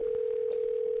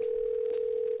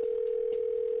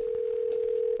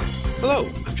Hello,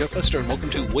 I'm Jeff Lester, and welcome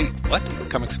to Wait, What? A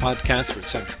comics podcast for the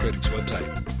Savage Critics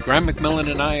website. Graham McMillan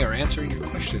and I are answering your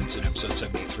questions in episode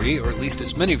 73, or at least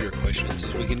as many of your questions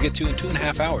as we can get to in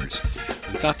 2.5 hours.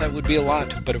 We thought that would be a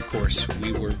lot, but of course,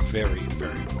 we were very,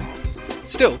 very wrong.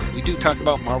 Still, we do talk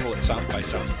about Marvel at South by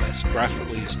Southwest,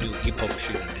 Graphically's new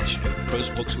e-publishing initiative,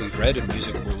 prose books we've read and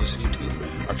music we're listening to,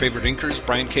 our favorite inkers,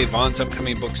 Brian K. Vaughan's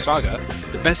upcoming book Saga,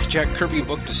 the best Jack Kirby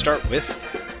book to start with,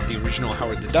 the original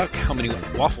Howard the Duck, how many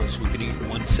waffles we can eat in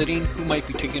one sitting, who might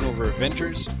be taking over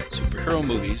Avengers, superhero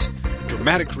movies,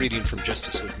 dramatic reading from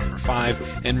Justice League number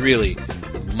 5, and really,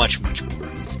 much, much more.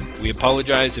 We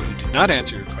apologize if we did not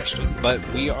answer your question, but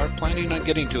we are planning on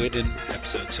getting to it in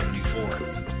episode 74.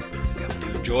 We hope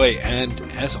you enjoy, and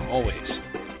as always,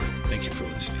 thank you for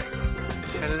listening.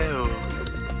 Hello.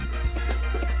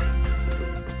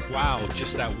 Wow,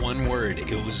 just that one word.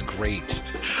 It was great.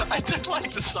 I did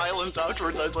like the silence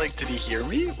afterwards. I was like, did he hear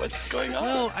me? What's going on?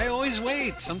 Well, I always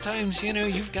wait. Sometimes,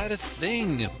 you've got a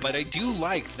thing. But I do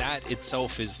like that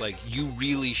itself is like, you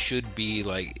really should be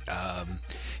like,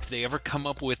 if they ever come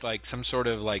up with like some sort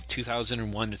of like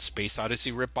 2001 Space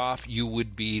Odyssey ripoff, you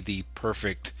would be the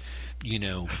perfect,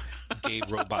 gay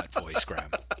robot voice,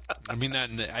 Graham. I mean that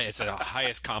it's the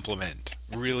highest compliment.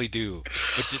 Really do.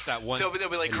 But just that one. They'll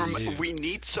be like, we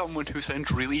need someone who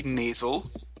sounds really nasal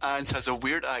and has a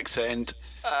weird accent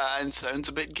and sounds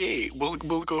a bit gay. We'll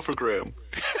go for Graham.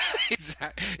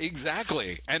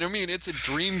 Exactly. And I mean, it's a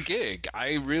dream gig.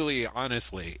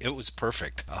 Honestly, it was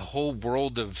perfect. A whole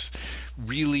world of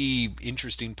really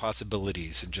interesting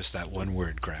possibilities in just that one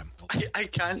word, Graham. I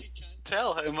can't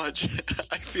tell how much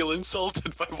I feel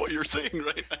insulted by what you're saying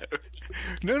right now.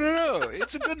 No.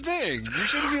 It's a good thing. You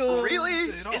shouldn't feel... Really?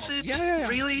 Is it? Yeah.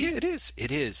 Really? Yeah, it is.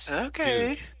 It is. Okay.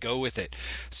 Dude, go with it.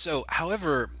 So,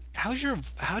 however, how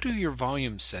do your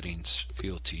volume settings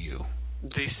feel to you?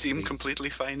 They seem completely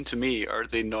fine to me. Are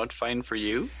they not fine for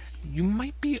you? You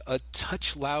might be a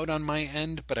touch loud on my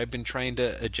end, but I've been trying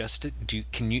to adjust it.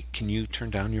 Can you turn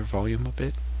down your volume a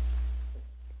bit?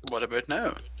 What about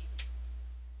now?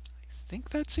 I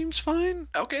think that seems fine.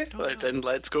 Okay, then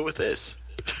let's go with this.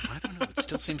 I don't know. It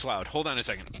still seems loud. Hold on a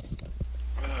second.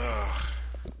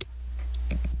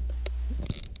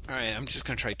 All right, I'm just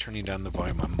going to try turning down the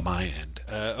volume on my end.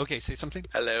 Okay, say something.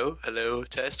 Hello,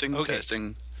 testing, okay.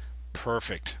 Testing.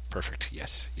 Perfect.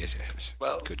 Yes.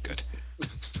 Well, good.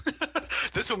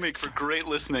 This will make for great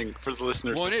listening for the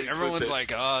listeners. Won't it? Everyone's like,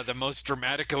 the most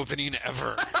dramatic opening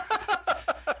ever.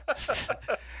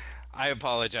 I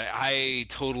apologize. I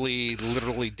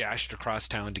literally dashed across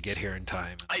town to get here in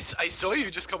time. I saw you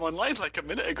just come online like a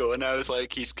minute ago, and I was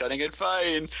like, he's cutting it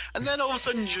fine. And then all of a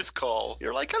sudden you just call.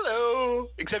 You're like, hello.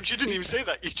 Except you didn't even say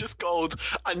that. You just called,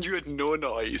 and you had no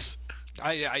noise.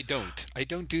 I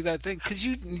don't do that thing because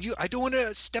I don't want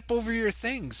to step over your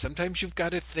thing. Sometimes you've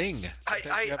got a thing.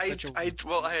 I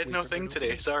had no thing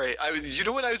today. Sorry. You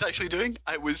know what I was actually doing?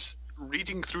 I was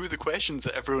reading through the questions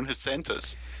that everyone had sent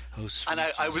us. Oh, sweet and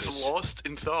I Jesus. was lost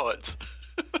in thought.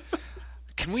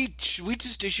 Can we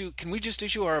just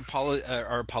issue our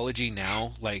apology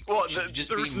now? Like, well,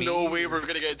 there's no way we're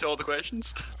going to get to all the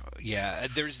questions. Yeah,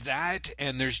 there's that,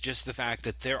 and there's just the fact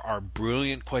that there are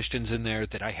brilliant questions in there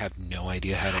that I have no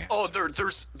idea how to answer. Oh,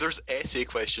 there's essay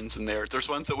questions in there. There's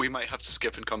ones that we might have to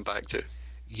skip and come back to.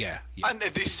 Yeah. And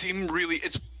they seem really...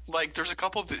 It's like, there's a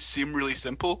couple that seem really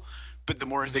simple, but the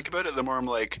more I think about it, the more I'm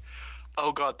like,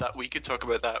 oh god, that we could talk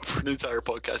about that for an entire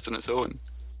podcast on its own.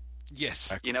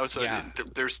 Yes. So yeah.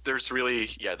 there's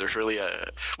really a...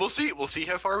 We'll see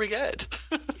how far we get.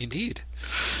 Indeed.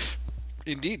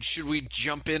 Should we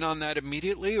jump in on that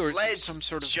immediately, or is there some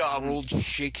sort of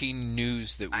world-shaking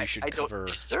news that we should cover?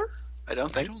 Is there? I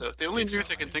don't think so. The only news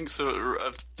I can think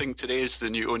today is the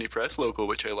new Oni Press logo,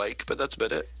 which I like, but that's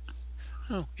about it.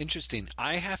 Oh, interesting.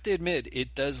 I have to admit,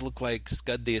 it does look like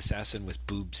Scud the Assassin with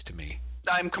boobs to me.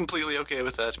 I'm completely okay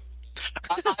with that.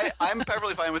 I'm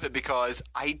perfectly fine with it because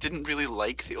I didn't really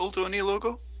like the old Oni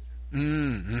logo.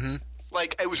 Mm-hmm.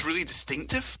 Like, it was really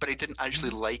distinctive, but I didn't actually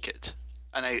like it.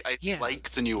 And I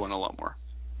like the new one a lot more.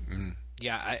 Mm.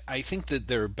 Yeah, I think that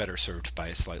they're better served by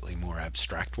a slightly more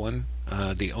abstract one.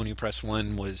 The Oni Press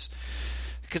one was...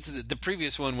 Because the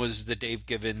previous one was the Dave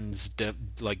Gibbons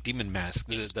demon mask,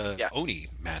 the Oni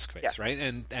mask face, right?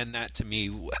 And that to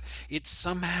me, it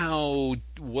somehow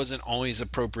wasn't always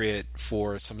appropriate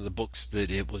for some of the books that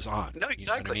it was on. No,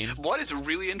 exactly. You know what is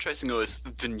really interesting though is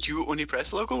the new Oni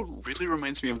Press logo really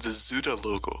reminds me of the Zuda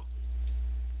logo.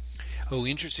 Oh,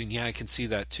 interesting. Yeah, I can see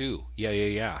that too.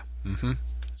 Yeah. Mm-hmm.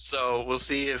 So we'll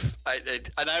see if I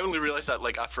only realized that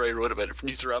like after I wrote about it for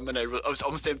Newsarama, and I was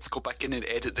almost tempted to go back in and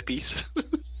edit the piece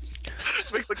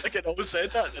to make it look like it always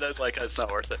said that, and I was like, it's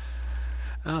not worth it.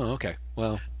 Oh, okay.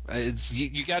 Well,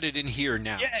 you got it in here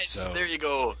now. Yes, so. there you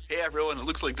go. Hey everyone, it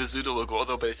looks like the Zuda logo,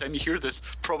 although by the time you hear this,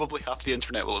 probably half the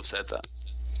internet will have said that.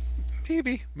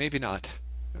 Maybe not.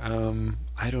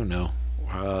 I don't know.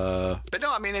 But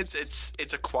no, I mean it's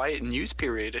a quiet news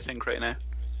period, I think, right now.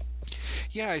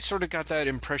 Yeah, I sort of got that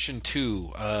impression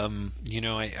too. I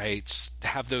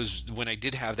have those when I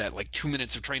did have that like 2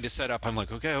 minutes of trying to set up. I'm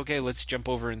like, okay, let's jump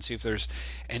over and see if there's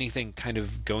anything kind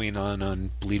of going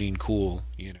on Bleeding Cool.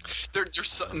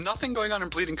 There's nothing going on in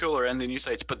Bleeding Cool or any of the news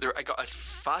sites, but I got a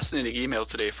fascinating email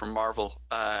today from Marvel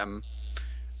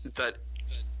that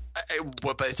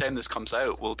by the time this comes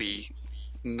out will be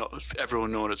not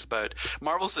everyone know what it's about.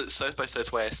 Marvel's at South by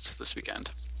Southwest this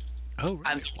weekend. Oh, really?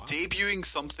 And wow. debuting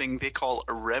something they call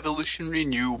a revolutionary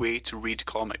new way to read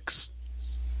comics.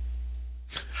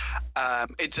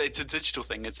 It's a digital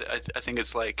thing. I think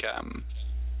it's like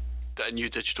a new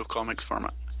digital comics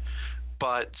format.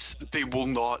 But they will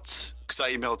not, because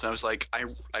I emailed and I was like,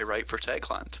 I write for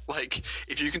Techland. Like,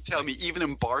 if you can tell me even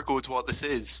embargoed what this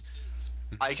is,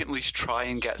 I can at least try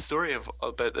and get a story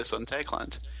about this on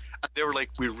Techland. And they were like,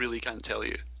 we really can't tell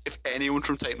you. If anyone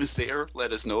from Time is there,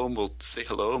 let us know and we'll say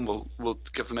hello and we'll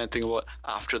give them anything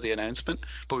after the announcement.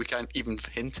 But we can't even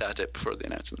hint at it before the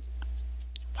announcement.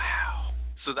 Wow.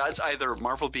 So that's either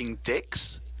Marvel being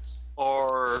dicks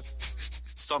or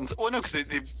something. Well, no, because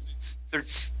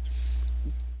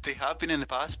they have been in the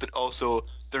past, but also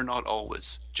they're not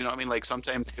always. Do you know what I mean? Like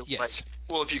sometimes they'll be like,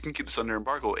 well, if you can keep this under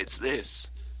embargo, it's this.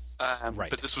 Right.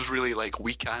 But this was really like,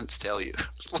 we can't tell you.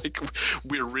 Like,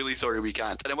 we're really sorry we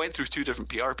can't. And I went through 2 different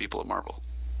PR people at Marvel.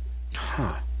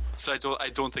 Huh. So I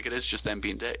don't think it is just them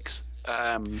being dicks.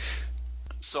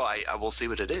 So I will see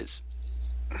what it is.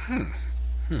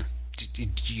 Do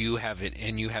you have it,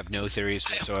 and you have no theories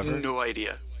whatsoever? I have no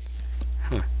idea.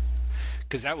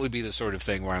 Because that would be the sort of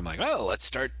thing where I'm like, oh, let's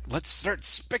start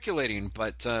speculating.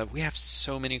 But we have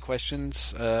so many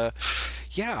questions.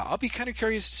 Yeah, I'll be kind of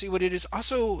curious to see what it is.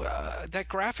 Also, that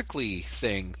graphically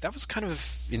thing, that was kind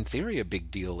of, in theory, a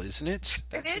big deal, isn't it?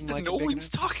 It is, and no one's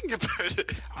talking about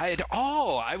it.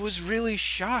 I was really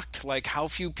shocked, like, how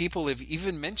few people have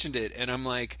even mentioned it. And I'm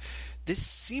like, this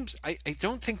seems... I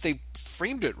don't think they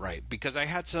framed it right, because I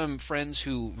had some friends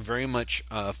who very much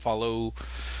follow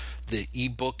the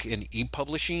ebook and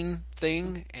e-publishing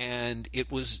thing, and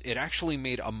it actually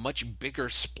made a much bigger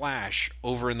splash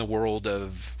over in the world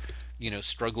of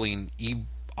struggling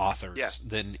authors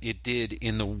than it did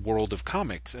in the world of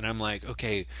comics. And I'm like,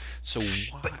 okay, so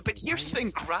why? But here's the thing: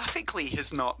 graphically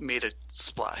has not made a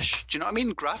splash. Do you know what I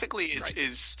mean? Graphically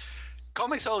is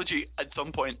Comixology at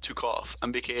some point took off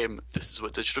and became, this is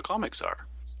what digital comics are.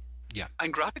 Yeah.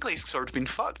 And graphically it's sort of been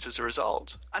fucked as a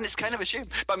result. And it's kind of a shame.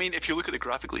 But I mean, if you look at the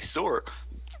Graphically store,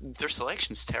 their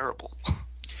selection's terrible.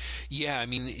 Yeah, I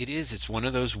mean, it is. It's one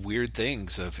of those weird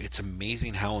things of, it's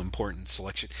amazing how important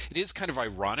selection... It is kind of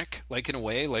ironic, like in a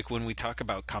way, like when we talk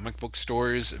about comic book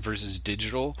stores versus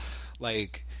digital,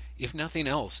 like, if nothing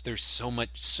else, there's so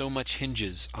much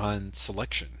hinges on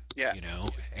selection. Yeah.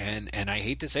 And I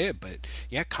hate to say it, but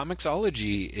yeah,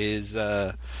 Comixology is...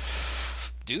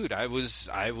 Dude, I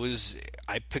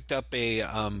picked up a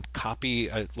copy,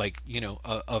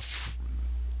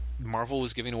 Marvel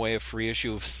was giving away a free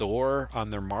issue of Thor on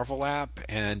their Marvel app,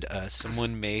 and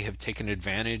someone may have taken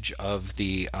advantage of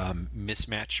the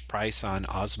mismatched price on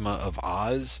Ozma of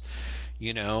Oz,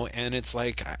 and it's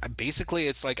like, basically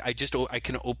it's like I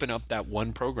can open up that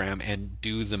one program and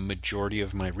do the majority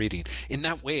of my reading. In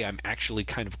that way, I'm actually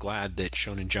kind of glad that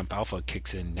Shonen Jump Alpha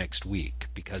kicks in next week,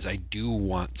 because I do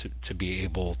want to be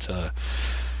able to...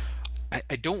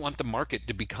 I don't want the market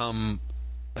to become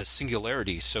a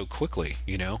singularity so quickly,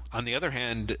 On the other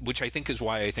hand, which I think is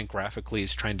why I think Graphically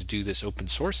is trying to do this open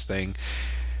source thing,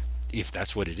 if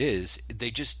that's what it is,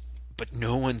 but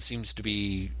no one seems to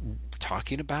be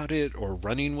talking about it or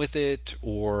running with it,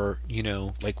 or,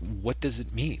 like, what does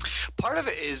it mean? Part of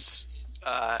it is,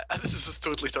 and this is just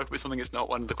totally talking about something that's not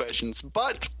one of the questions,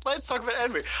 but let's talk about it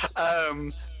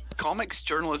anyway. Comics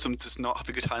journalism does not have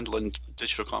a good handle on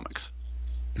digital comics.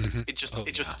 Mm-hmm. It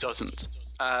just doesn't.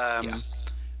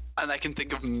 And I can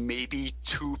think of maybe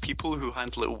 2 people who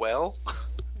handle it well.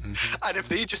 Mm-hmm. And if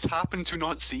they just happen to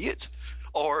not see it,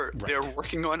 or they're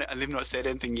working on it and they've not said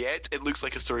anything yet, it looks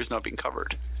like a story's not being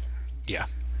covered. Yeah.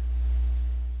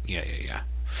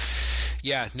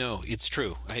 Yeah, no, it's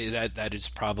true. That is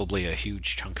probably a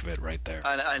huge chunk of it right there.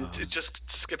 And to just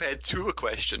skip ahead to a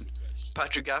question.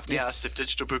 Patrick Gaffney asked if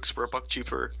digital books were $1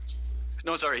 cheaper.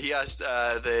 No, sorry, he asked,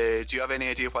 do you have any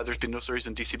idea why there's been no stories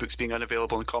in DC books being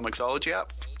unavailable in Comixology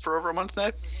app for over a month now?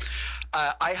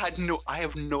 I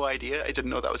have no idea. I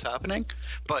didn't know that was happening.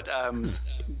 But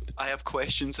I have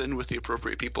questions in with the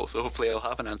appropriate people, so hopefully I'll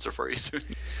have an answer for you soon.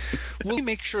 Will you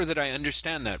make sure that I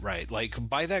understand that right? Like,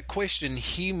 by that question,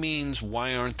 he means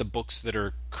why aren't the books that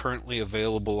are currently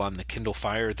available on the Kindle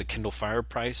Fire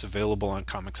price available on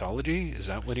Comixology? Is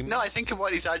that what he means? No, I think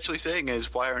what he's actually saying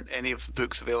is why aren't any of the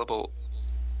books available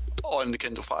on the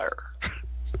Kindle Fire?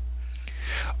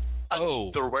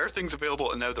 There were things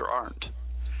available and now there aren't.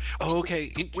 Oh,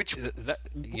 okay. Which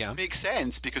makes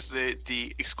sense because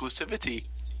the exclusivity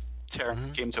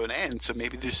term came to an end, so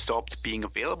maybe they stopped being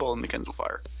available on the Kindle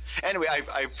Fire. Anyway,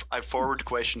 I've forwarded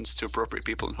questions to appropriate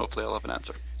people, and hopefully I'll have an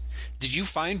answer. Did you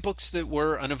find books that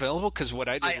were unavailable? Because what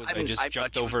I did was I just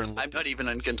jumped over and looked. I'm not even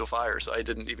on Kindle Fire, so I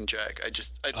didn't even check.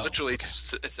 I literally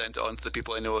just sent it on to the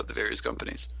people I know at the various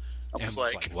companies. I was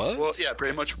like, what? Well, yeah,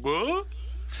 pretty much. What?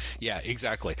 Yeah,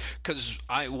 exactly. Because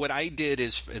what I did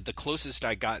is the closest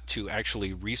I got to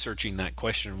actually researching that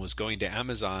question was going to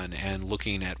Amazon and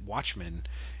looking at Watchmen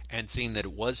and seeing that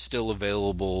it was still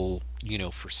available,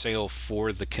 for sale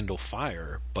for the Kindle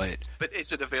Fire. But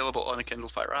is it available on a Kindle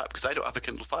Fire app? Because I don't have a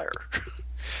Kindle Fire.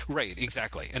 Right,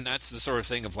 exactly. And that's the sort of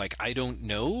thing of like, I don't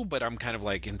know, but I'm kind of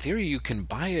like, in theory, you can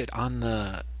buy it on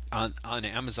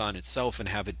Amazon itself and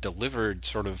have it delivered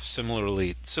sort of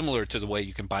similar to the way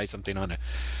you can buy something on a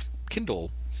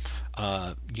Kindle,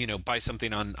 buy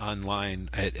something online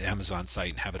at Amazon site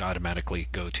and have it automatically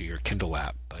go to your Kindle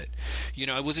app. But,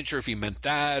 I wasn't sure if he meant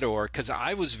that or because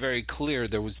I was very clear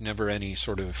there was never any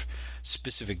sort of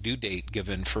specific due date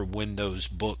given for when those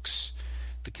books,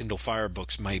 the Kindle Fire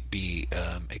books, might be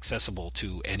accessible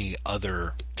to any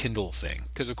other Kindle thing.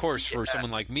 Because, of course, for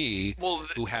someone like me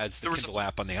who has the Kindle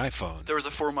app on the iPhone. There was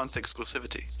a 4-month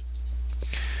exclusivity.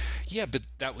 Yeah, but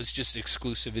that was just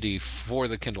exclusivity for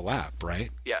the Kindle app, right?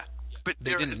 Yeah. But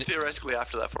theoretically,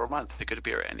 after that 4 months, it could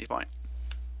appear at any point.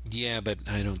 Yeah, but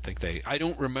I don't think I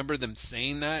don't remember them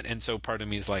saying that, and so part of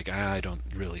me is like, I don't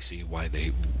really see why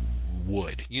they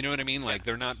would. You know what I mean? Like,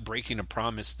 they're not breaking a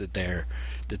promise that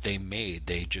they made.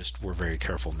 They just were very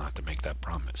careful not to make that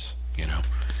promise,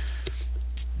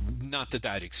 Not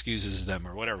that excuses them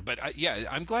or whatever, but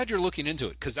I'm glad you're looking into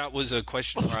it, because that was a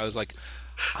question where I was like,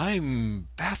 I'm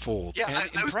baffled and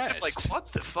impressed. I was kind of like,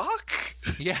 what the fuck?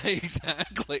 Yeah,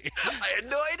 exactly. I had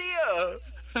no idea.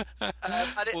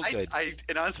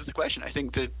 In answer to the question, I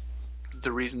think that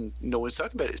the reason no one's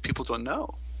talking about it is people don't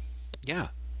know. Yeah.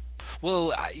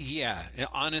 Well,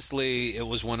 honestly, it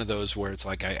was one of those where it's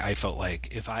like I felt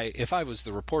like if I was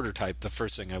the reporter type, the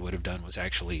first thing I would have done was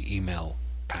actually email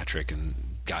Patrick and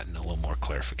gotten a little more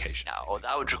clarification. No,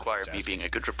 that would require me being a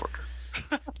good reporter.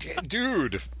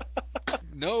 Dude,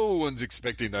 no one's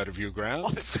expecting that of you,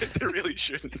 Graham. They really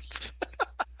shouldn't.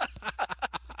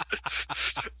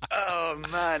 Oh,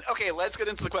 man. Okay, let's get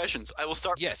into the questions. I will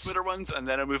start with the Twitter ones, and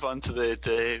then I'll move on to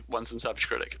the ones in Savage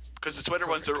Critic. Because the Twitter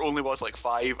ones, there only was like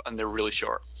 5, and they're really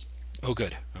short. Oh,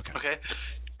 good. Okay.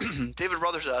 David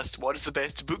Brothers asked, what is the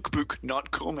best book,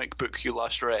 not comic book you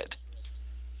last read?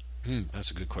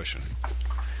 That's a good question.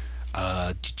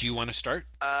 Do you want to start?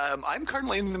 I'm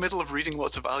currently in the middle of reading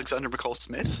lots of Alexander McCall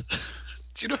Smith.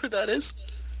 Do you know who that is?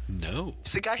 No.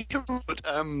 It's the guy who wrote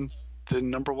the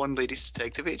 #1 Ladies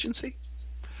Detective Agency.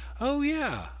 Oh,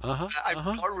 yeah.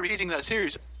 I'm not reading that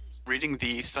series. I'm reading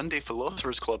the Sunday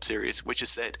Philosophers Club series, which is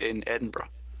set in Edinburgh.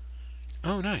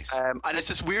 Oh, nice. And it's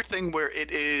this weird thing where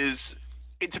it's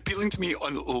appealing to me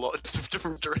on lots of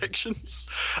different directions.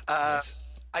 Nice.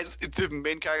 The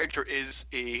main character is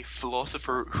a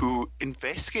philosopher who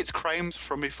investigates crimes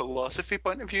from a philosophy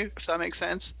point of view, if that makes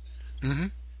sense. Mm-hmm.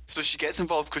 So she gets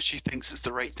involved because she thinks it's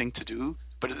the right thing to do,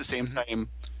 but at the same time,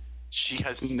 she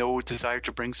has no desire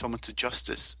to bring someone to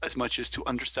justice as much as to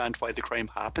understand why the crime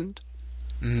happened.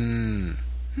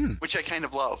 Which I kind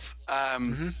of love.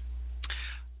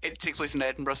 It takes place in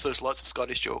Edinburgh, so there's lots of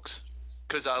Scottish jokes,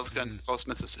 because Alexander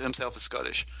Smith himself is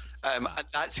Scottish. And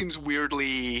that seems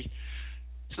weirdly...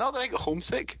 It's not that I get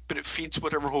homesick, but it feeds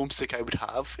whatever homesick I would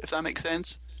have, if that makes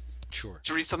sense. Sure.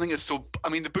 To read something that's so... I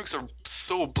mean, the books are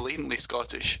so blatantly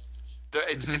Scottish.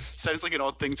 It sounds like an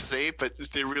odd thing to say, but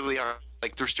they really are.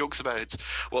 Like, there's jokes about,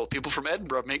 well, people from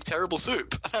Edinburgh make terrible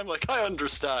soup. And I'm like, I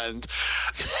understand.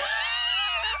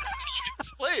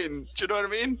 Explain. Do you know what I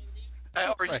mean?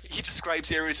 Or he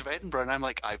describes areas of Edinburgh, and I'm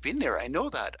like, I've been there. I know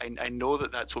that. I know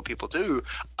that that's what people do.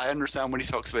 I understand when he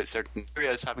talks about certain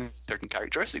areas having certain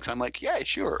characteristics. I'm like, yeah,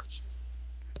 sure.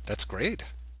 That's great.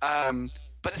 But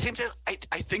at the same time, I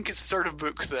think it's the sort of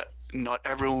book that not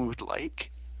everyone would like.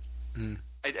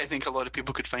 I think a lot of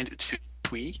people could find it too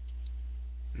twee.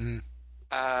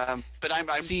 But I'm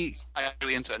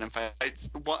really into it. And I'm fine.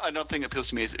 Another thing that appeals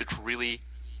to me is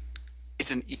it's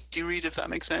an easy read, if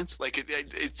that makes sense. Like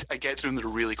I get through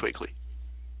them really quickly.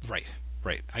 Right.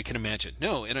 Right. I can imagine.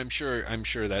 No, and I'm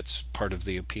sure that's part of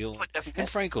the appeal. And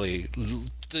frankly,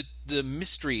 the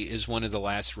mystery is one of the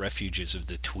last refuges of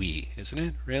the twee, isn't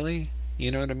it? Really?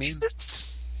 You know what I mean?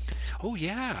 Oh,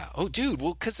 yeah. Oh, dude.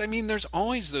 Well, because, I mean, there's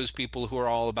always those people who are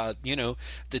all about,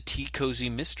 the tea cozy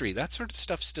mystery. That sort of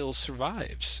stuff still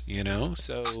survives,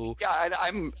 So... Yeah,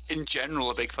 I'm, in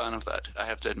general, a big fan of that, I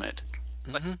have to admit.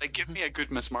 Like, give me a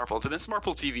good Miss Marple. The Miss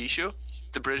Marple TV show,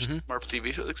 the British Marple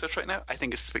TV show that exists right now, I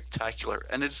think is spectacular.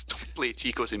 And it's totally a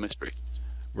tea cozy mystery.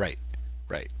 Right.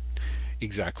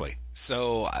 Exactly.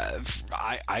 So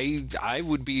I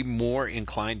would be more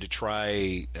inclined to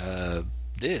try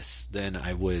this than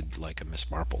I would like a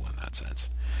Miss Marple in that sense,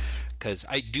 because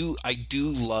I do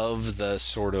love the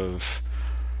sort of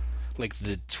like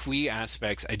the twee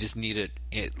aspects. I just need it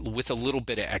with a little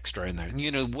bit of extra in there.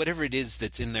 Whatever it is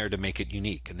that's in there to make it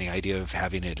unique, and the idea of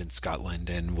having it in Scotland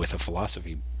and with a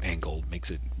philosophy angle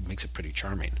makes it pretty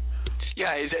charming.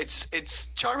 Yeah, it's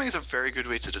charming is a very good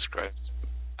way to describe it.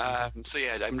 So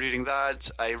yeah, I'm reading that.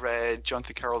 I read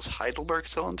Jonathan Carroll's Heidelberg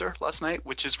Cylinder last night,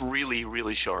 which is really,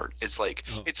 really short. It's like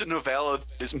it's a novella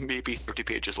that's maybe 30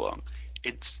 pages long.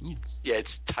 It's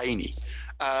tiny,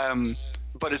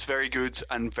 but it's very good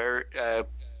and very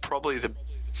probably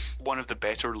one of the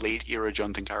better late era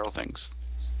Jonathan Carroll things.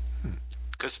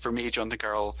 Because for me, Jonathan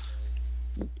Carroll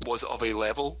was of a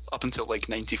level up until like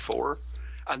 94,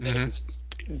 and then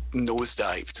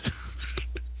nosedived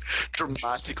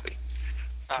dramatically.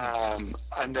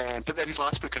 But then his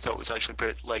last book I thought was actually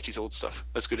pretty, like his old stuff,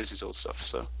 as good as his old stuff.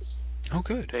 So,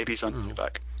 good. Maybe he's on your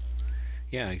back.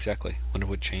 Yeah, exactly. Wonder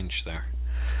what changed there.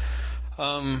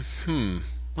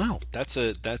 Wow, that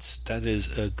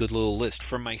is a good little list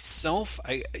for myself.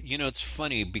 It's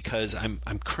funny because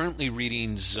I'm currently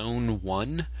reading Zone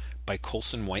 1 by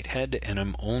Colson Whitehead, and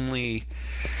I'm only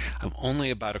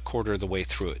about a quarter of the way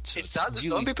through it. So is that the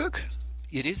zombie book?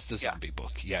 It is the zombie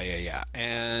book. Yeah.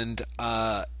 And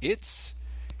it's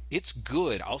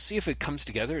good. I'll see if it comes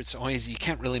together. It's always, you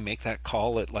can't really make that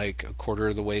call at like a quarter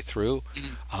of the way through.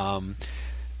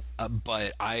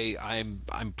 But I'm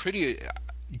pretty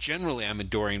generally I'm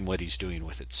adoring what he's doing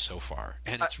with it so far.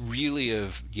 And it's really I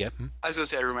was going to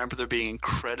say, I remember there being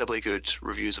incredibly good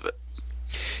reviews of it.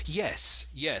 Yes.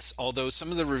 Although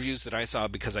some of the reviews that I saw,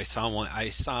 because I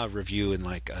saw a review in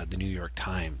like the New York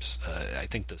Times, I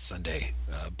think the Sunday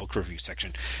book review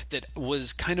section, that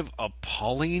was kind of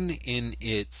appalling in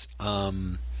its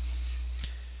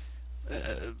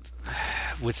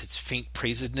with its faint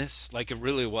praisedness. Like it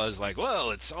really was like,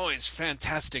 well, it's always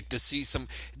fantastic to see some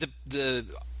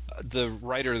the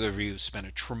writer of the review spent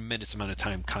a tremendous amount of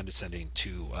time condescending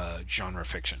to genre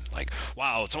fiction. Like,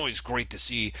 wow, it's always great to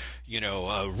see,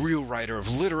 a real writer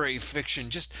of literary fiction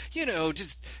just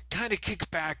kind of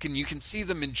kick back, and you can see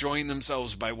them enjoying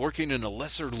themselves by working in a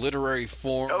lesser literary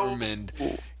form and,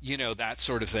 that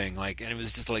sort of thing. Like, and it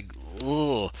was just like,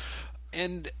 ugh.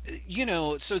 And,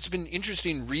 so it's been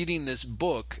interesting reading this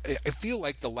book. I feel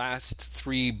like the last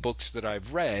 3 books that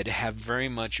I've read have very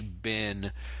much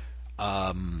been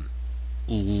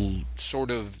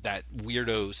sort of that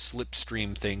weirdo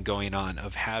slipstream thing going on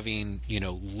of having,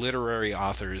 literary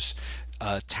authors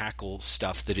tackle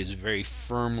stuff that is very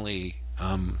firmly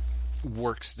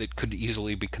works that could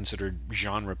easily be considered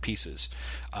genre pieces.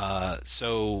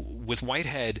 So with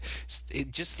Whitehead,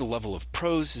 just the level of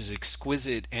prose is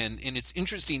exquisite, and it's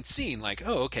interesting seeing like,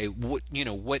 oh, okay,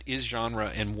 what is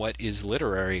genre and what is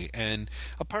literary, and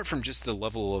apart from just the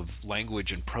level of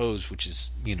language and prose, which is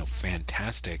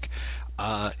fantastic.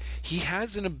 He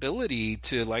has an ability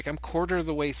to, like, I'm quarter of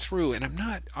the way through, and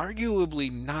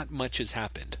arguably not much has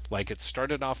happened. Like, it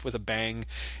started off with a bang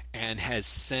and has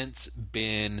since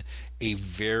been a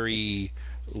very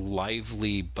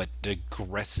lively but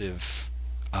digressive,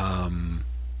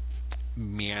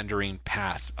 meandering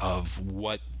path of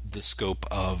what the scope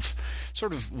of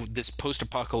sort of this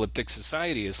post-apocalyptic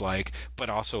society is like, but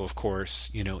also, of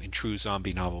course, in true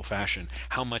zombie novel fashion,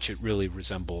 how much it really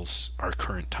resembles our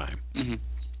current time. Mm-hmm.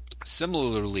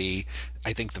 Similarly,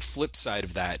 I think the flip side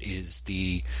of that is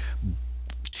the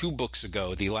 2 books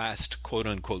ago, the last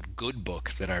quote-unquote good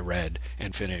book that I read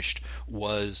and finished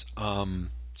was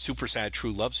Super Sad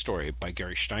True Love Story by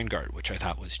Gary Steingart, which I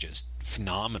thought was just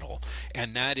phenomenal.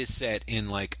 And that is set in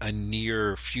like a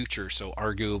near future, so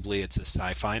arguably it's a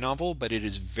sci-fi novel, but it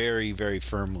is very, very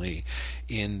firmly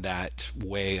in that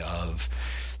way of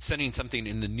setting something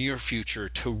in the near future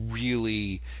to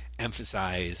really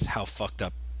emphasize how fucked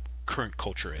up current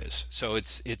culture is. So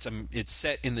it's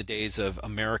set in the days of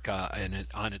America and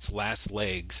on its last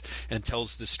legs, and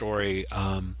tells the story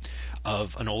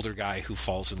of an older guy who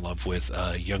falls in love with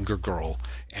a younger girl,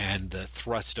 and the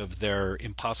thrust of their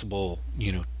impossible,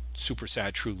 super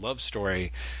sad true love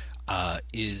story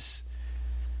is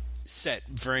set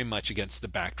very much against the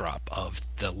backdrop of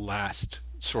the last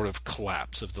sort of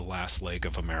collapse of the last leg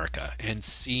of America, and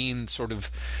seeing sort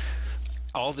of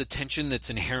all the tension that's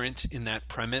inherent in that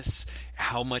premise,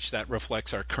 how much that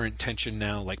reflects our current tension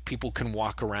now. Like, people can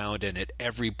walk around and at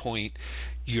every point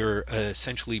you're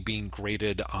essentially being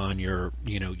graded on your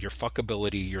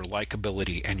fuckability, your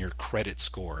likability, and your credit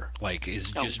score. Like,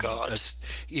 is just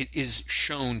it is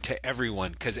shown to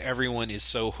everyone, because everyone is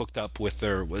so hooked up with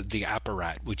the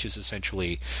apparat, which is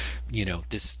essentially,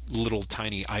 this little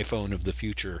tiny iPhone of the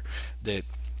future that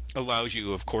allows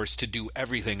you, of course, to do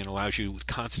everything and allows you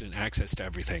constant access to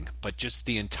everything. But just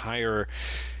the entire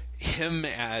him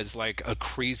as like a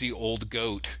crazy old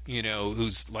goat,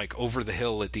 who's like over the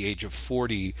hill at the age of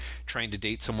 40 trying to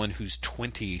date someone who's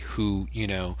 20, who,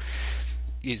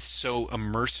 is so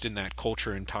immersed in that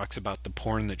culture and talks about the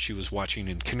porn that she was watching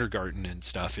in kindergarten and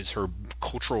stuff, is her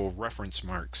cultural reference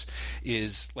marks,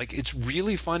 is like, it's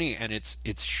really funny, and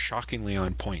it's shockingly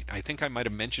on point. I think I might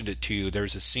have mentioned it to you.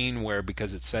 There's a scene where,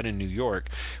 because it's set in New York,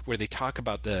 where they talk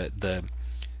about the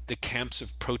camps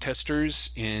of protesters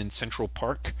in Central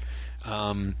Park.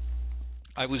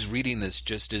 I was reading this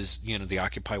just as the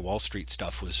Occupy Wall Street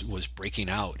stuff was breaking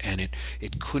out, and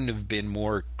it couldn't have been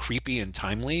more creepy and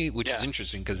timely, which is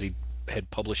interesting because he had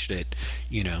published it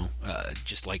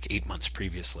just like 8 months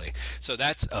previously. So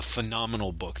that's a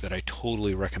phenomenal book that I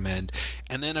totally recommend.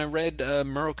 And then I read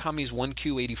Murakami's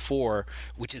 1Q84,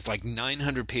 which is like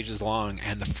 900 pages long,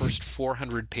 and the first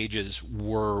 400 pages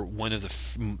were one of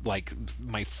the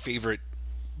my favorite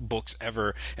books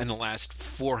ever, and the last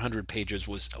 400 pages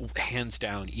was hands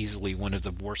down easily one of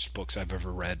the worst books I've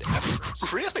ever read ever.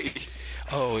 Really?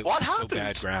 Oh, it was so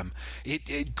bad, Graham.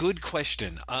 Good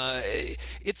question.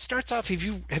 It starts off. Have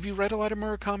you read a lot of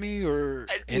Murakami or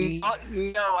any?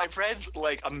 No, I've read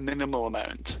like a minimal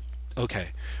amount. Okay,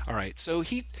 all right. So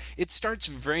it starts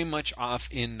very much off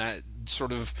in that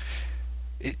sort of.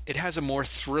 It has a more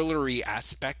thrillery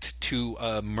aspect to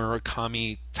a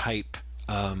Murakami type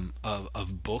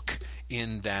of book,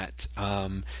 in that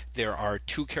there are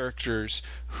two characters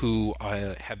who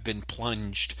have been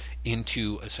plunged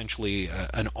into essentially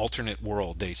an alternate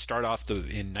world. They start off in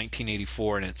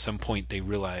 1984, and at some point they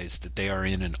realize that they are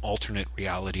in an alternate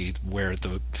reality where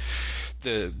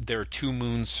there are two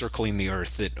moons circling the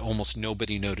Earth that almost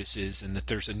nobody notices, and that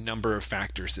there's a number of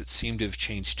factors that seem to have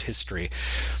changed history.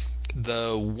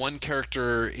 The one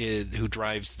character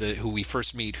who we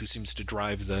first meet, who seems to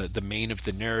drive the main of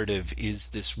the narrative, is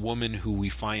this woman who we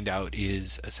find out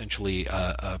is essentially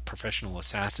a professional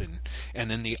assassin. And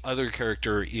then the other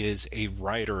character is a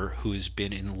writer who's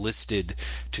been enlisted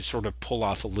to sort of pull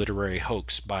off a literary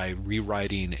hoax by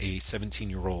rewriting a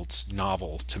 17-year-old's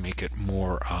novel to make it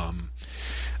more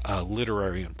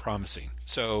literary and promising.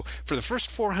 So for the first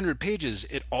 400 pages,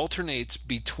 it alternates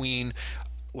between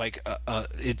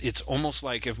it's almost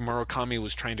like if Murakami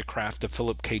was trying to craft a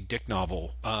Philip K. Dick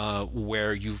novel,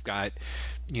 where you've got,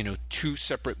 two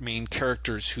separate main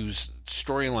characters whose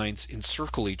storylines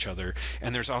encircle each other,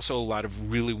 and there's also a lot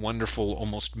of really wonderful,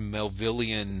 almost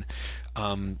Melvillian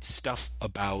stuff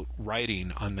about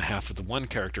writing on the half of the one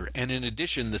character. And in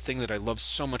addition, the thing that I love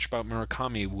so much about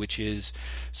Murakami, which is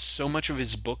so much of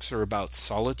his books are about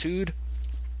solitude,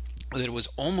 that it was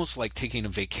almost like taking a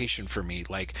vacation for me.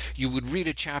 Like, you would read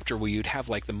a chapter where you'd have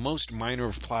like the most minor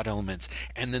of plot elements,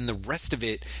 and then the rest of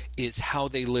it is how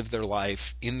they live their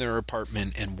life in their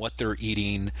apartment, and what they're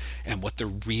eating, and what they're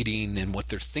reading, and what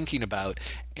they're thinking about.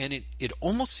 And it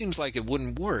almost seems like it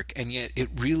wouldn't work, and yet it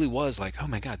really was like, oh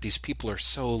my God, these people are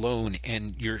so alone,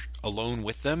 and you're alone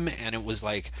with them. And it was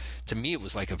like, to me, it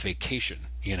was like a vacation,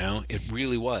 it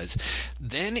really was.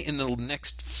 Then in the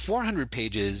next 400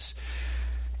 pages,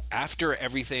 after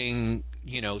everything,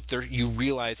 you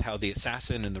realize how the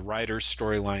assassin and the writer's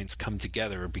storylines come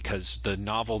together, because the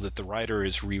novel that the writer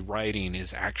is rewriting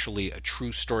is actually a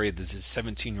true story that this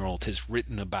 17-year-old has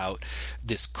written about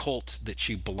this cult that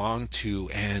she belonged to,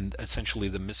 and essentially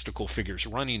the mystical figures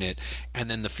running it. And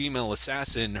then the female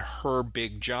assassin, her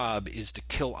big job is to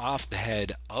kill off the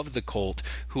head of the cult,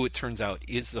 who it turns out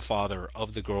is the father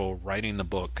of the girl writing the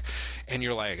book. And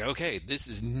you're like, okay, this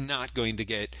is not going to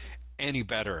get any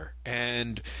better.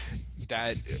 And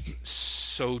that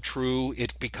so true.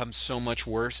 It becomes so much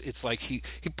worse. It's like he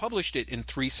published it in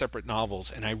 3 separate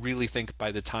novels, and I really think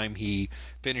by the time he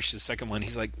finished the second one,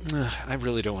 he's like, I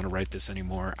really don't want to write this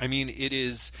anymore. I mean, it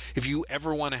is, if you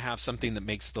ever want to have something that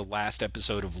makes the last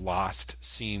episode of Lost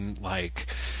seem like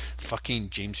fucking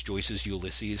James Joyce's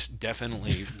Ulysses,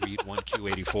 definitely read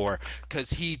 1Q84,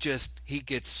 because he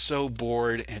gets so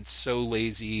bored and so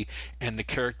lazy, and the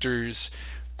characters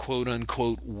quote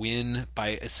unquote win by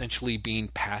essentially being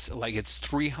passive. Like, it's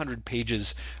 300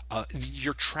 pages.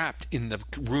 You're trapped in the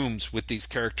rooms with these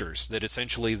characters that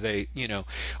essentially they,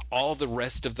 all the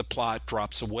rest of the plot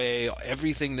drops away.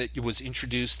 Everything that was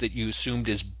introduced that you assumed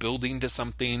is building to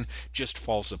something just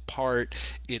falls apart.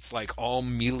 It's like all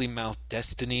mealy-mouthed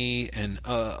destiny, and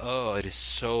it is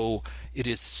so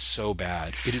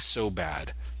bad. It is so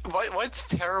bad. What's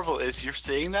terrible is you're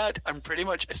saying that, and pretty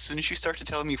much as soon as you started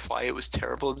telling me why it was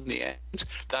terrible in the end,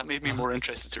 that made me more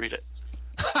interested to read it.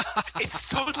 It's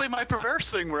totally my perverse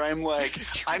thing where I'm like,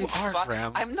 I'm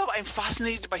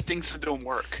fascinated by things that don't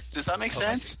work. Does that make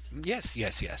sense?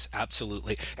 Yes,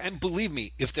 absolutely. And believe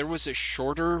me, if there was a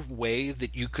shorter way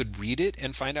that you could read it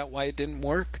and find out why it didn't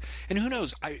work, and who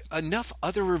knows, enough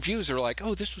other reviews are like,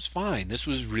 oh, this was fine, this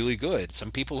was really good. Some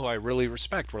people who I really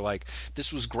respect were like,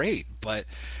 this was great, but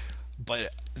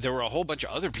there were a whole bunch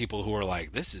of other people who were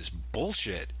like, this is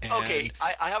bullshit. And okay,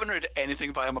 I haven't read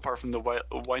anything by him apart from the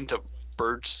Wind Up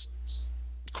Birds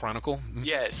Chronicle. Mm-hmm.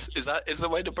 Yes, is the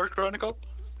Wind Up Bird Chronicle?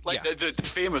 Like the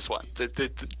famous one.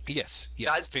 Yes,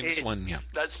 famous it. one. Yeah,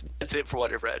 that's it for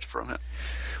what I've read from him.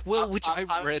 Well, which I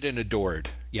read and adored.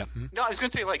 Yeah. Mm-hmm. No, I was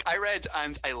going to say, like, I read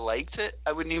and I liked it.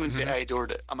 I wouldn't even say I adored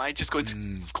it. Am I just going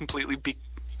to completely be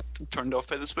turned off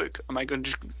by this book?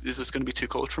 Is this going to be too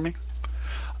cold for me?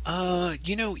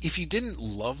 If you didn't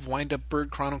love Wind Up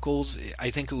Bird Chronicles, I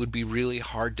think it would be really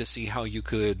hard to see how you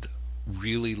could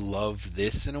really love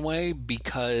this in a way,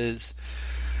 because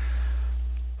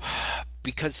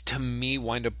to me,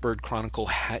 Wind Up Bird Chronicle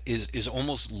is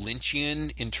almost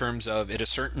Lynchian in terms of, at a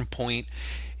certain point,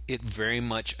 it very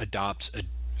much adopts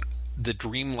the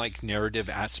dreamlike narrative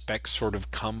aspects sort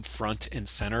of come front and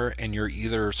center, and you're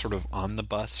either sort of on the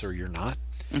bus or you're not.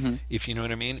 Mm-hmm. If you know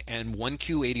what I mean. And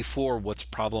 1Q84, what's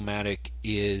problematic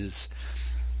is,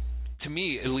 to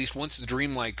me, at least, once the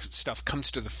dreamlike stuff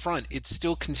comes to the front, it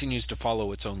still continues to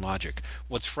follow its own logic.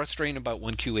 What's frustrating about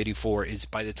 1Q84 is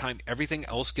by the time everything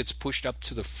else gets pushed up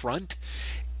to the front,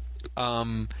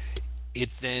 it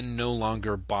then no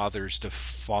longer bothers to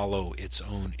follow its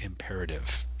own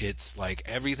imperative. It's like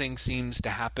everything seems to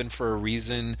happen for a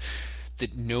reason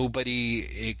that nobody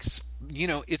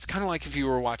it's kind of like if you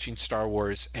were watching Star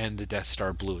Wars and the Death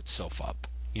Star blew itself up.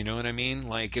 You know what I mean?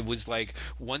 Like, it was like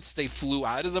once they flew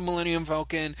out of the Millennium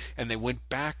Falcon and they went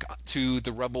back to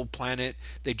the Rebel planet,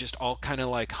 they just all kind of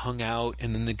like hung out,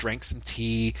 and then they drank some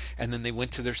tea, and then they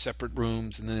went to their separate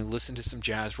rooms, and then they listened to some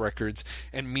jazz records.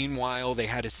 And meanwhile, they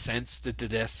had a sense that the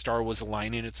Death Star was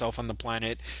aligning itself on the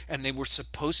planet, and they were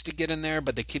supposed to get in there,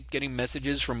 but they kept getting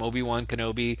messages from Obi-Wan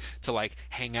Kenobi to like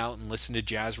hang out and listen to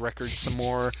jazz records some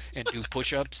more and do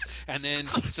push-ups. And then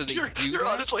so they you're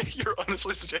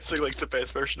honestly suggesting like the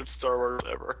best version of Star Wars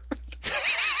ever.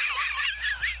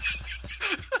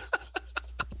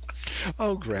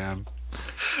 Oh, Graham.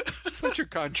 Such a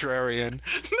contrarian.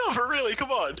 No, but really,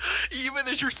 come on. Even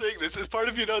as you're saying this, is part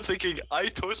of you not thinking, I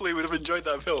totally would have enjoyed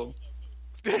that film?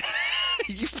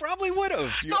 You probably would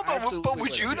have. But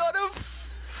would you not have?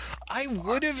 I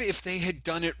would have if they had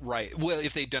done it right. Well,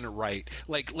 if they'd done it right.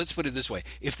 Like, let's put it this way.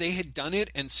 If they had done it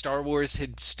and Star Wars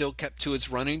had still kept to its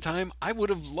running time, I would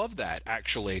have loved that,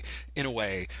 actually, in a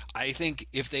way. I think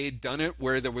if they had done it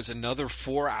where there was another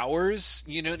 4 hours,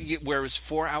 where it was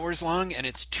 4 hours long and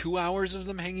it's 2 hours of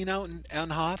them hanging out on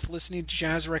Hoth listening to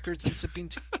jazz records and sipping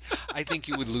tea, I think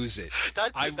you would lose it.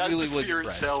 That's really the fear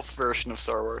itself version of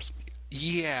Star Wars.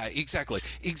 Yeah, exactly.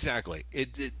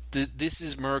 This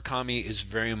is Murakami is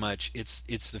very much it's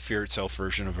the fear itself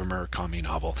version of a Murakami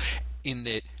novel, in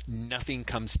that nothing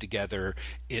comes together.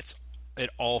 It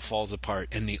all falls apart,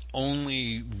 and the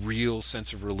only real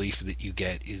sense of relief that you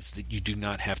get is that you do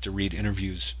not have to read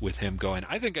interviews with him going,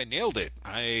 I think I nailed it.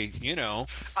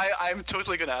 I'm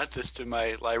totally going to add this to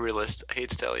my library list. I hate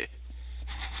to tell you.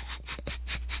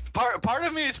 Part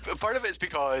of it is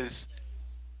because,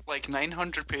 like,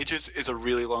 900 pages is a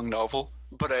really long novel,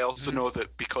 but I also know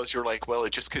that because you're like, well,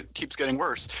 it just keeps getting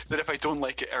worse, that if I don't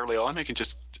like it early on, I can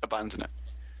just abandon it.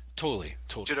 Totally.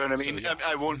 Do you know what I mean? So, yeah.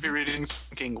 I won't be reading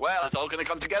thinking, well, it's all going to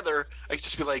come together. I can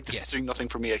just be like, this is doing nothing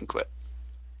for me, I can quit.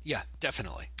 Yeah,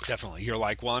 definitely. You're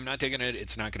like, well, I'm not taking it.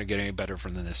 It's not going to get any better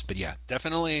from this. But yeah,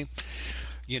 definitely.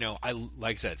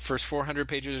 like I said, first 400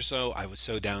 pages or so, I was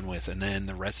so down with, and then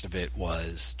the rest of it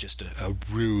was just a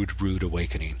rude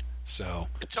awakening. So,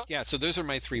 so those are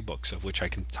my 3 books, of which I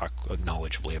can talk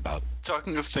knowledgeably about.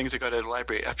 Talking of things I got out of the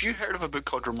library, have you heard of a book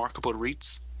called Remarkable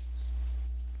Reads?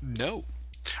 No.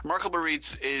 Remarkable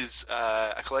Reads is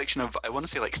a collection of, I want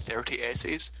to say, like 30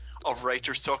 essays of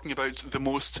writers talking about the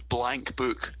most blank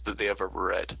book that they have ever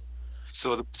read.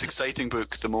 So the most exciting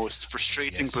book, the most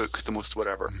frustrating book, the most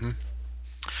whatever. Mm-hmm.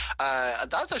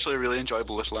 That's actually a really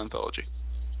enjoyable little anthology.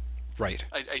 Right.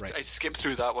 I skipped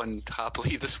through that one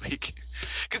happily this week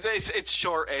because it's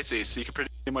short essays, so you can pretty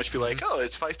much be like, oh,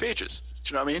 it's 5 pages.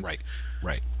 Do you know what I mean?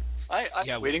 Right.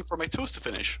 I'm waiting for my toast to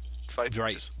finish. 5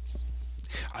 pages.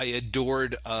 I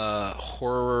adored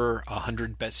Horror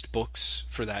 100 Best Books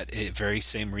for that very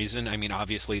same reason. I mean,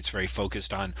 obviously, it's very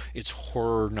focused on it's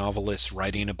horror novelists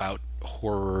writing about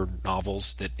horror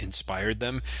novels that inspired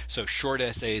them. So short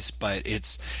essays, but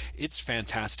it's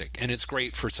fantastic, and it's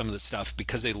great for some of the stuff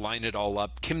because they line it all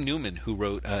up. Kim Newman, who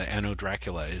wrote Anno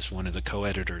Dracula, is one of the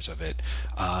co-editors of it,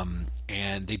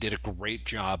 and they did a great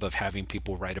job of having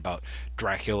people write about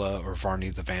Dracula or Varney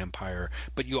the Vampire.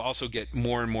 But you also get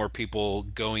more and more people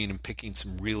going and picking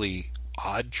some really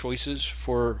odd choices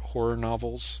for horror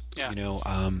novels. Yeah.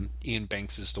 Ian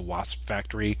Banks's The Wasp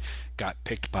Factory got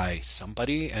picked by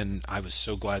somebody, and I was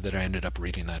so glad that I ended up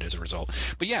reading that as a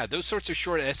result. But yeah, those sorts of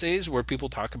short essays where people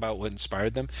talk about what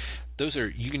inspired them,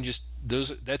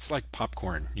 that's like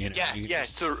popcorn.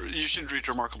 So you should read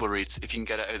Remarkable Reads. If you can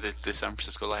get it out of the San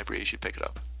Francisco Library, you should pick it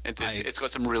up. It's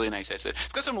got some really nice essays.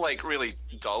 It's got some like really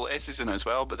dull essays in it as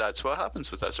well, but that's what happens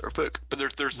with that sort of book. But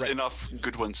there's enough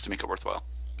good ones to make it worthwhile.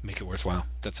 Make it worthwhile.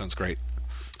 That sounds great.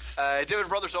 David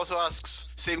Brothers also asks,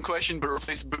 same question, but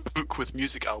replace book with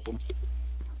music album.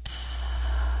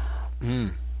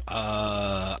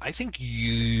 I think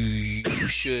you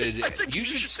should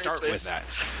start with that.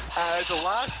 The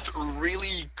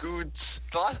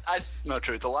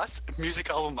last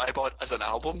music album I bought as an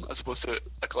album, as opposed to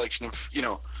a collection of,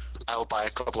 I'll buy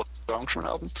a couple of songs from an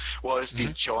album, was the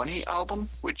Johnny album,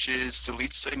 which is the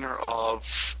lead singer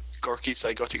of Gorky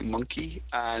Zygotic Monkey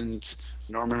and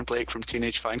Norman Blake from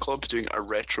Teenage Fan Club doing a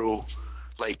retro,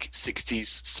 like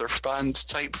 60s surf band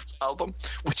type album,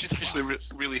 which is actually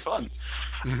really fun.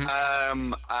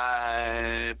 But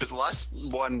the last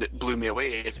one that blew me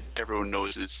away, everyone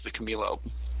knows, is the Camille album.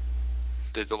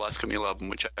 The last Camille album,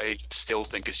 which I still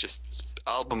think is just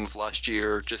album of last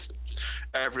year. Just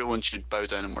everyone should bow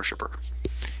down and worship her.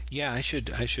 Yeah, I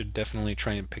should definitely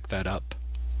try and pick that up.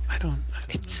 I don't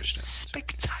it's understand.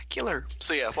 Spectacular.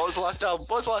 So yeah, what was the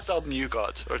last album you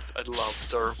got or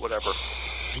loved or whatever?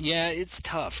 Yeah, it's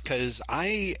tough because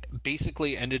I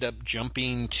basically ended up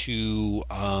jumping to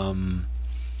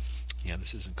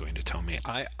this isn't going to tell me.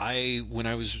 I when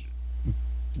I was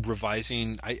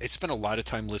revising, I spent a lot of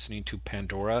time listening to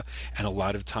Pandora and a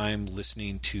lot of time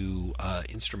listening to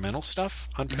instrumental stuff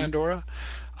on Pandora.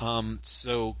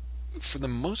 So for the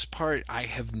most part, I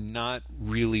have not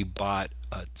really bought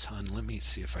a ton. Let me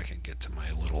see if I can get to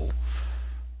my little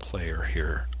player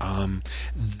here.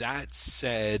 That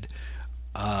said,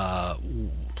 God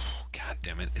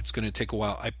damn it, it's going to take a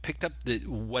while. I picked up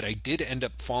what I did end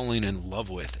up falling in love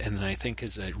with, and I think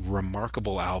is a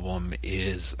remarkable album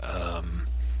is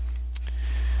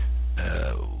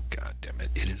oh god damn it,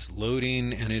 it is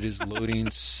loading, and it is loading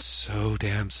so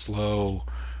damn slow.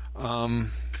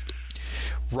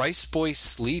 Rice Boy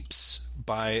Sleeps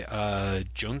by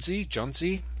Jonesy,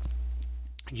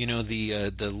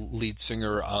 the lead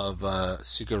singer of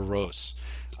Sigur Rós.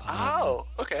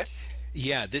 Okay.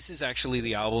 Yeah, this is actually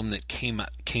the album that came out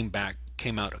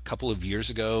a couple of years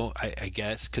ago, I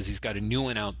guess, because he's got a new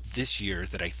one out this year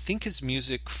that I think is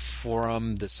music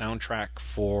from the soundtrack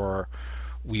for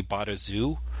We Bought a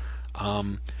Zoo.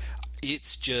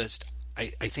 It's just, I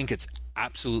think it's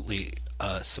absolutely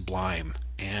sublime,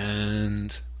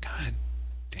 and God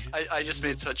damn. I just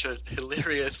made such a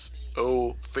hilarious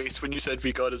face when you said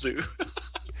We Got a Zoo.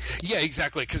 Yeah,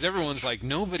 exactly, because everyone's like,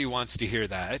 nobody wants to hear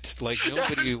that. Like,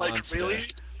 nobody wants really?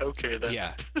 To... Okay, then.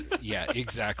 Yeah,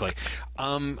 exactly.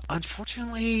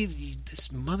 Unfortunately, this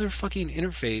motherfucking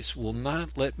interface will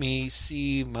not let me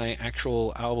see my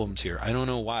actual albums here. I don't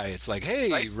know why. It's like, hey,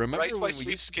 remember Rice when by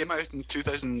Sleeps came out in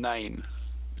 2009.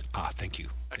 Thank you.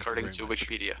 According to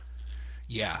Wikipedia.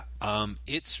 Yeah,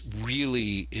 it's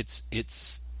really, it's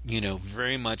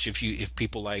very much, if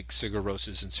people like Sigur Rós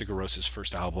and Sigur Rós'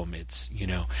 first album, it's,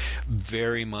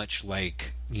 very much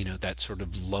like, that sort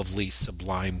of lovely,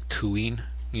 sublime cooing,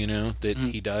 that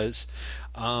he does.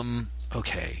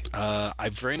 Okay. I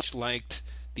very much liked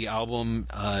The album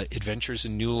Adventures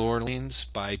in New Orleans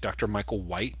by Dr. Michael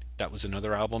White. That was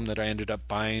another album that I ended up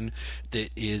buying that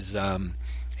is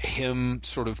him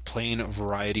sort of playing a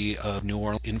variety of New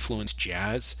Orleans influenced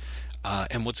jazz.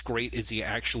 And what's great is he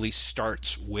actually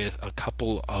starts with a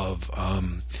couple of, I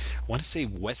want to say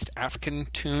West African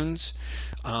tunes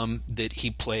that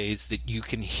he plays that you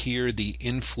can hear the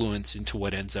influence into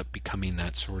what ends up becoming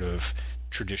that sort of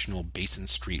traditional Basin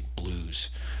Street blues.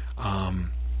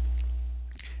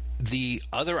 The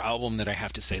other album that I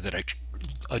have to say that I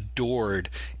adored,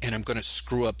 and I'm going to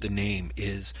screw up the name,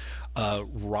 is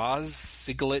Raz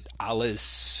Siglet Ale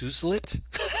Suzlet.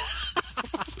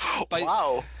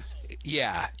 Wow.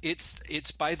 Yeah,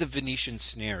 it's by the Venetian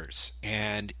Snares,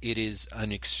 and it is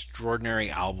an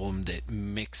extraordinary album that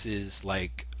mixes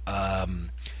like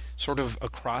sort of a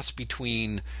cross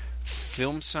between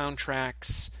film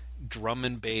soundtracks, drum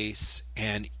and bass,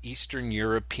 and Eastern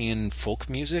European folk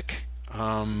music.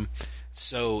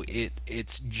 So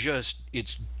it's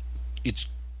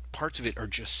parts of it are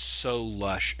just so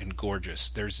lush and gorgeous.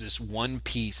 There's this one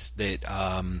piece that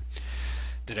I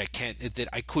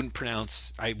couldn't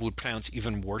pronounce. I would pronounce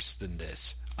even worse than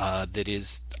this. That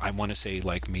is, I want to say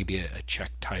like maybe a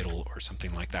Czech title or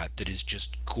something like that. That is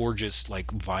just gorgeous, like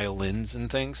violins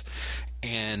and things,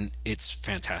 and it's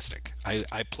fantastic.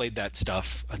 I played that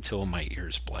stuff until my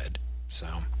ears bled. So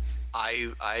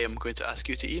I am going to ask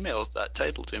you to email that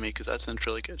title to me because that sounds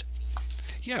really good.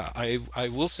 Yeah, I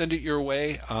will send it your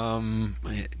way.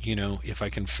 If I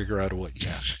can figure out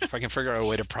if I can figure out a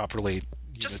way to properly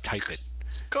type it.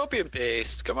 Copy and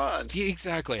paste. Come on. Yeah,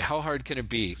 exactly. How hard can it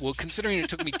be? Well, considering it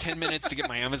took me 10 minutes to get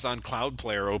my Amazon Cloud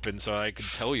Player open so I could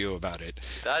tell you about it.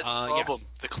 That's the problem. Yeah.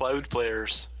 The cloud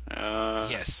players.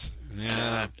 Yes.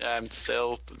 Yeah. I'm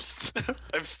still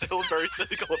very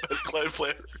cynical about cloud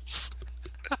players.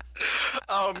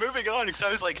 Moving on, because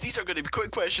I was like, these are going to be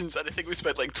quick questions, and I think we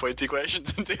spent like 20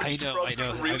 questions into it. I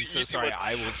know. Really I'm so sorry.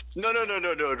 I will. No.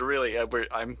 Really,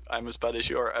 I'm as bad as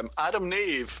you are. Adam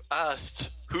Nave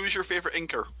asked, "Who's your favorite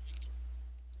inker?"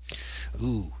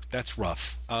 Ooh, that's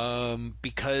rough.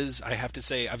 Because I have to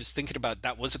say, I was thinking about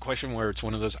that was a question where it's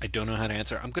one of those I don't know how to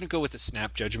answer. I'm going to go with a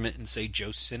snap judgment and say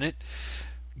Joe Sinnott.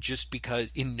 Just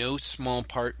because, in no small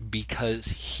part, because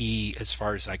he, as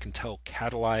far as I can tell,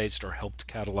 catalyzed or helped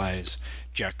catalyze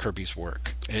Jack Kirby's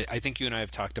work. I think you and I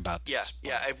have talked about this.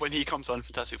 Yeah. When he comes on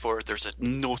Fantastic Four, there's a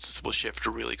noticeable shift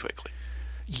really quickly.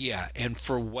 Yeah, and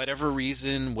for whatever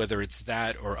reason, whether it's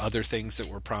that or other things that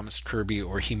were promised Kirby,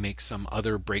 or he makes some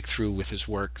other breakthrough with his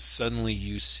work, suddenly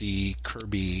you see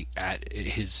Kirby at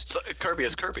his... So, Kirby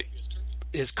is Kirby.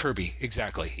 Is Kirby,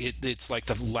 exactly. It's like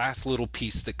the last little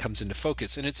piece that comes into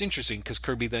focus. And it's interesting because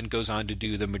Kirby then goes on to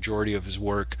do the majority of his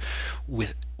work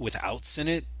without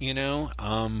Sinnott,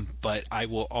 but I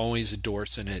will always adore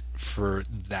Sinnott for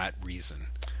that reason.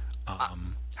 How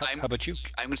about you?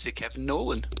 I'm going to say Kevin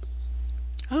Nolan.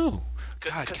 Oh,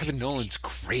 God, Kevin Nolan's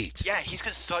great. Yeah, he's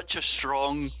got such a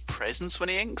strong presence when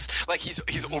he inks. Like, he's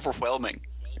overwhelming.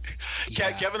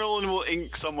 Yeah. Kevin Nolan will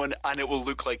ink someone and it will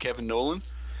look like Kevin Nolan.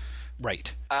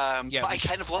 Right. But I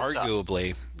kind of love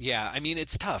arguably, that. Yeah, I mean,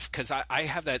 it's tough because I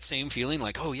have that same feeling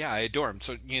like, oh, yeah, I adore him.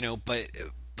 So,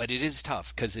 but it is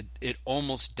tough because it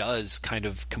almost does kind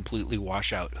of completely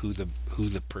wash out who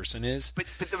the person is. But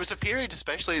there was a period,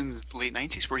 especially in the late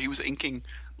 90s, where he was inking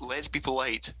Let's Be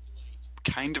Polite,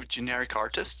 kind of generic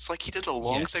artists. Like, he did a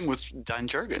long thing with Dan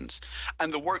Jurgens,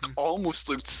 and the work almost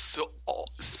looked so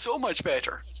much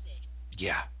better.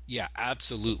 Yeah,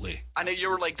 absolutely. And you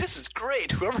were like, this is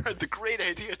great. Whoever had the great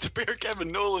idea to pair Kevin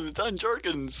Nolan and Dan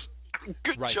Jurgens.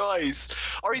 Good choice.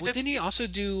 Or didn't he also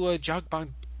do Jog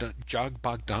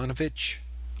Bogdanovich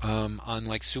on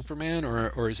like Superman?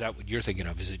 Or is that what you're thinking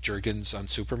of? Is it Jurgens on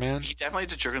Superman? He definitely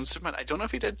did Jurgens Superman. I don't know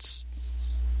if he did...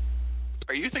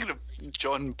 Are you thinking of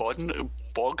John Bodnagrove?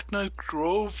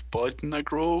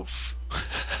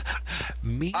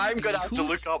 I'm going to have to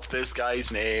look up this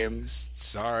guy's name.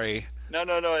 Sorry. No.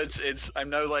 I'm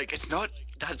now like,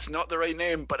 that's not the right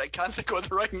name, but I can't think of what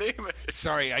the right name is.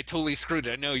 Sorry, I totally screwed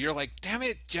it. No, you're like, damn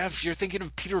it, Jeff, you're thinking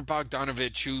of Peter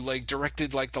Bogdanovich, who like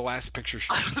directed like The Last Picture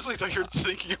Show. I honestly thought you were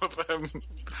thinking of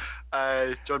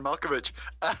John Malkovich.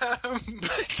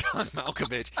 John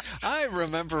Malkovich. I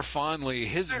remember fondly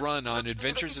his run on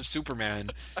Adventures of Superman.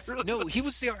 No, he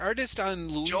was the artist on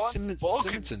Louise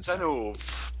Simonson's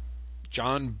stuff.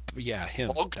 John, him,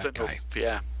 that guy.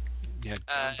 Yeah. Yeah,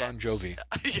 John Bon Jovi.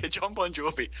 Yeah, John Bon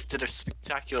Jovi did a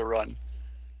spectacular run.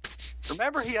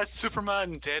 Remember he had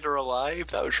Superman Dead or Alive?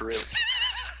 That was really...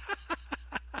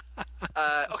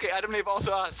 okay, Adam Nave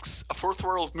also asks, a fourth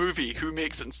world movie, who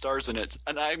makes it and stars in it?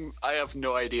 And I have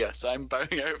no idea, so I'm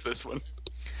bowing out of this one.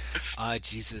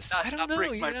 Jesus, That, I don't that know.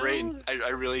 breaks my brain. I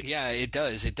really. Yeah, it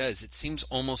does. It does. It seems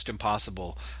almost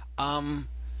impossible. I'm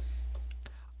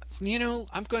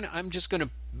just gonna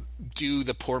do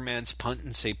the poor man's punt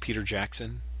and say Peter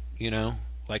Jackson.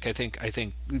 Like I think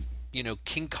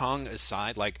King Kong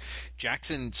aside, like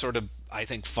Jackson sort of I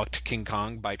think fucked King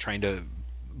Kong by trying to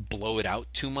blow it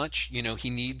out too much. He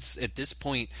needs at this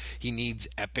point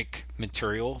epic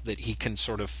material that he can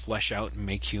sort of flesh out and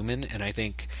make human, and I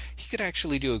think he could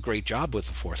actually do a great job with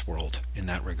the Fourth World in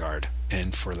that regard,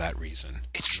 and for that reason.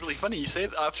 It's really funny you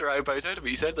said after I bowed out of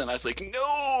it, you said that, and I was like,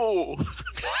 no.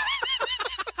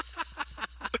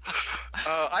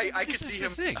 I could see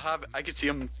him I could see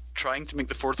him trying to make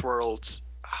the Fourth World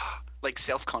like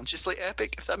self-consciously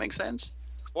epic, if that makes sense.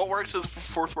 What works with the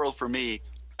Fourth World for me,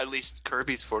 at least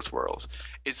Kirby's Fourth World,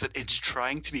 is that it's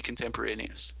trying to be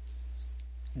contemporaneous.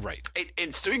 Right.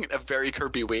 It's doing it in a very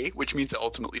Kirby way, which means it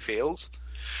ultimately fails.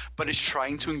 But it's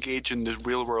trying to engage in the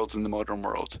real world and the modern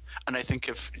world. And I think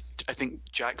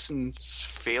Jackson's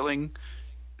failing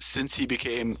since he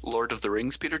became Lord of the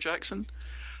Rings Peter Jackson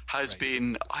has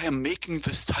been, I am making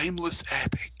this timeless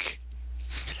epic.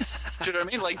 Do you know what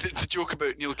I mean? Like the joke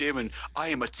about Neil Gaiman, I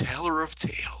am a teller of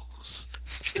tales.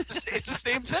 It's the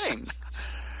same thing.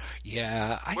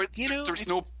 Yeah, there's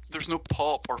no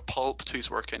pop or pulp to his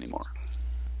work anymore.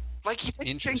 Like he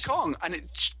did King Kong, and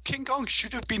King Kong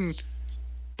should have been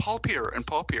pulpier and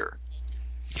poppier.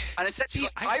 And instead,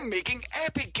 I'm making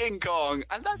epic King Kong,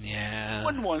 and no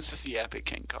one wants to see epic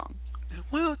King Kong.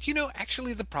 Well,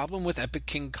 actually the problem with Epic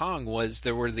King Kong was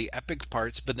there were the epic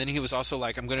parts, but then he was also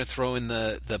like, I'm going to throw in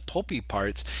the pulpy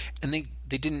parts, and they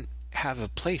didn't have a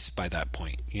place by that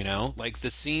point, like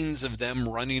the scenes of them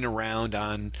running around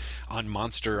on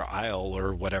Monster Isle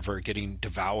or whatever, getting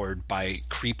devoured by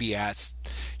creepy ass,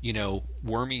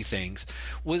 wormy things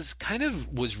was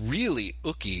really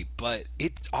ooky, but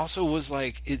it also was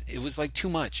like it was like too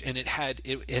much, and it had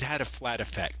a flat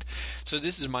effect. So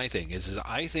this is my thing is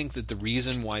I think that the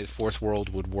reason why the Fourth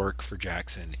World would work for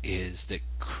Jackson is that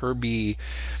Kirby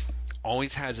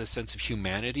always has a sense of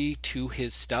humanity to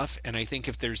his stuff, and I think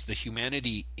if there's the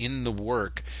humanity in the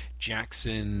work,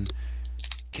 Jackson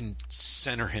can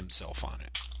center himself on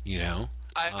it.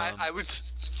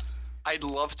 I'd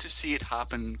love to see it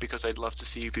happen because I'd love to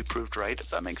see it be proved right, if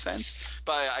that makes sense.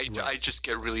 But I just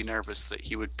get really nervous that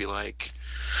he would be like,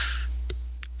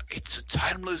 it's a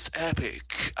timeless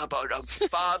epic about a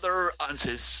father and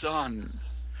his son,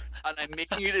 and I'm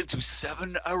making it into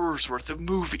 7 hours worth of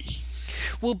movie.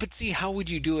 Well, but see, how would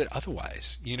you do it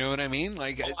otherwise? You know what I mean?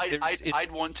 Like, I'd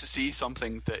want to see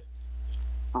something that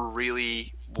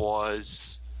really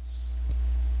was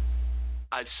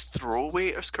as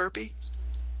throwaway as Kirby,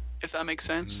 if that makes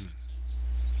sense.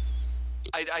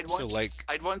 I'd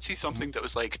want to see something that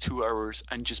was like 2 hours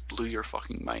and just blew your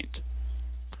fucking mind.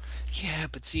 Yeah,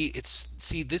 but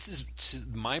this is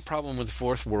my problem with the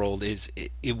Fourth World is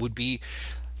it would be.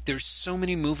 There's so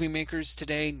many movie makers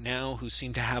today now who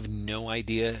seem to have no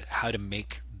idea how to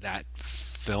make that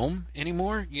film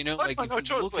anymore. I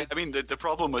mean, the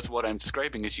problem with what I'm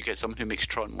describing is you get someone who makes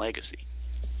Tron Legacy.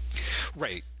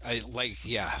 Right.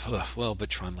 But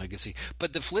Tron Legacy.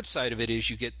 But the flip side of it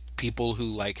is you get people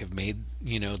who have made,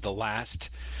 the last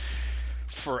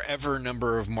forever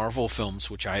number of Marvel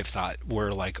films, which I've thought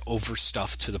were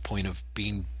overstuffed to the point of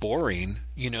being boring,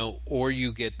 or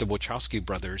you get the Wachowski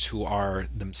brothers who are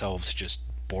themselves just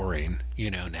boring,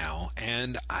 now.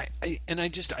 And I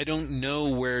don't know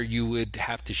where you would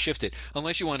have to shift it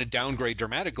unless you want to downgrade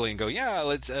dramatically and go,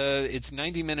 it's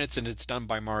 90 minutes and it's done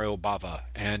by Mario Bava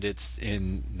and it's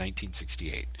in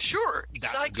 1968. Sure, that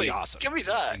exactly. Would be awesome. Give me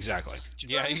that. Exactly.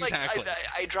 Yeah, exactly.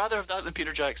 I'd rather have that than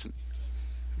Peter Jackson.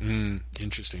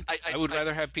 Interesting. I would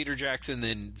rather have Peter Jackson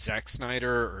than Zack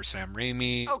Snyder or Sam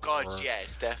Raimi. Oh God,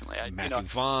 yes, definitely. Matthew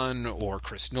Vaughn or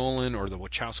Chris Nolan or the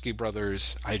Wachowski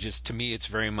brothers. To me, it's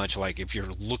very much like if you're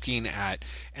looking at,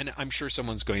 and I'm sure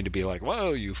someone's going to be like,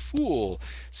 "Whoa, you fool!"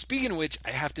 Speaking of which,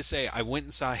 I have to say, I went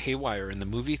and saw Haywire in the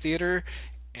movie theater,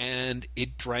 and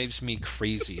it drives me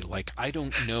crazy. I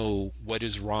don't know what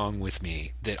is wrong with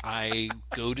me that I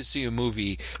go to see a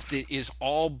movie that is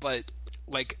all but.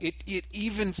 It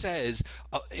even says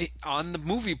on the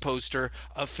movie poster,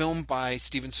 a film by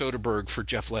Steven Soderbergh for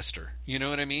Jeff Lester. You know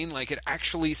what I mean? It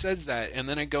actually says that. And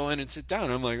then I go in and sit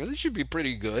down. I'm like, well, this should be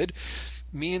pretty good.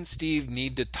 Me and Steve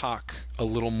need to talk a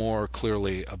little more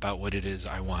clearly about what it is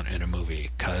I want in a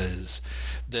movie, because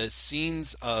the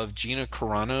scenes of Gina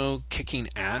Carano kicking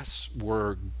ass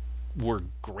were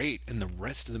great, and the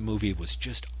rest of the movie was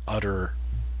just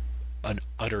an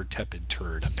utter tepid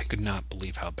turd. I could not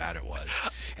believe how bad it was.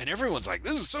 And everyone's like,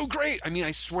 this is so great. I mean,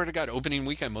 I swear to God, opening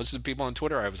weekend, most of the people on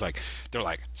Twitter, they're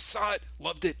like, saw it,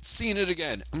 loved it, seen it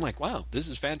again. I'm like, wow, this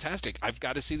is fantastic. I've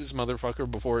got to see this motherfucker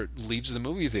before it leaves the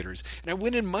movie theaters. And I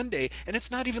went in Monday, and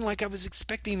it's not even like I was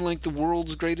expecting like the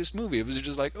world's greatest movie. It was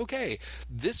just like, okay,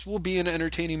 this will be an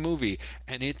entertaining movie.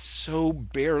 And it so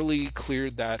barely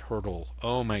cleared that hurdle.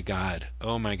 Oh my God.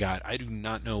 I do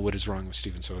not know what is wrong with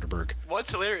Steven Soderbergh.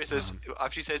 What's hilarious is,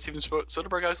 after you said Steven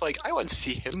Soderbergh, I was like, I want to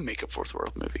see him make a fourth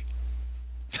world movie.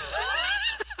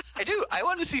 I do. I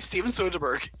want to see Steven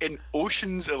Soderbergh in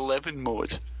Ocean's 11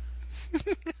 mode.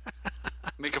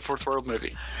 Make a fourth world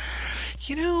movie.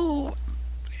 You know...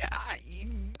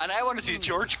 And I want to see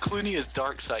George Clooney as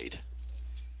Darkseid.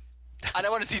 And I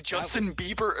want to see Justin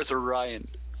Bieber as Orion.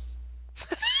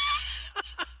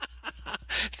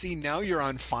 See, now you're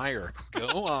on fire.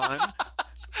 Go on.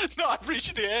 No, I've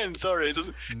reached the end. Sorry. It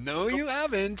doesn't... No, you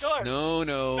haven't. No.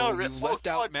 You left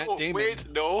out Matt Damon. Wait,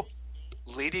 no.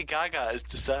 Lady Gaga is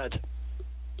Desaad.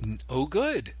 Oh,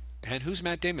 good. And who's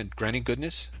Matt Damon? Granny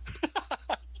Goodness?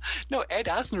 No, Ed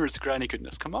Asner is Granny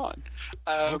Goodness. Come on.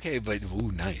 Okay, but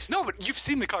ooh, nice. No, but you've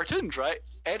seen the cartoons, right?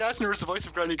 Ed Asner is the voice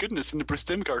of Granny Goodness in the Bruce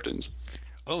Timm cartoons.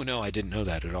 Oh, no, I didn't know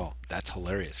that at all. That's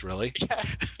hilarious. Really? Yeah.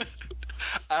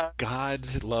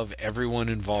 God love everyone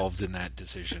involved in that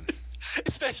decision.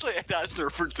 Especially Ed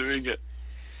Asner for doing it.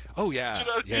 Oh, yeah. Do you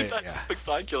know what I mean? That's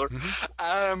spectacular.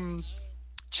 Mm-hmm.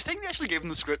 Do you think they actually gave him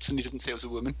the scripts and he didn't say it was a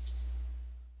woman?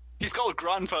 He's called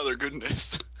Grandfather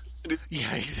Goodness.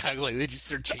 Yeah, exactly. They just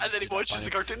sort of changed. And then he watches the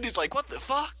cartoon and he's like, what the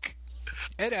fuck?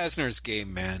 Ed Asner's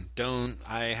game, man.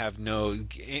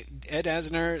 Ed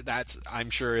Asner,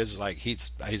 I'm sure is like,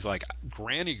 he's like,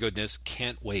 Granny Goodness,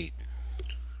 can't wait.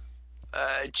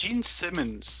 Gene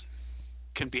Simmons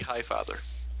can be Highfather.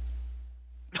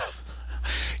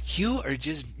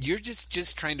 You're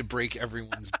just trying to break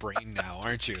everyone's brain now,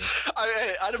 aren't you?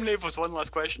 Adam Navos, one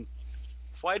last question.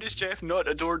 Why does Jeff not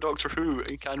adore Doctor Who,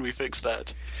 and can we fix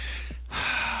that?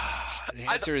 The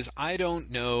answer is I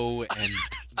don't know, and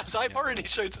as I've already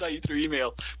shouted at you through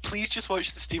email, please just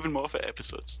watch the Stephen Moffat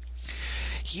episodes.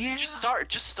 Yeah,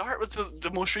 just start with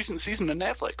the most recent season on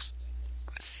Netflix.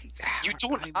 See, you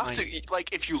don't have to,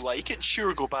 like, if you like it,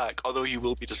 sure, go back, although you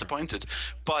will be disappointed.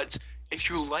 But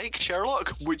if you like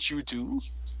Sherlock, which you do,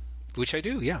 which I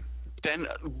do, yeah, then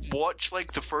watch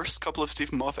like the first couple of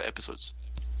Stephen Moffat episodes.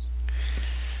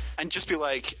 And just be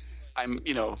like,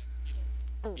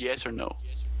 yes or no.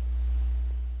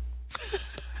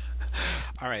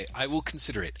 All right, I will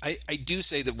consider it. I do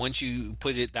say that once you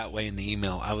put it that way in the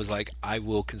email, I was like, I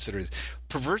will consider it.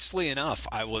 Perversely enough,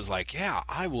 I was like, yeah,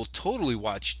 I will totally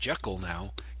watch Jekyll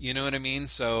now. You know what I mean?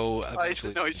 So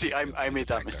I made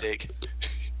that mistake.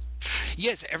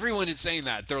 Yes, everyone is saying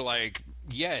that. They're like,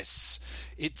 yes,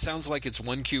 it sounds like it's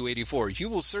 1Q84. You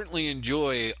will certainly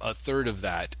enjoy a third of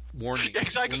that. Warning,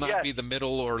 exactly, it will not be the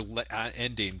middle or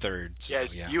ending third. So,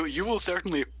 yes, yeah. You will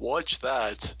certainly watch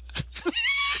that.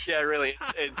 Yeah, really,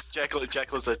 it's Jekyll.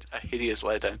 Jekyll's a hideous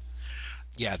letdown.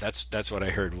 Yeah, that's what I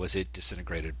heard. Was it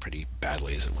disintegrated pretty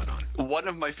badly as it went on? One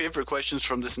of my favorite questions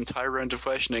from this entire round of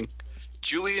questioning,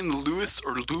 Julian Lewis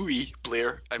or Louis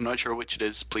Blair, I'm not sure which it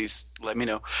is, please let me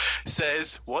know,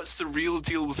 says, what's the real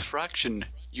deal with Fraction?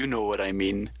 You know what I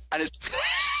mean. And it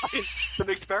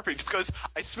makes perfect, because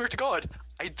I swear to God,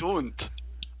 I don't.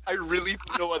 I really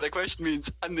don't know what that question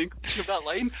means, and the inclusion of that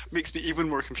line makes me even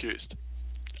more confused.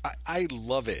 I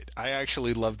love it. I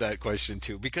actually love that question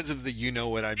too, because of the you know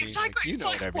what I mean. Exactly. Like, you know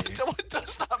what I mean. What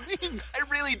does that mean? I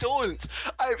really don't.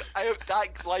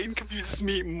 That line confuses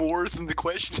me more than the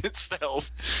question itself.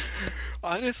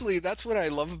 Honestly, that's what I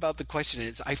love about the question.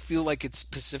 Is I feel like it's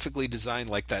specifically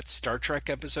designed like that Star Trek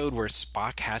episode where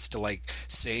Spock has to like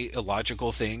say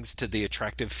illogical things to the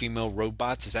attractive female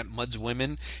robots. Is that Mud's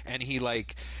Women? And he's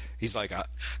like.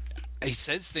 He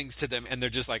says things to them, and they're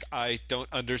just like, "I don't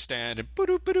understand," and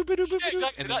exactly.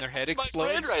 And then their head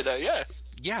explodes. Right now, yeah.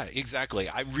 Yeah, exactly.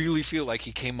 I really feel like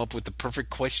he came up with the perfect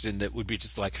question that would be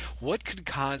just like, what could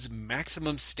cause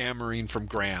maximum stammering from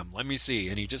Graham? Let me see.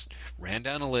 And he just ran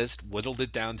down a list, whittled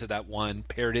it down to that one,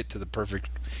 paired it to the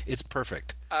perfect. It's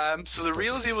perfect. So the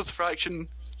real deal with Fraction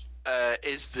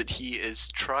is that he is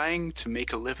trying to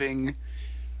make a living.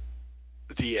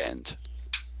 The end.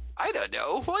 I don't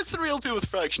know. What's the real deal with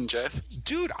Fraction, Jeff?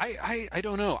 Dude, I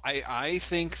don't know. I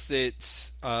think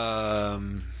that,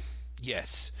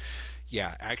 yes.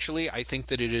 Yeah, actually, I think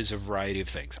that it is a variety of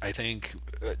things. I think,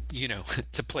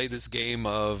 to play this game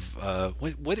of,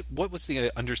 what was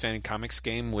the Understanding Comics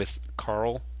game with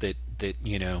Carl that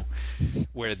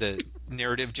where the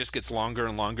narrative just gets longer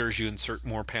and longer as you insert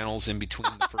more panels in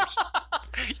between the first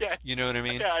Yeah. You know what I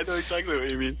mean? Yeah, I know exactly what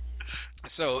you mean.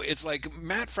 So it's like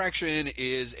Matt Fraction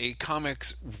is a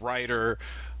comics writer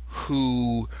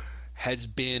who has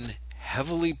been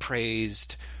heavily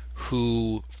praised,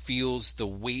 who feels the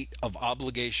weight of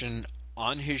obligation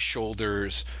on his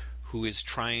shoulders, who is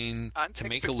trying to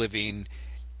make a living.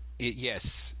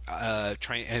 Who's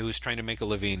trying to make a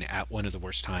living at one of the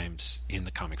worst times in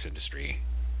the comics industry.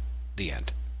 The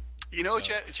end. You know,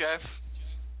 so, Jeff,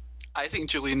 I think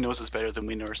Julian knows us better than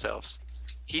we know ourselves.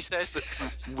 He says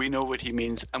that we know what he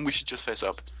means, and we should just fess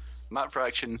up. Matt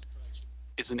Fraction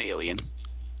is an alien.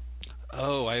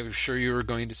 Oh, I was sure you were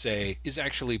going to say is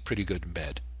actually pretty good in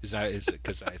bed. Is it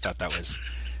because I thought that was?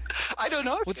 I don't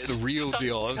know. What's the real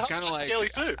deal? I was kind of like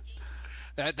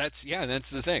that's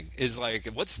the thing. Is like,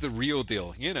 what's the real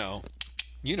deal? You know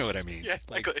what I mean? Yeah,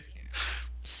 exactly. Like,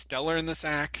 stellar in the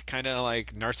sack, kind of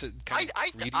like narcissist.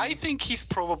 I think he's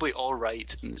probably all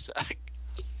right in the sack.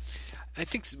 I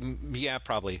think, yeah,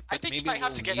 probably. I think he might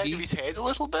have to get out of his head a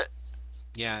little bit.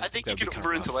 Yeah, I think he could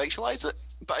over-intellectualize it,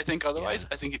 but I think otherwise,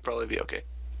 I think he'd probably be okay.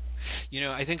 You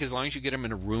know, I think as long as you get him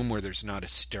in a room where there's not a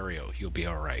stereo, you'll be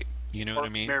all right. You know what I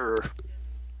mean? Mirror.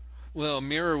 Well, a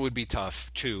mirror would be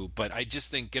tough too, but I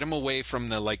just think get him away from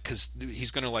the because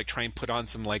he's going to try and put on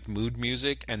some mood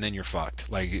music, and then you're fucked.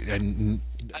 And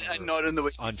not in the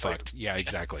way unfucked. Yeah,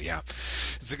 exactly. Yeah,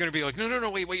 it's going to be like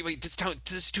no, wait.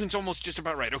 This tune's almost just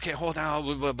about right. Okay, hold on.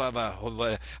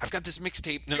 I've got this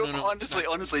mixtape. No.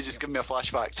 Honestly, just give me a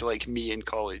flashback to me in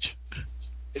college.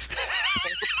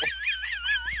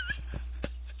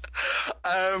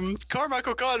 Cormac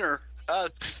O'Connor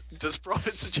asks, does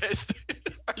Prophet suggest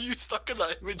are you stuck in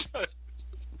that image now?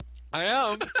 I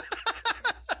am.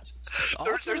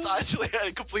 There's actually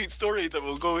a complete story that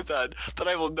will go with that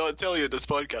I will not tell you in this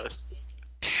podcast.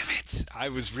 Damn it. I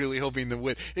was really hoping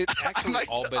it actually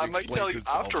all but explains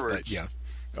itself. Afterwards. But yeah.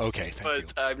 Okay, thank you.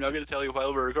 But I'm not going to tell you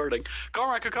while we're recording.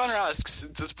 Cormac O'Connor asks,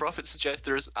 does Prophet suggest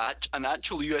there's an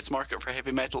actual US market for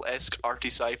heavy metal-esque arty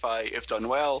sci-fi if done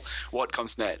well? What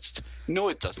comes next? No,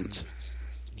 it doesn't.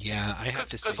 Yeah, I have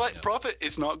to say because Prophet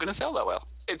is not going to sell that well.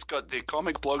 It's got the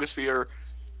comic blogosphere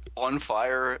on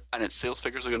fire, and its sales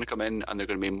figures are going to come in, and they're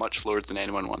going to be much lower than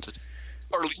anyone wanted.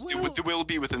 Or at least they will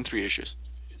be within 3 issues.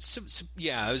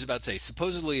 Yeah, I was about to say,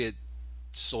 supposedly it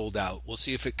sold out. We'll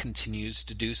see if it continues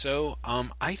to do so.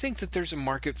 I think that there's a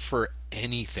market for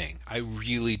anything. I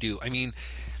really do. I mean,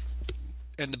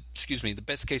 and the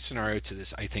best case scenario to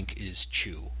this, I think, is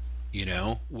Chew,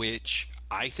 which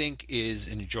I think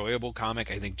is an enjoyable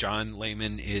comic. I think John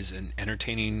Layman is an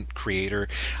entertaining creator.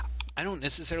 I don't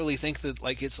necessarily think that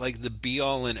it's the be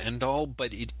all and end all,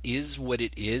 but it is what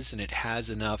it is, and it has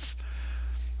enough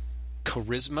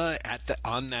charisma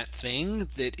on that thing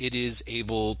that it is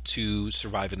able to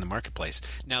survive in the marketplace.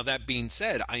 Now, that being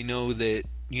said, I know that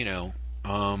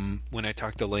when I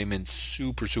talked to Layman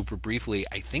super briefly,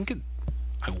 I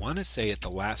want to say at the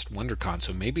last WonderCon,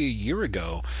 so maybe a year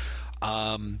ago,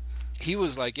 he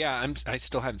was like, "Yeah, I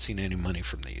still haven't seen any money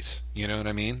from these." You know what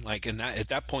I mean? At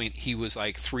that point, he was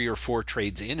 3 or 4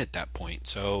 trades in at that point.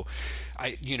 So,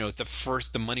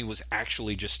 the money was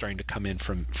actually just starting to come in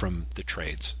from the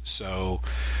trades. So,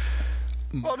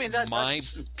 well, I mean,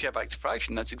 that's get back to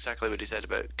Fraction. That's exactly what he said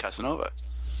about Casanova.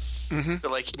 Mm-hmm.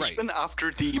 But even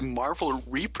after the Marvel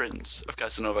reprints of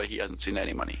Casanova, he hasn't seen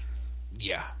any money.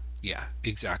 Yeah,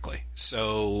 exactly.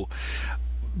 So,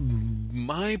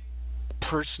 my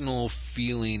personal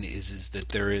feeling is that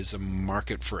there is a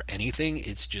market for anything.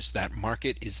 It's just that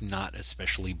market is not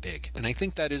especially big, and I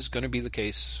think that is going to be the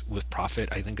case with Prophet.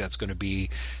 I think that's going to be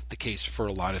the case for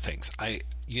a lot of things. I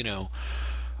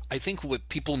think what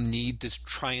people need to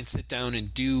try and sit down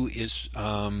and do is,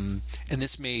 and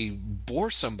this may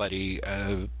bore somebody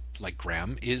like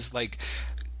Graham, is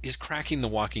cracking the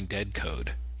Walking Dead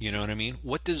code. You know what I mean?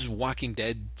 What does Walking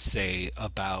Dead say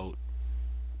about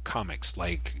comics,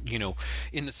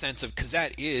 in the sense of, because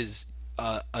that is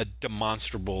a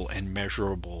demonstrable and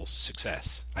measurable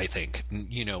success, I think,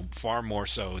 far more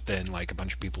so than a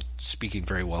bunch of people speaking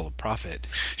very well of Prophet.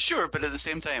 Sure, but at the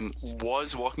same time,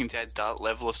 was Walking Dead that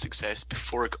level of success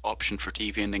before it got optioned for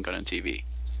TV and then got on TV?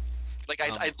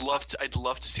 I'd love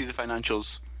to see the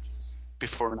financials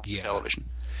before television.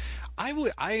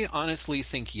 I honestly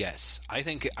think yes. I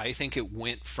think it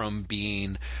went from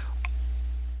being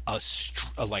a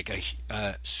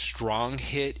strong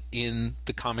hit in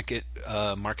the comic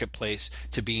marketplace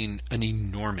to being an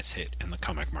enormous hit in the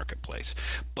comic marketplace.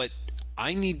 But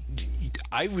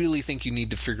I really think you need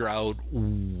to figure out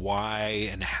why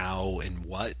and how and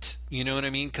what. You know what I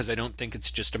mean? Because I don't think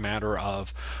it's just a matter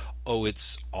of,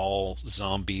 it's all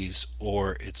zombies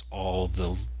or it's all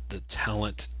the the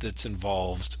talent that's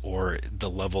involved or the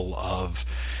level of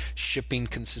shipping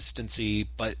consistency,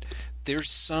 but there's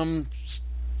some,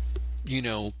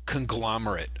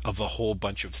 conglomerate of a whole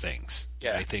bunch of things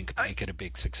that I think make it a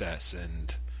big success.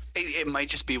 And it might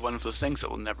just be one of those things that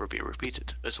will never be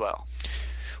repeated as well.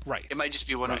 Right. It might just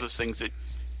be one of those things that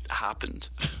happened.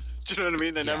 Do you know what I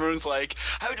mean? And everyone's like,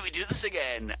 how do we do this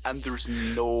again? And there's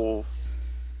no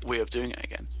way of doing it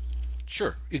again.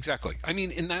 Sure, exactly. I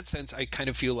mean, in that sense, I kind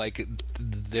of feel like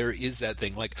there is that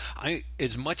thing. Like,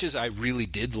 as much as I really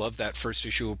did love that first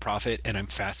issue of Prophet, and I'm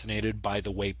fascinated by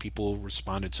the way people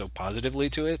responded so positively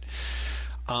to it,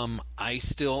 I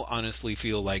still honestly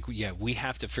feel like, we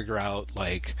have to figure out,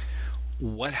 like,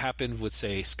 what happened with,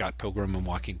 say, Scott Pilgrim and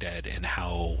Walking Dead, and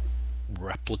how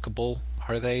replicable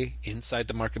are they inside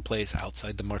the marketplace,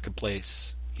 outside the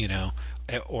marketplace,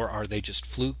 or are they just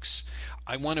flukes?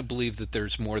 I want to believe that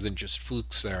there's more than just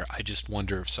flukes there. I just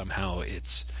wonder if somehow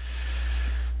it's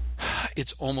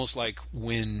almost like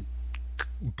when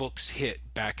books hit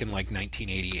back in like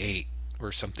 1988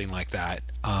 or something like that.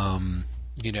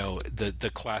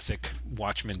 The classic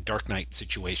Watchmen Dark Knight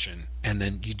situation, and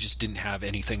then you just didn't have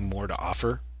anything more to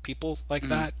offer people like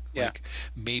that. Yeah. Like,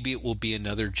 maybe it will be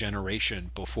another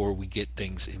generation before we get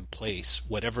things in place,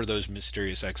 whatever those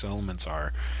Mysterious X elements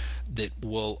are, that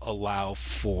will allow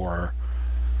for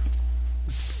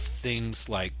things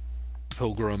like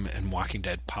Pilgrim and Walking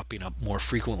Dead popping up more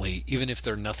frequently, even if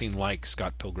they're nothing like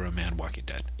Scott Pilgrim and Walking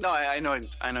Dead. No, I know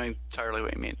entirely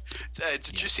what you mean.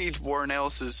 Did you see Warren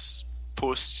Ellis's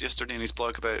post yesterday in his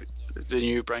blog about the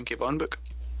new Brian K. Vaughan book?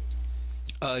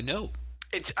 No.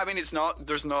 There's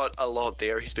not a lot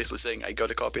there. He's basically saying, I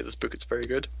got a copy of this book, it's very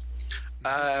good.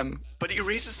 But he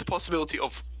raises the possibility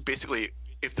of, basically,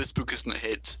 if this book isn't a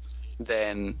hit,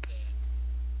 then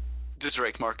the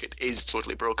direct market is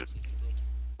totally broken.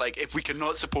 Like, if we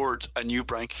cannot support a new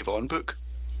Brian K. Vaughan book,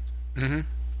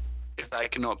 if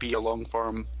that cannot be a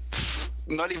long-form,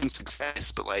 not even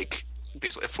success, but, like,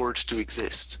 basically afford to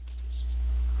exist.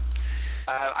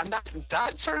 And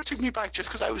that sort of took me back,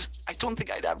 just because I don't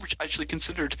think I'd actually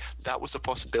considered that was a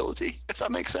possibility, if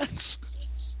that makes sense.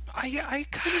 I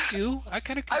kind of do. I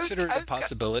kind of consider it a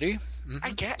possibility.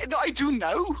 I get it. No, I do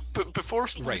now. But before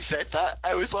someone said that,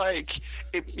 I was like,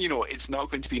 it's not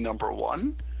going to be number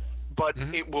one, but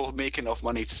it will make enough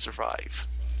money to survive.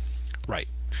 Right.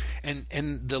 And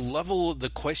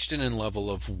the question and level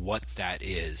of what that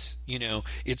is,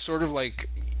 it's sort of like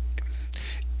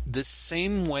the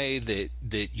same way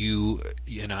that you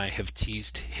and I have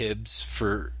teased Hibbs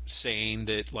for saying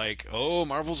that, like, oh,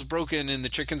 Marvel's broken and the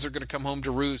chickens are going to come home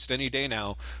to roost any day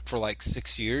now for like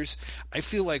 6 years. I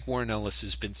feel like Warren Ellis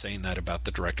has been saying that about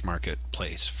the direct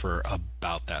marketplace for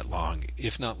about that long,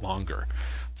 if not longer.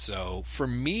 So for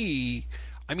me,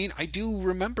 I mean, I do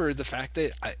remember the fact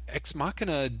that Ex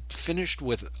Machina finished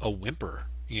with a whimper,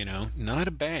 not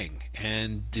a bang,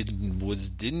 and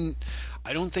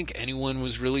I don't think anyone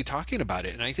was really talking about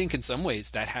it. And I think in some ways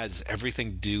that has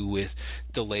everything to do with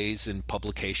delays in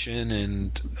publication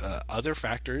and other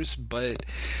factors. But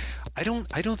I don't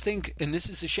think, and this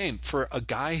is a shame for a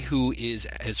guy who is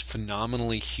as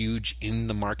phenomenally huge in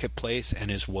the marketplace and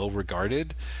is well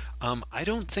regarded. I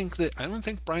don't think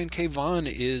Brian K. Vaughan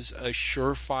is a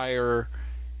surefire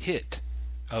hit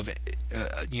of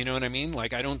you know what I mean?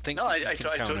 Like, I don't think. No, I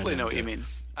totally know what you mean.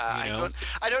 I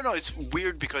don't know. It's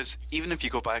weird because even if you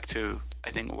go back to,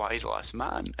 I think, Y the Last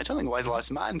Man, I don't think Y the Last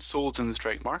Man sold in the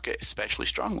direct market especially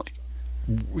strongly.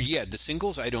 Yeah, the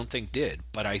singles I don't think did,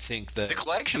 but I think the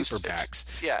collections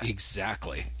paperbacks. Yeah,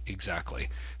 exactly.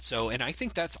 So, and I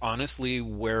think that's honestly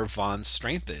where Vaughn's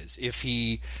strength is. If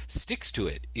he sticks to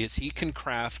it, is he can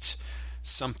craft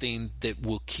something that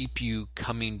will keep you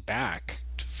coming back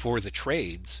for the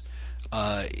trades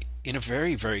in a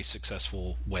very, very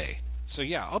successful way. So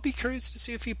yeah, I'll be curious to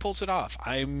see if he pulls it off.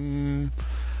 I'm,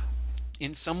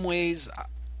 in some ways,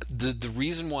 the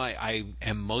reason why I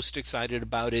am most excited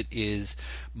about it is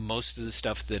most of the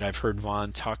stuff that I've heard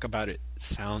Vaughan talk about it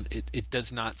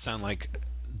does not sound like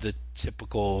the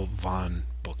typical Vaughan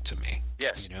book to me.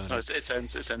 Yes, it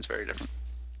sounds very different.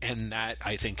 And that,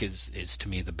 I think, is to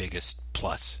me the biggest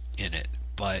plus in it.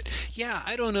 But yeah,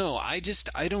 I don't know. I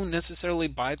don't necessarily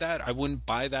buy that. I wouldn't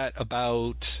buy that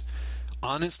about.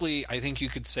 Honestly, I think you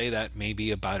could say that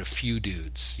maybe about a few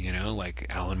dudes,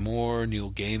 like Alan Moore,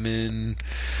 Neil Gaiman.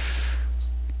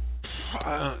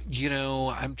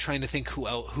 I'm trying to think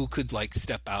who could like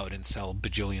step out and sell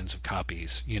bajillions of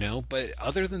copies, But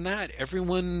other than that,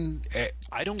 everyone,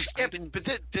 I don't.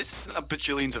 But this isn't a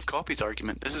bajillions of copies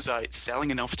argument. This is a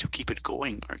selling enough to keep it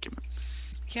going argument.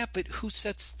 Yeah, but who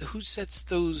sets that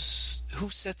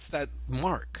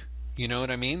mark? You know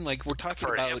what I mean? Like, we're talking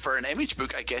about... For an Image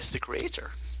book, I guess the creator.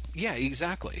 Yeah,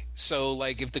 exactly. So,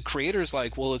 like, if the creator's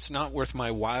like, well, it's not worth my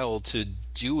while to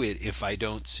do it if I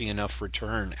don't see enough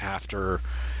return after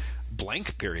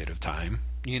blank period of time,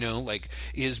 you know, like,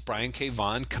 is Brian K.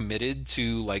 Vaughan committed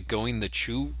to, like, going the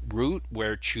Chew route,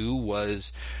 where Chew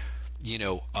was, you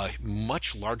know, a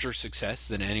much larger success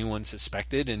than anyone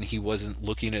suspected, and he wasn't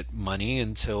looking at money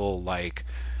until, like,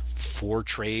 4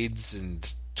 trades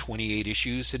and 28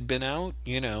 issues had been out,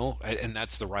 you know, and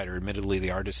that's the writer. Admittedly, the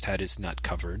artist had his nut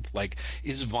covered. Like,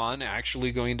 is Vaughn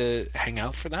actually going to hang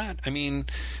out for that? I mean,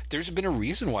 there's been a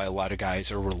reason why a lot of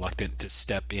guys are reluctant to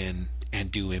step in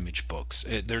and do Image books.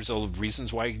 There's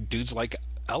reasons why dudes like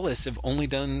Ellis have only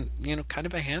done, you know, kind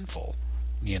of a handful,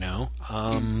 you know,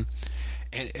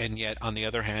 and yet, on the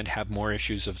other hand, have more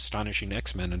issues of Astonishing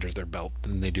X-Men under their belt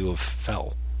than they do of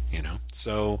Fell. You know,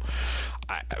 so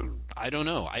I don't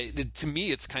know. To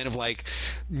me, it's kind of like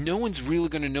no one's really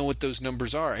going to know what those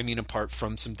numbers are. I mean, apart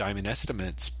from some diamond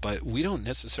estimates, but we don't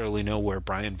necessarily know where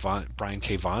Brian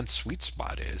K. Vaughan's sweet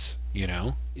spot is. You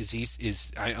know,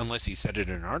 unless he said it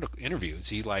in an interview, is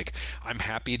he like, I'm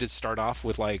happy to start off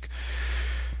with, like,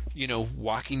 you know,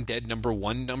 Walking Dead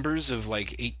 #1 numbers of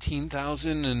like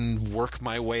 18,000 and work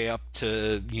my way up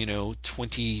to, you know,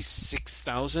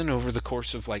 26,000 over the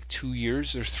course of like 2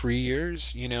 years or 3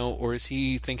 years, you know? Or is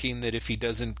he thinking that if he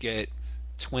doesn't get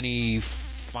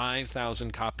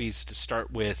 25,000 copies to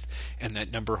start with and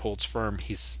that number holds firm,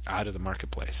 he's out of the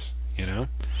marketplace, you know?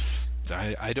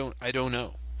 I don't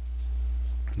know.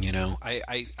 You know,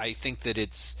 I think that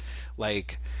it's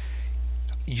like,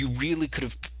 you really could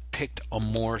have picked a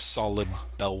more solid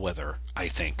bellwether, I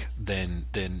think, than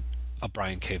a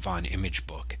Brian K. Vaughan Image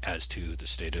book as to the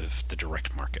state of the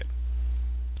direct market.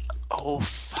 Oh,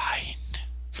 fine.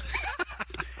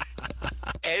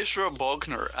 Ezra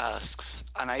Bogner asks,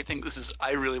 and I think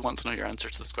I really want to know your answer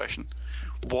to this question.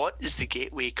 What is the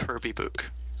gateway Kirby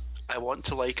book? I want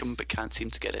to like him, but can't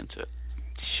seem to get into it.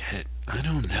 Shit, I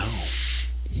don't know.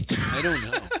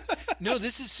 No,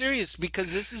 this is serious,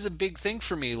 because this is a big thing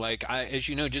for me. Like, as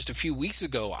you know, just a few weeks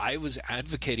ago, I was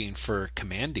advocating for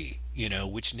Commandy, you know,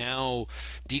 which now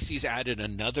DC's added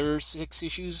another 6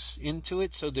 issues into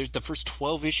it. So there's the first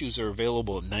 12 issues are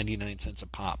available at 99 cents a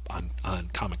pop on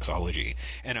Comixology.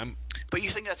 But you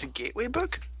think that's a gateway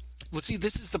book? Well, see,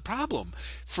 this is the problem.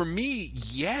 For me,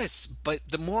 yes, but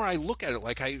the more I look at it,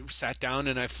 like, I sat down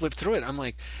and I flipped through it, I'm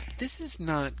like, this is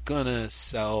not gonna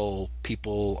sell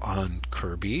people on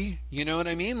Kirby. You know what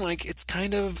I mean? Like, it's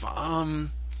kind of,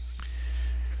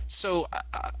 so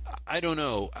I don't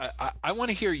know. I want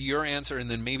to hear your answer, and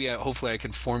then maybe hopefully I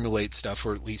can formulate stuff,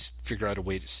 or at least figure out a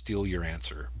way to steal your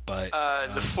answer. But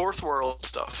the Fourth World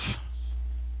stuff.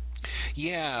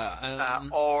 Yeah.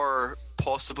 Or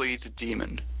possibly the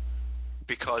Demon.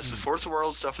 Because the Fourth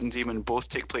World stuff and Demon both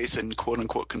take place in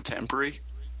quote-unquote contemporary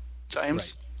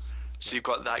times. Right. So you've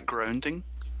got that grounding.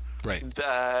 Right.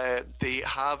 They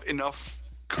have enough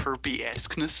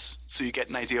Kirby-esqueness, so you get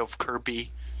an idea of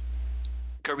Kirby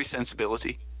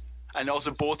sensibility. And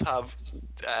also both have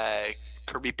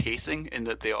Kirby pacing, in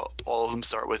that they all of them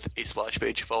start with a splash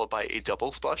page followed by a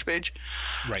double splash page.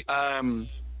 Right.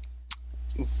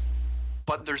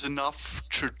 But there's enough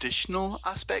traditional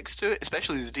aspects to it,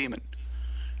 especially the Demon,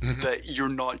 that you're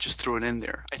not just thrown in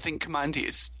there. I think Commandy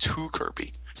is too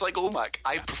Kirby. It's like OMAC.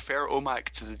 I prefer OMAC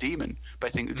to the Demon, but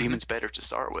I think the Demon's better to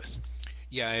start with.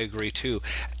 Yeah, I agree too.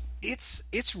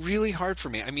 It's really hard for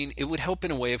me. I mean, it would help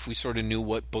in a way if we sort of knew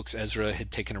what books Ezra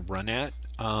had taken a run at.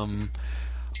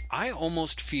 I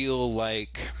almost feel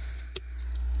like,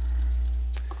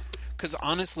 because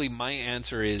honestly, my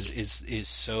answer is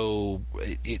so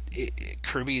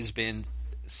Kirby has been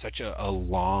such a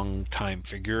long time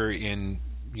figure in,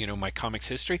 you know, my comics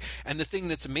history. And the thing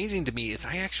that's amazing to me is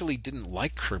I actually didn't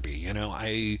like Kirby. You know,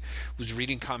 I was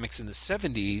reading comics in the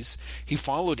 70s. He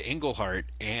followed Englehart,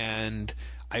 and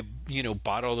I, you know,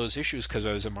 bought all those issues because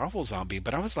I was a Marvel zombie.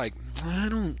 But I was like, I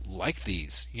don't like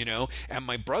these, you know. And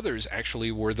my brothers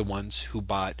actually were the ones who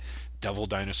bought Devil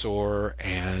Dinosaur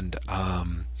and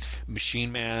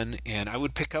Machine Man, and I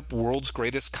would pick up World's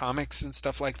Greatest Comics and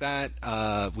stuff like that,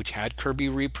 which had Kirby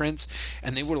reprints,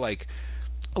 and they were like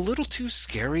a little too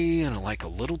scary and like a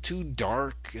little too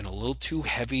dark and a little too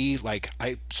heavy. Like,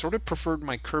 I sort of preferred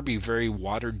my Kirby very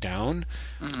watered down.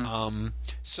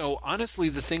 So honestly,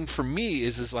 the thing for me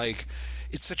is like,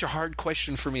 it's such a hard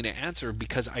question for me to answer,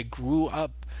 because I grew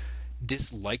up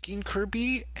disliking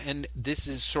Kirby, and this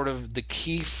is sort of the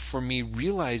key for me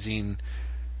realizing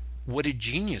what a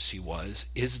genius he was,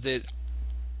 is that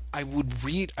I would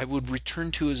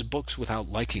return to his books without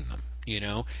liking them. You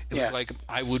know, it was like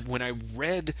when I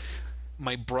read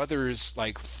my brother's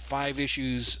like 5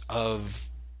 issues of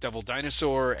Devil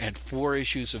Dinosaur and 4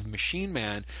 issues of Machine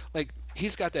Man. Like,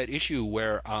 he's got that issue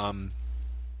where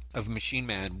of Machine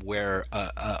Man where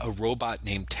a robot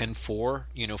named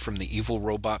 10-4, from the evil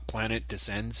robot planet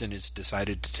descends and is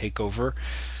decided to take over.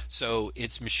 So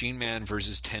it's Machine Man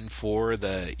versus 10-4,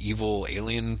 the evil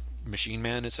alien Machine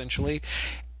Man, essentially.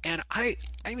 And I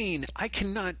mean, I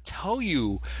cannot tell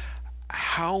you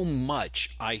how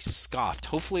much I scoffed.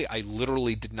 Hopefully I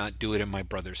literally did not do it in my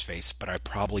brother's face, but I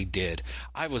probably did.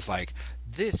 I was like,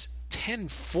 this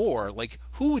 10-4, like,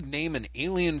 who would name an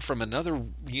alien from another,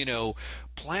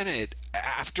 planet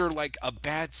after like a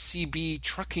bad CB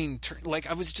trucking like,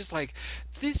 I was just like,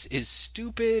 this is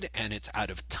stupid and it's out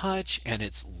of touch and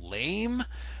it's lame.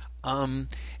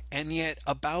 And yet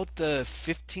about the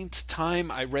 15th time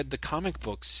I read the comic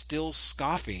book, still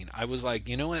scoffing, I was like,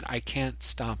 you know what? I can't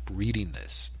stop reading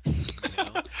this.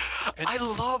 I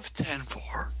love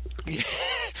 10-4.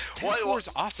 10-4 is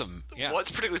awesome. Yeah.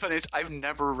 What's particularly funny is I've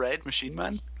never read Machine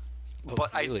Man,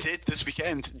 but really? I did this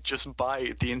weekend just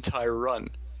buy the entire run.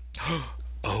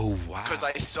 Oh, wow. Because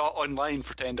I saw it online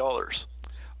for $10.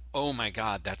 Oh my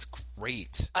God, that's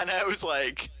great. And I was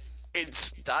like,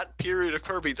 it's that period of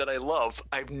Kirby that I love.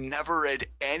 I've never read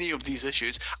any of these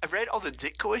issues. I've read all the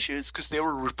Ditko issues because they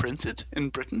were reprinted in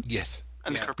Britain. Yes.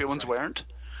 And the Kirby ones weren't.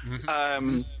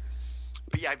 Mm-hmm.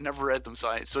 But yeah, I've never read them. So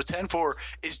 10-4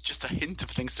 is just a hint of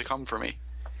things to come for me.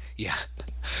 Yeah.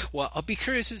 Well, I'll be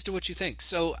curious as to what you think.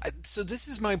 So this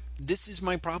is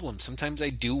my problem. Sometimes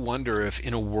I do wonder if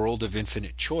in a world of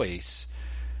infinite choice,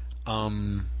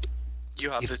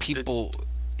 if people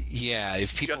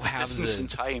have distance in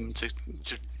time to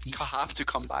have to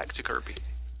come back to Kirby.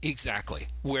 Exactly.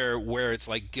 Where it's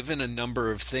like, given a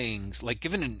number of things, like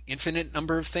given an infinite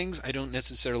number of things, I don't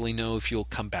necessarily know if you'll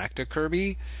come back to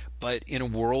Kirby. But in a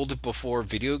world before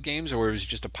video games, where it was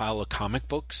just a pile of comic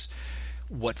books,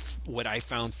 what I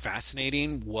found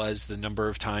fascinating was the number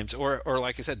of times, or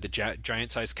like I said, the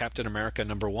giant-sized Captain America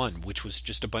 #1, which was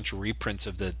just a bunch of reprints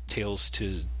of the Tales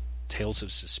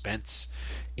of Suspense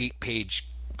 8-page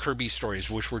Kirby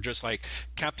stories, which were just like,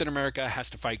 Captain America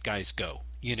has to fight guys, go,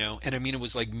 And I mean, it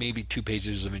was like maybe 2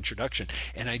 pages of introduction,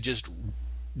 and I just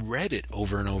read it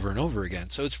over and over and over again.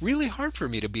 So it's really hard for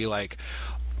me to be like,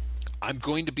 I'm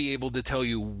going to be able to tell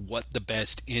you what the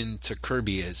best into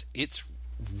Kirby is. It's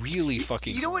really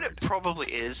fucking hard. What it probably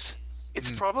is? It's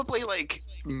probably like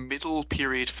middle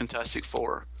period Fantastic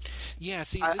Four. Yeah,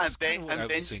 see, this is kind of what I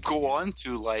was thinking. Go on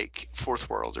to like Fourth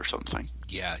World or something.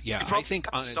 Yeah. I think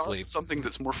honestly, something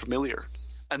that's more familiar,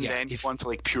 and then go on to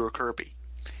like pure Kirby.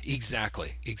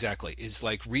 Exactly. Is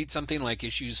like, read something like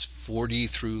issues 40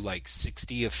 through like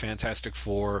 60 of Fantastic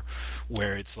Four,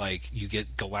 where it's like you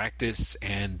get Galactus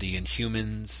and the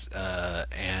Inhumans,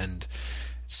 and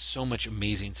so much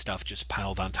amazing stuff just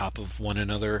piled on top of one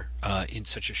another in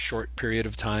such a short period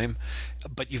of time.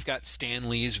 But you've got Stan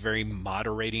Lee's very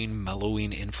moderating,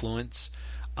 mellowing influence.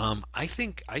 I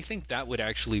think that would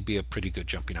actually be a pretty good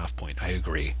jumping off point. I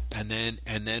agree. And then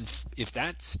if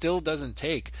that still doesn't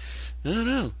take, I don't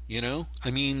know.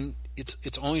 I mean,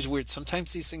 it's always weird.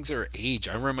 Sometimes these things are age.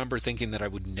 I remember thinking that I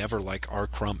would never like R.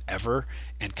 Crumb ever,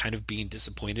 and kind of being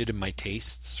disappointed in my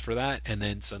tastes for that. And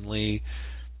then suddenly,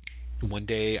 one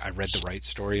day I read the right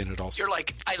story, and it also... You're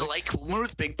like, I like women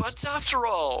with big butts after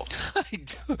all. I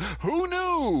do. Who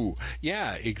knew?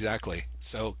 Yeah, exactly.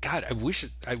 So, God, I wish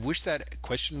that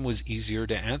question was easier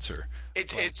to answer.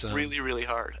 It's really, really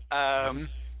hard.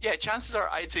 Yeah, chances are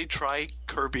I'd say try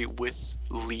Kirby with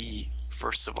Lee,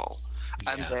 first of all.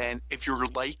 And then if you're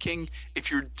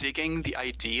digging the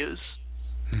ideas,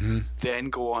 then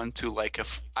go on to like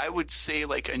I would say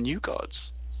like a New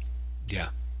Gods.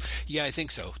 Yeah, I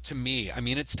think so. To me, I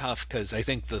mean, it's tough because I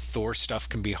think the Thor stuff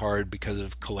can be hard because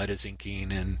of Coletta's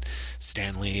inking and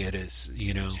Stan Lee. It is,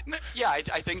 Yeah, I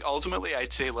think ultimately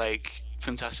I'd say like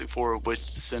Fantastic Four with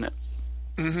Sinnott.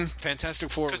 Fantastic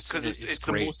Four because it's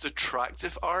the most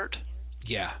attractive art.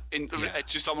 Yeah.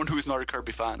 To someone who is not a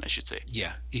Kirby fan, I should say.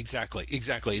 Yeah, exactly.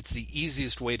 It's the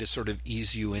easiest way to sort of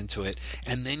ease you into it,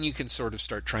 and then you can sort of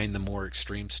start trying the more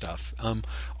extreme stuff.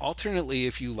 Alternately,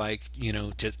 if you like,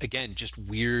 just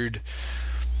weird,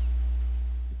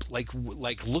 like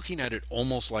looking at it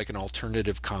almost like an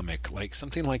alternative comic, like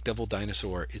something like Devil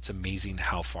Dinosaur, it's amazing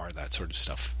how far that sort of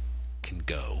stuff can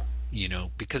go.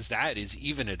 Because that is,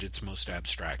 even at its most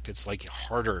abstract, it's like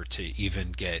harder to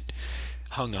even get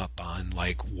hung up on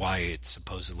like why it's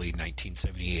supposedly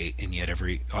 1978 and yet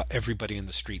everybody in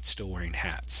the street's still wearing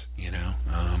hats,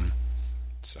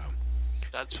 so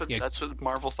that's what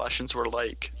Marvel fashions were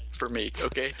like for me.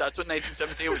 Okay, that's what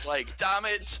 1978 was like. Damn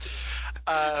it.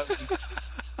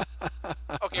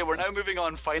 moving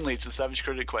on finally to Savage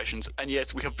Critic questions. And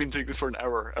yes, we have been doing this for an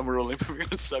hour, and we're only moving on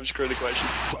to Savage Critic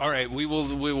questions. All right, we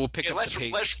will pick up the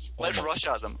pace. Let's rush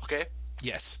at them, okay?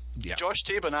 Yes. Yeah. Josh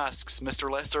Tabin asks,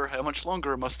 Mr. Lester, how much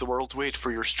longer must the world wait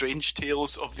for your Strange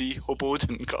Tales of the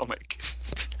Hoboden comic?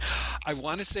 I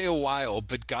want to say a while,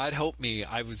 but God help me,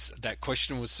 that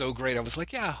question was so great. I was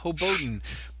like, yeah, Hoboden,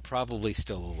 probably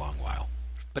still a long while.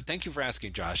 But thank you for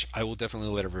asking, Josh. I will definitely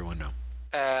let everyone know.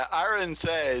 Aaron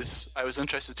says, I was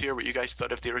interested to hear what you guys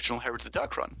thought of the original Howard the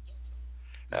Duck run.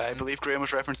 I believe Graham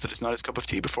was referenced that it's not his cup of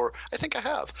tea before. I think I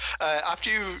have. After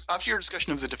your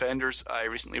discussion of the Defenders, I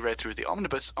recently read through the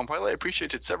Omnibus, and while I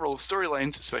appreciated several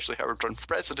storylines, especially Howard run for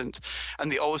president,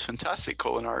 and the always fantastic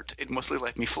Colin art, it mostly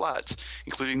left me flat,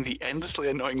 including the endlessly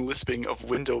annoying lisping of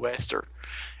Window Wester.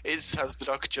 Is Howard the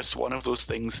Duck just one of those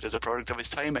things that is a product of his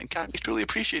time and can't be truly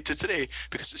appreciated today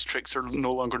because its tricks are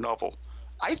no longer novel?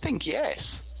 I think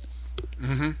yes.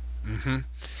 I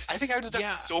think Howard the Duck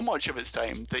is so much of its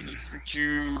time that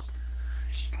you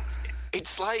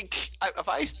it's like, have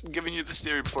I given you this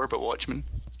theory before about Watchmen?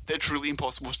 That it's really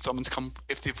impossible for someone to come,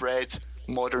 if they've read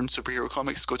modern superhero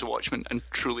comics, go to Watchmen and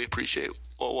truly appreciate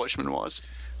what Watchmen was.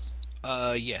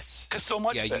 Yes. Because so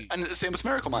much of it, and the same with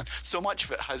Miracle Man, so much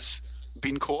of it has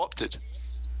been co-opted.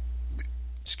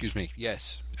 Excuse me.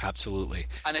 Yes, absolutely.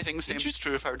 And I think the same is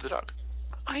true of Howard the Duck.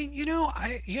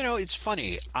 It's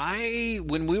funny.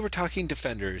 When we were talking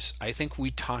Defenders, I think we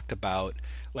talked about,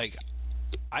 like,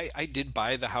 I did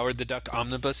buy the Howard the Duck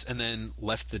omnibus and then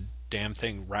left the damn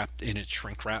thing wrapped in its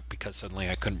shrink wrap because suddenly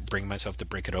I couldn't bring myself to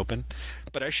break it open.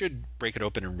 But I should break it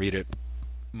open and read it.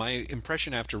 My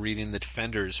impression after reading the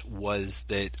Defenders was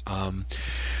that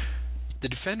the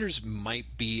Defenders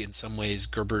might be in some ways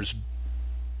Gerber's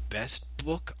best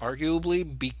book, arguably,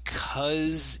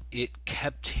 because it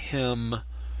kind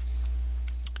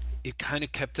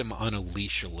of kept him on a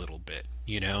leash a little bit,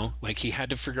 like he had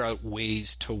to figure out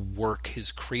ways to work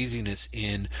his craziness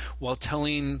in while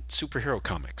telling superhero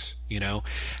comics.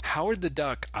 Howard the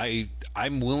Duck,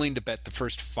 I'm willing to bet the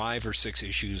first 5 or 6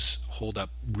 issues hold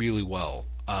up really well.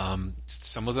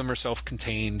 Some of them are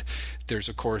self-contained. There's,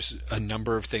 of course, a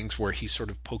number of things where he's sort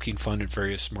of poking fun at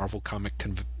various Marvel comic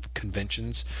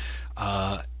conventions.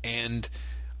 And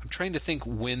I'm trying to think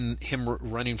when him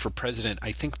running for president,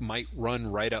 I think might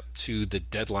run right up to the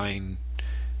deadline,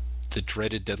 the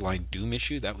dreaded Deadline Doom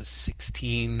issue. That was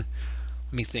 16. Let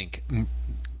me think.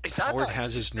 Howard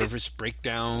has his nervous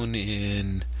breakdown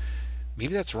in...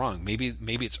 Maybe that's wrong. Maybe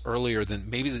it's earlier than...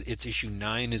 Maybe it's issue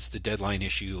 9 is the deadline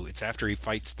issue. It's after he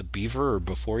fights the Beaver or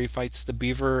before he fights the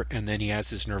Beaver, and then he has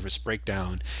his nervous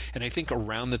breakdown. And I think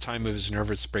around the time of his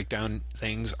nervous breakdown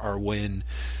things are when,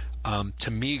 to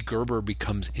me, Gerber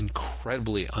becomes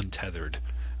incredibly untethered.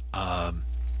 That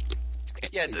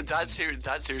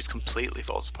series completely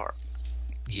falls apart.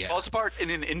 Yeah. Falls apart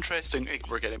in an interesting...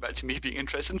 We're getting back to me being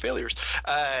interested in failures.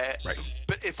 Right.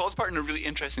 But it falls apart in a really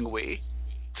interesting way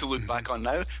to look back on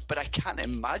now, but I can't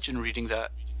imagine reading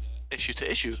that issue to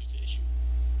issue.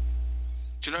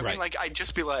 Do you know what I mean? Like, I'd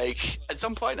just be like, at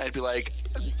some point I'd be like,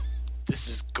 this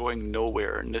is going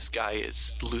nowhere and this guy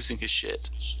is losing his shit.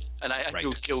 And I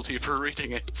feel guilty for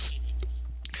reading it.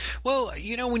 Well,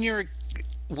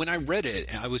 when I read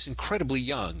it, I was incredibly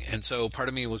young, and so part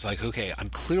of me was like, okay, I'm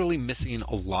clearly missing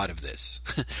a lot of this.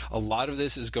 A lot of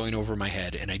this is going over my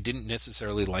head, and I didn't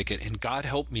necessarily like it. And God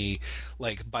help me,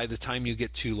 like, by the time you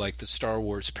get to, like, the Star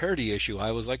Wars parody issue,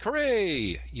 I was like,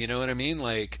 hooray! You know what I mean?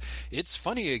 Like, it's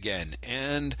funny again.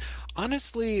 And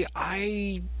honestly,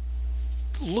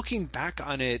 looking back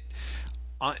on it,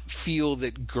 I feel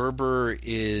that Gerber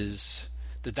is...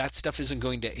 that stuff isn't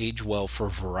going to age well for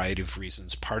a variety of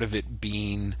reasons. Part of it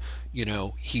being,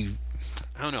 I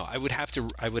don't know. I would have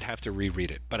to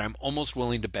reread it, but I'm almost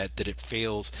willing to bet that it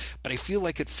fails. But I feel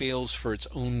like it fails for its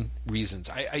own reasons.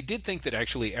 I did think that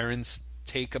actually Aaron's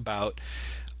take about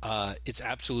its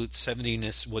absolute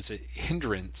 70ness was a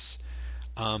hindrance,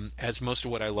 as most of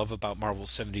what I love about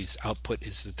Marvel's 70s output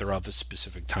is that they're of a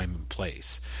specific time and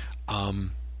place.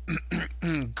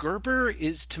 Gerber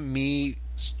is, to me,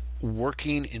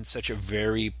 working in such a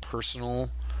very personal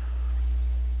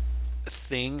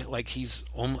thing. Like, he's,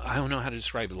 I don't know how to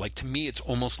describe it. Like, to me, it's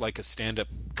almost like a stand-up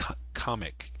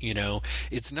comic.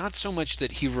 It's not so much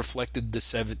that he reflected the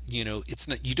it's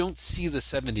not, you don't see the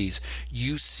 70s,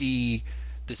 you see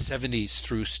the 70s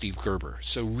through Steve Gerber.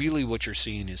 So really what you're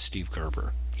seeing is Steve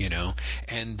Gerber,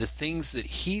 and the things that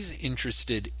he's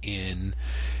interested in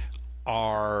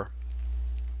are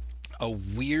a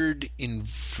weird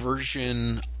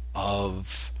inversion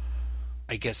of,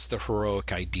 I guess, the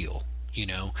heroic ideal.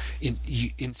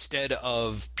 Instead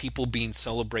of people being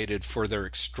celebrated for their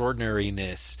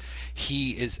extraordinariness,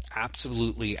 he is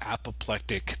absolutely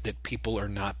apoplectic that people are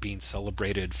not being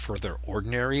celebrated for their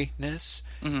ordinariness.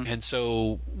 And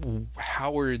so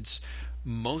Howard's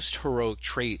most heroic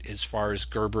trait, as far as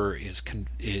Gerber is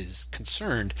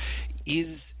concerned,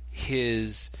 is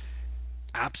his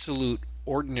absolute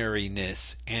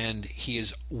ordinariness, and he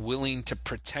is willing to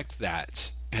protect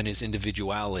that and his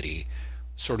individuality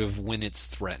sort of when it's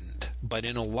threatened. But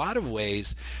in a lot of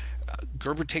ways,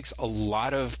 Gerber takes a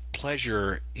lot of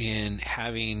pleasure in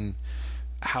having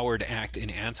Howard act in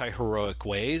anti-heroic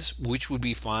ways, which would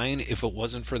be fine if it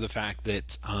wasn't for the fact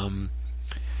that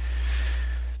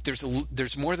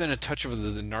there's more than a touch of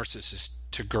the narcissist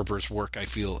to Gerber's work, I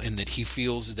feel, in that he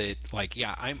feels that, like,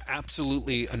 yeah, I'm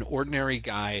absolutely an ordinary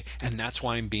guy, and that's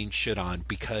why I'm being shit on,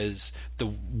 because the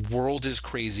world is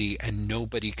crazy and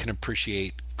nobody can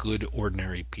appreciate good,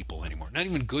 ordinary people anymore. Not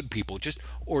even good people, just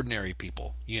ordinary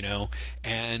people,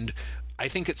 And I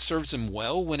think it serves him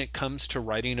well when it comes to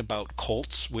writing about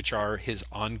cults, which are his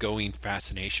ongoing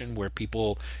fascination, where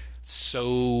people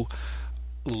so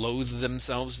loathe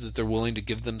themselves that they're willing to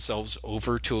give themselves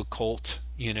over to a cult.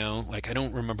 Like, I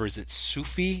don't remember, is it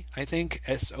Sufi? I think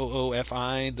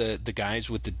Soofi, the guys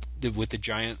with the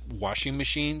giant washing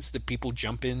machines that people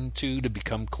jump into to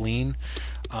become clean.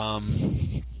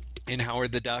 In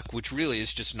Howard the Duck, which really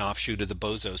is just an offshoot of the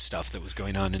bozo stuff that was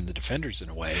going on in the Defenders in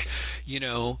a way.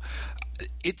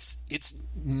 It's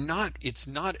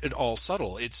not at all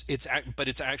subtle. But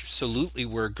it's absolutely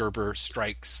where Gerber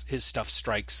strikes, his stuff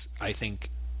strikes, I think,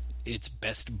 its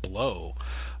best blow.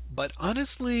 But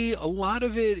honestly, a lot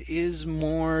of it is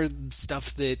more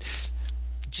stuff that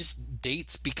just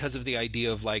dates because of the idea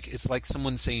of, like, it's like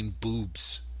someone saying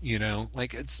boobs.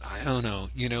 Like, it's, I don't know,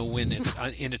 when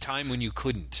it's in a time when you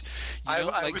couldn't.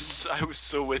 I was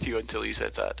so with you until you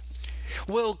said that.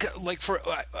 Well, like,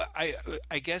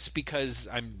 I guess because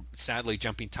I'm sadly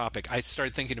jumping topic, I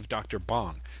started thinking of Dr.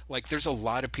 Bong. Like, there's a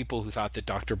lot of people who thought that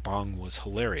Dr. Bong was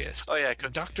hilarious. Oh yeah,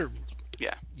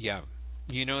 yeah.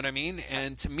 You know what I mean?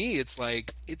 And to me, it's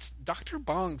like, Dr.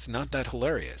 Bong's not that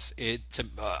hilarious.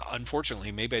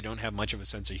 Unfortunately, maybe I don't have much of a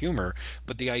sense of humor,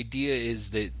 but the idea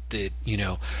is that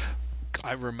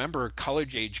I remember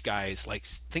college-age guys, like,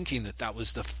 thinking that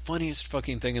was the funniest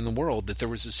fucking thing in the world, that there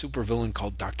was a supervillain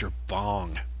called Dr.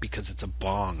 Bong, because it's a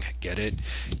bong, get it?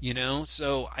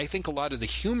 So I think a lot of the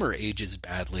humor ages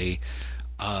badly.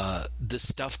 The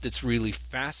stuff that's really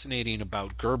fascinating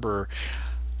about Gerber,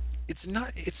 it's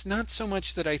not so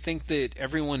much that I think that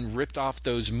everyone ripped off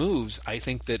those moves. I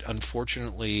think that,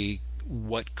 unfortunately,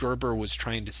 what Gerber was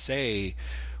trying to say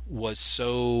was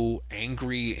so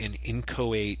angry and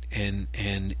inchoate and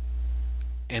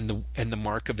the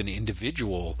mark of an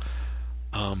individual,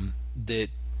 that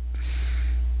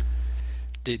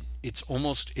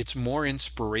it's more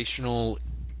inspirational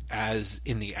as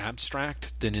in the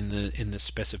abstract than in the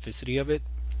specificity of it.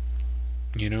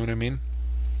 You know what I mean?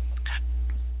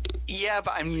 Yeah,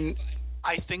 but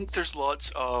I think there's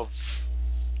lots of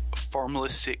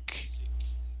formalistic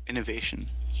innovation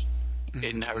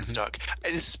in Howard the Duck,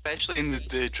 and especially in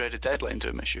the dreaded Deadline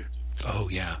Doom issue. Oh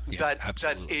yeah,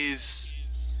 absolutely.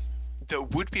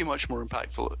 That would be much more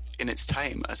impactful in its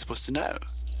time as opposed to now.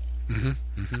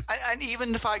 And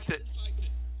even the fact that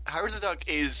Howard the Duck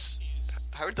is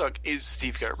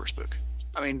Steve Gerber's book.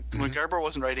 I mean, when Gerber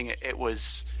wasn't writing it, it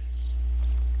was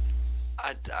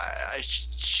a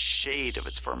shade of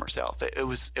its former self. It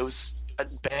was at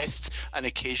best an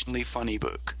occasionally funny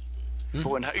book. But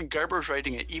when Gerber's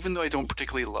writing it, even though I don't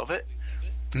particularly love it,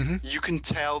 you can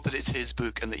tell that it's his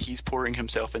book and that he's pouring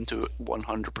himself into it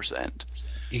 100%.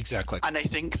 Exactly. And I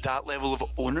think that level of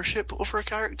ownership over a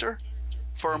character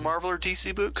for a Marvel or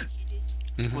DC book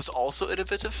was also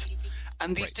innovative.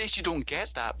 And these days you don't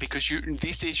get that, because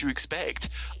these days you expect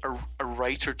a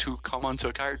writer to come onto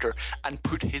a character and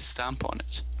put his stamp on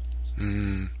it.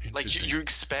 Like, you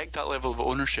expect that level of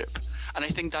ownership, and I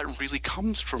think that really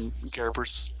comes from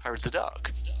Gerber's Howard the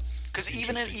Duck, because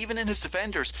even in his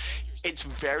Defenders, it's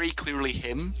very clearly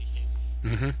him,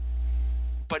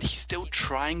 but he's still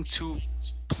trying to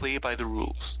play by the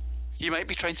rules. He might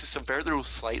be trying to subvert the rules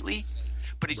slightly,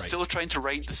 but he's still trying to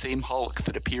write the same Hulk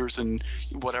that appears in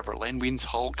whatever Len Wein's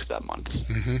Hulk that month.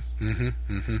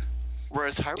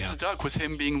 Whereas Howard the Duck was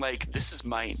him being like, "This is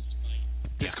mine.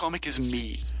 This comic is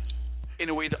me." In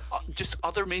a way that just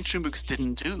other mainstream books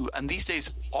didn't do, and these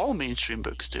days all mainstream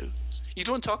books do. You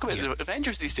don't talk about the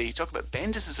Avengers these days, you talk about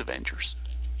Bendis' Avengers.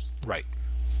 Right.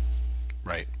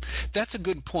 That's a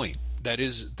good point.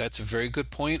 That's a very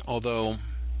good point, although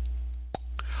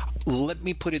let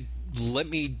me put it let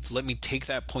me take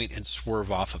that point and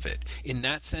swerve off of it. In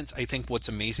that sense, I think what's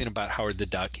amazing about Howard the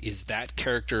Duck is that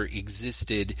character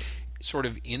existed sort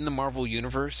of in the Marvel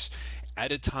Universe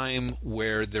at a time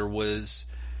where there was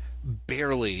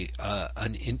barely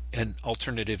an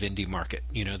alternative indie market.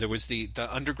 You know, there was the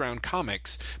underground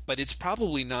comics, but it's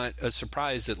probably not a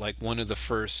surprise that like one of the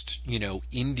first, you know,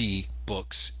 indie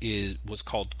books was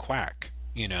called Quack,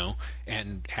 you know,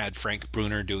 and had Frank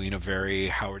Bruner doing a very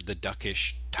Howard the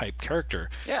Duckish type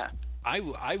character. Yeah.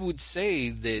 I would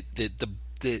say that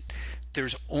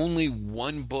there's only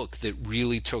one book that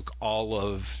really took all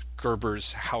of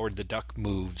Gerber's Howard the Duck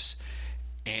moves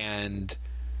and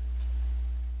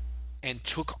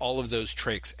took all of those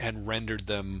tricks and rendered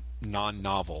them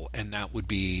non-novel, and that would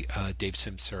be Dave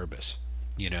Sim-Cerebus.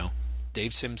 You know,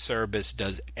 Dave Sim-Cerebus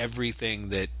does everything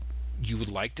that you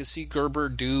would like to see Gerber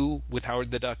do with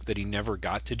Howard the Duck that he never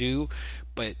got to do,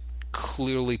 but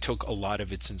clearly took a lot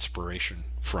of its inspiration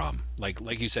from.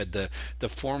 Like you said, the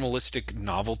formalistic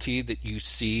novelty that you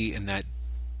see in that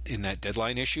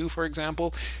Deadline issue, for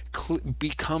example,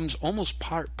 becomes almost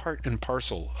part and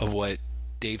parcel of what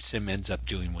Dave Sim ends up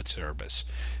doing with Cerebus.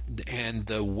 And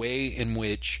the way in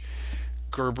which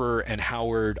Gerber and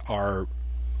Howard are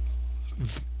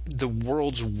the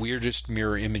world's weirdest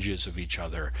mirror images of each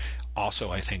other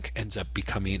also, I think, ends up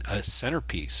becoming a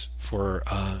centerpiece for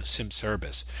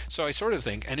Sim-Cerebus. So I sort of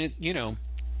think, and it, you know,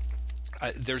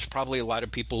 there's probably a lot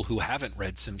of people who haven't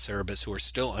read Sim-Cerebus who are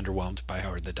still underwhelmed by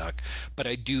Howard the Duck, but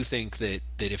I do think that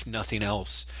if nothing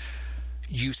else,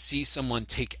 you see someone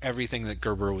take everything that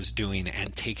Gerber was doing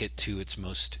and take it to its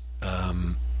most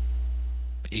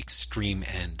extreme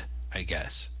end, I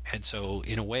guess. And so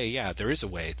in a way, yeah, there is a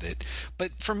way that,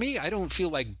 but for me, I don't feel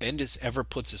like Bendis ever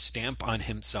puts a stamp on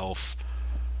himself.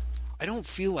 I don't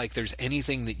feel like there's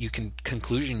anything that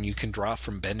conclusion you can draw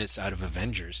from Bendis out of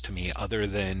Avengers to me, other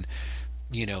than,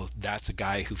 you know, that's a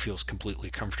guy who feels completely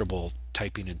comfortable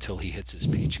typing until he hits his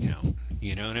page count.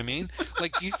 You know what I mean?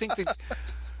 Like, do you think that?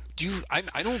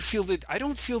 I don't feel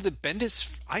that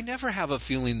Bendis. I never have a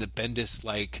feeling that Bendis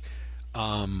like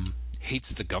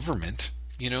hates the government.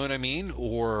 You know what I mean?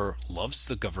 Or loves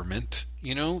the government.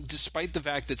 You know, despite the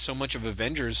fact that so much of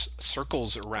Avengers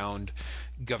circles around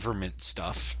government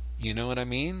stuff. You know what I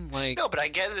mean? Like, no, but I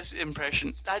get this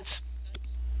impression.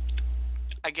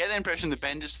 I get the impression that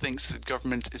Bendis thinks that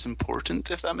government is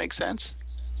important. If that makes sense.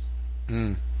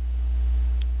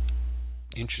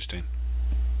 Interesting.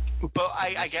 But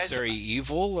I guess necessary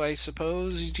evil, I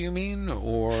suppose. Do you mean,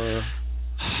 or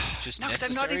just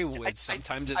necessary?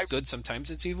 Sometimes it's good, sometimes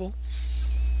it's evil.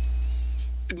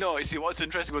 No, you see, what's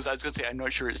interesting was I was going to say I'm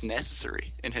not sure it's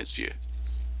necessary in his view.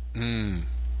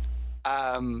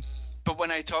 But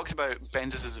when I talked about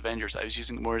Bendis' Avengers, I was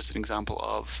using it more as an example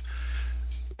of,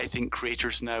 I think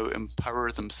creators now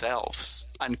empower themselves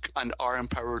and are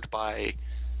empowered by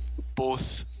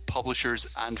both publishers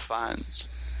and fans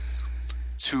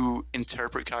to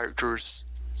interpret characters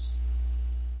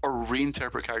or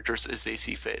reinterpret characters as they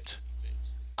see fit,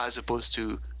 as opposed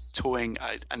to towing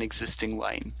an existing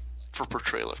line for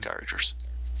portrayal of characters.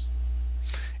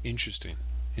 Interesting.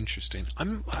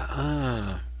 I'm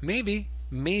maybe.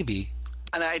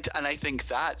 And I think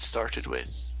that started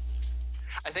with.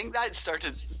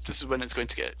 This is when it's going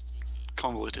to get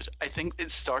convoluted. I think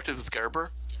it started with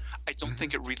Gerber. I don't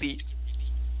think it really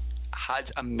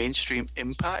had a mainstream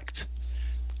impact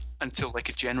until like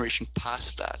a generation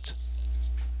past that.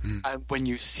 And when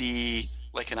you see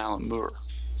like an Alan Moore.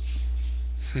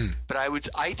 But I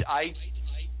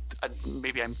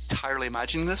maybe I'm entirely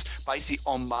imagining this, but I see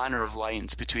all manner of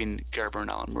lines between Gerber and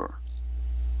Alan Moore.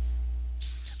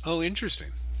 Oh,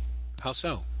 interesting. How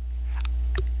so?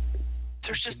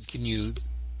 There's just... Can you...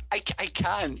 I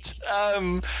can't.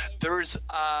 There's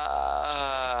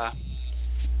a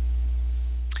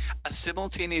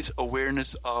simultaneous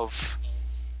awareness of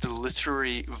the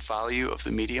literary value of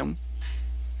the medium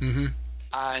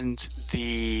and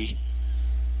the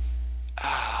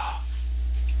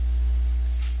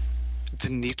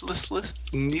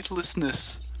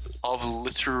needlessness of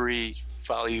literary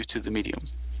value to the medium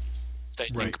that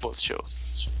I think both show.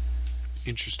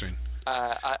 Interesting.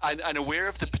 And aware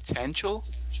of the potential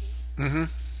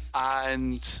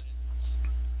and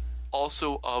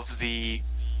also of the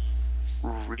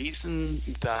reason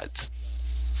that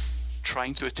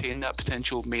trying to attain that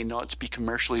potential may not be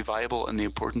commercially viable, and the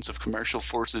importance of commercial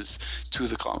forces to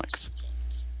the comics.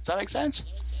 Does that make sense?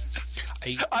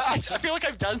 I feel like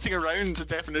I'm dancing around the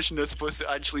definition as opposed to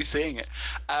actually saying it.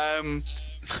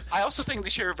 I also think they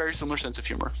share a very similar sense of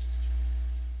humor.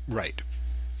 Right.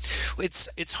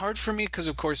 It's hard for me because,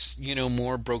 of course,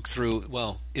 more broke through.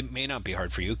 Well, it may not be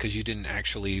hard for you because you didn't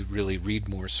actually really read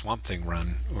more Swamp Thing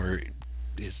run, or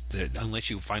unless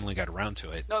you finally got around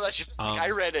to it. No, that's just I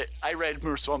read it. I read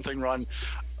more Swamp Thing run.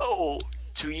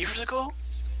 2 years ago.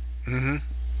 Mm-hmm.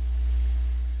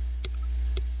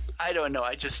 I don't know.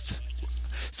 I just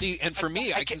see, and for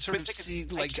me, I can sort of see,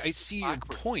 I see your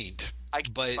point,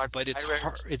 but it's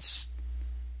hard. It's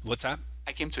what's that?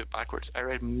 I came to it backwards. I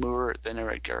read Moore, then I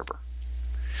read Gerber.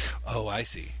 Oh, I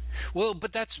see. Well,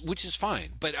 but which is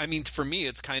fine. But I mean, for me,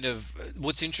 it's kind of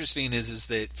what's interesting is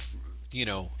that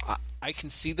I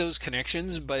can see those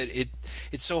connections, but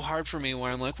it's so hard for me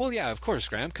where I'm like, well, yeah, of course,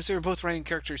 Graham, because they were both writing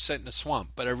characters set in a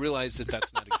swamp. But I realize that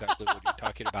that's not exactly what you're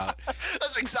talking about.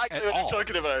 That's exactly what you're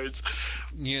talking about.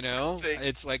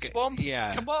 It's like, swamp.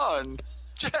 Yeah, come on,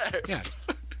 Jeff. Yeah.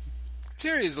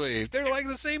 Seriously, they're like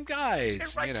the same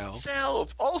guys.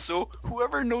 Themselves. Also,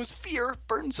 whoever knows fear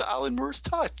burns at Alan Moore's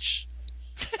touch.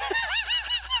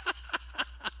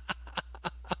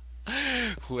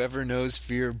 Whoever knows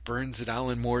fear burns at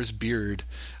Alan Moore's beard.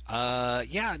 I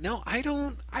don't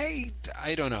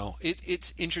know.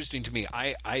 It's interesting to me.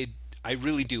 I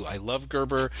really do. I love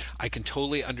Gerber. I can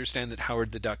totally understand that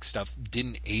Howard the Duck stuff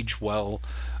didn't age well.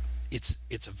 It's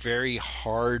a very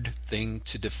hard thing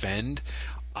to defend.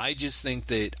 I just think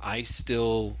that I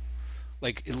still,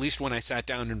 at least when I sat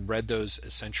down and read those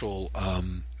Essential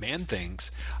Man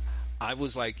things, I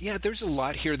was like, yeah, there's a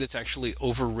lot here that's actually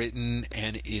overwritten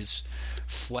and is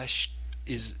fleshed,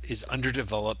 is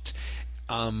underdeveloped.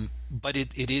 But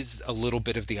it is a little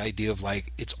bit of the idea of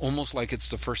it's almost like it's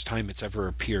the first time it's ever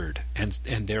appeared, and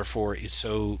therefore is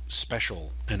so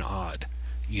special and odd,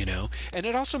 And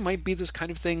it also might be this kind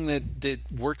of thing that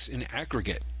works in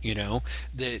aggregate,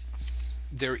 that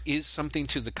there is something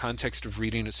to the context of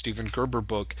reading a Steven Gerber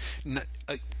book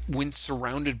when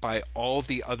surrounded by all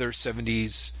the other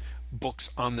 70s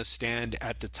books on the stand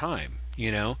at the time,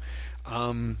 Yeah,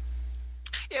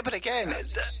 but again,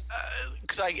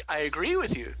 because I agree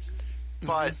with you,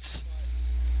 but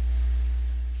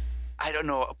I don't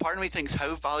know. Part of me thinks,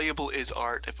 how valuable is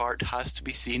art if art has to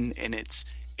be seen in its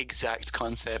exact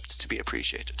concept to be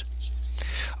appreciated?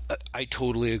 I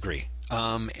totally agree.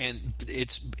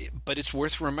 But it's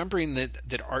worth remembering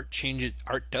that art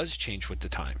does change with the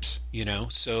times,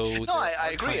 So no, I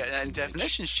agree, and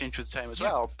definitions change with the time as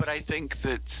well. But I think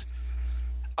that,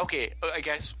 okay, I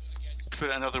guess put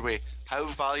it another way: how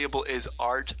valuable is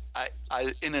art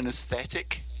in an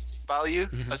aesthetic value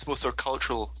as opposed to a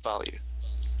cultural value?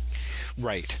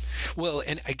 Right. Well,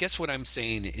 and I guess what I'm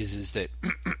saying is that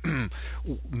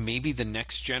maybe the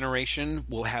next generation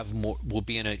will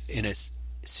be in a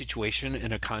situation,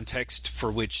 in a context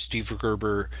for which Steve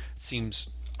Gerber seems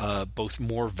both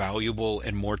more valuable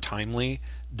and more timely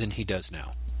than he does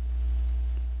now.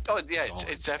 Oh yeah,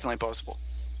 it's definitely possible.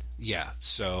 Yeah,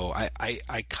 so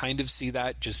I kind of see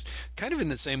that, just kind of in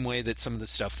the same way that some of the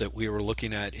stuff that we were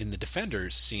looking at in the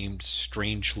Defenders seemed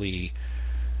strangely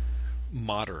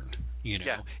modern.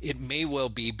 Yeah. It may well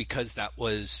be because that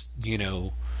was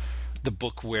the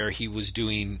book where he was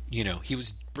doing, he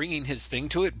was bringing his thing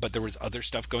to it, but there was other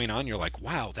stuff going on. You're like,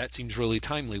 wow, that seems really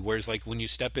timely. Whereas when you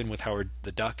step in with Howard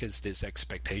the Duck as this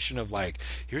expectation of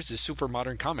here's this super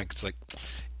modern comic, it's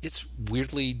it's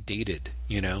weirdly dated,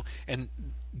 and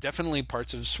definitely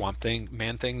parts of Swamp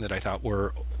Man Thing that I thought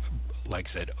were, like I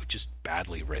said, just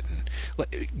badly written.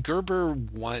 Gerber,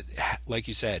 like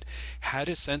you said, had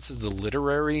a sense of the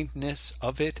literariness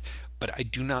of it, but I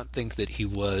do not think that he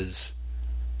was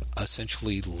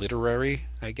essentially literary,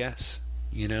 I guess,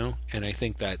 and I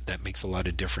think that makes a lot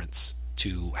of difference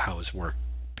to how his work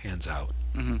pans out.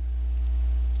 Mm-hmm.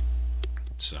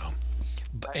 So,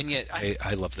 and yet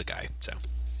I love the guy, so.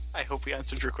 I hope we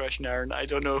answered your question, Aaron. I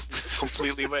don't know if we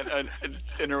completely went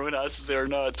in our own asses there or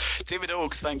not. David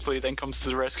Oakes, thankfully, then comes to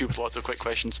the rescue with lots of quick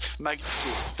questions. Magneto,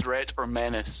 threat or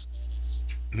menace?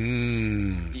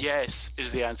 Yes,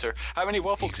 is the answer. How many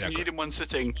waffles can you eat in one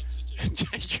sitting?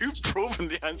 You've proven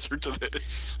the answer to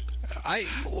this.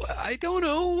 I don't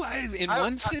know. In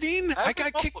one sitting? I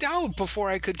got kicked out before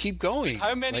I could keep going.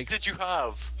 How many did you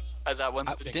have at that one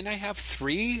sitting? Didn't I have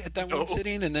 3 at that one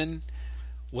sitting? And then,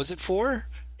 was it 4?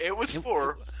 It was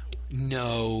 4.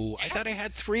 No, I thought I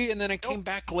had 3, and then I came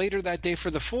back later that day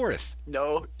for the 4th.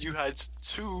 No, you had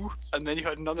 2, and then you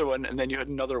had another one, and then you had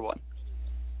another one.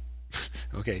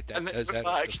 Okay, that does add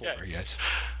up to 4, yes.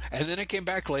 And then I came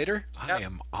back later? Yep. I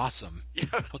am awesome. Yeah.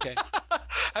 Okay.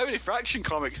 How many Fraction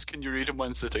comics can you read in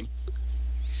one sitting?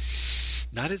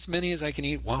 Not as many as I can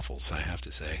eat waffles, I have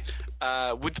to say.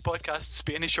 Would the podcasts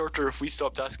be any shorter if we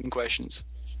stopped asking questions?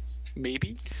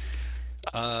 Maybe?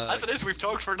 As it is, we've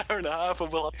talked for an hour and a half,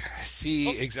 and we'll have to...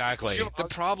 See, exactly. The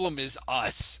problem is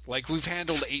us. Like, we've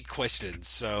handled 8 questions,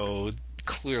 so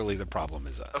clearly the problem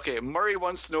is us. Okay, Murray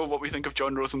wants to know what we think of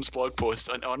John Rosam's blog post,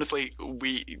 and honestly,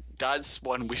 that's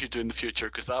one we should do in the future,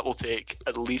 because that will take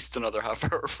at least another half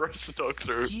hour for us to talk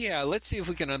through. Yeah, let's see if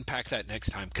we can unpack that next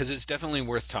time, because it's definitely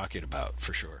worth talking about,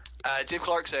 for sure. Dave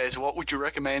Clark says, what would you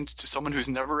recommend to someone who's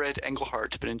never read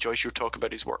Englehart but enjoys your talk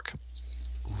about his work?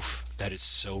 Oof, that is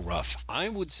so rough. I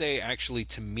would say, actually,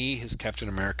 to me, his Captain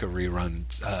America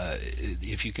reruns,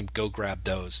 if you can go grab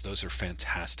those are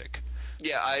fantastic.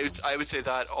 Yeah, I would say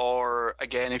that, or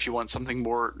again, if you want something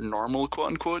more normal, quote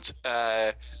unquote,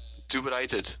 do what I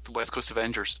did, the West Coast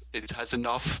Avengers. It has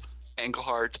enough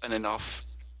Englehart and enough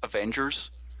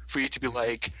Avengers for you to be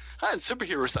like, it's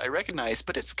superheroes that I recognize,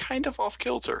 but it's kind of off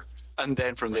kilter. And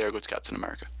then from there, go to Captain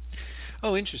America.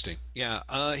 Oh, interesting. Yeah,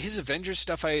 his Avengers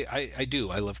stuff, I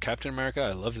do. I love Captain America.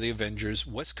 I love the Avengers.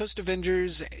 West Coast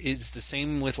Avengers is the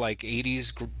same with like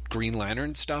 80s Green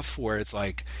Lantern stuff, where it's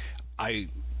like,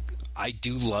 I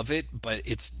do love it, but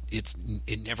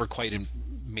it never quite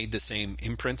made the same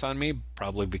imprint on me,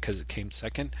 probably because it came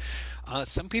second.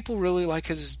 Some people really like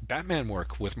his Batman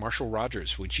work with Marshall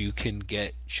Rogers, which you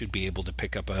should be able to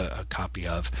pick up a copy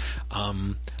of.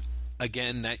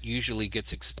 Again, that usually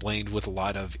gets explained with a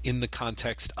lot of in the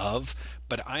context of,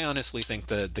 but I honestly think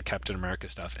the Captain America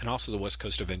stuff and also the West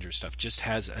Coast Avengers stuff just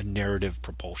has a narrative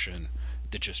propulsion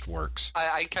that just works.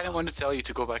 I kind of want to tell you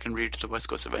to go back and read the West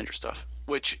Coast Avengers stuff,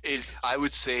 which is, I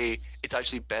would say, it's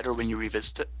actually better when you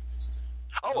revisit it.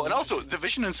 Oh, and also, the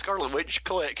Vision and Scarlet Witch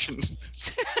collection.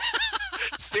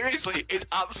 Seriously, it's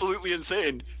absolutely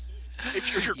insane.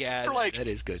 If you're for like that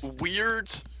is good. Weird,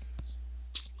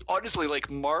 honestly, like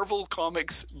Marvel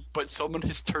comics, but someone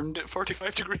has turned it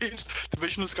 45 degrees. The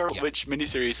Vision and Scarlet Witch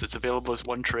miniseries that's available as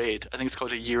one trade, I think it's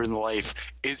called A Year in the Life,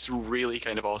 is really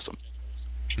kind of awesome.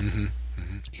 Mm-hmm.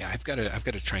 Mm-hmm. Yeah, I've got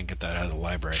to try and get that out of the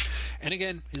library. And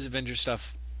again, his Avengers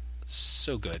stuff,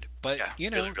 so good. But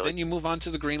really. Then you move on to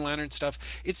the Green Lantern stuff.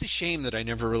 It's a shame that I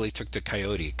never really took to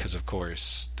Coyote, because of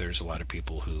course there's a lot of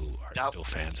people who are still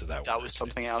fans of that. That was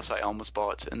something else I almost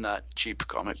bought in that cheap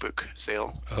comic book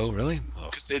sale. Oh, really?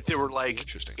 Because they were like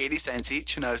 80 cents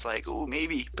each, and I was like, oh,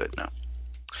 maybe, but no.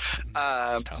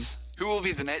 It's tough. Who will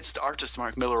be the next artist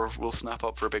Mark Miller will snap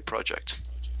up for a big project?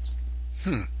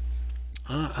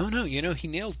 I don't know. He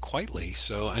nailed Quitely.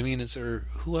 So, I mean,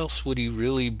 who else would he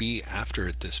really be after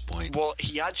at this point? Well,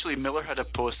 Miller had a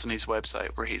post on his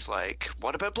website where he's like,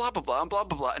 what about blah, blah, blah, and blah,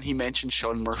 blah, blah, and he mentioned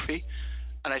Sean Murphy.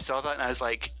 And I saw that and I was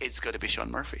like, it's got to be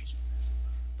Sean Murphy.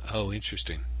 Oh,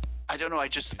 interesting. I don't know. I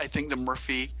think the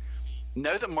Murphy,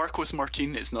 now that Marcos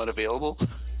Martin is not available,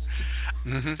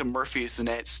 the Murphy is the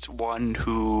next one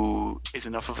who is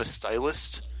enough of a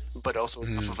stylist, but also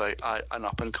enough of an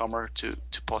up-and-comer to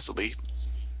possibly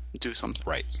do something.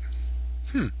 Right.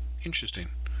 Interesting.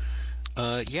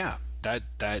 Yeah,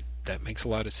 that makes a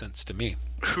lot of sense to me.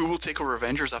 Who will take over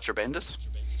Avengers after Bendis?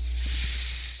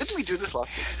 Didn't we do this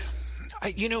last week?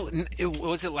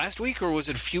 Was it last week or was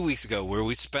it a few weeks ago where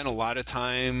we spent a lot of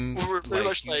time? We were pretty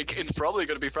much like, it's probably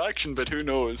going to be Fraction, but who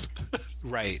knows?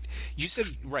 Right. You said,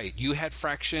 you had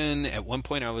Fraction. At one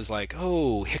point I was like,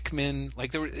 oh, Hickman.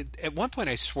 Like at one point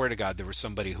I swear to God there was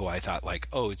somebody who I thought like,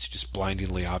 oh, it's just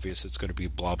blindingly obvious it's going to be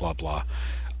blah, blah, blah.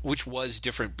 Which was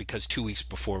different because 2 weeks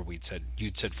before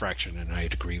you'd said Fraction and I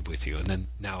had agreed with you. And then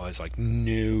now I was like,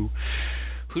 no.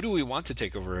 Who do we want to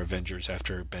take over Avengers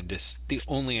after Bendis? The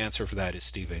only answer for that is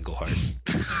Steve Englehart.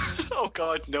 Oh,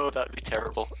 God, no, that'd be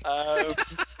terrible.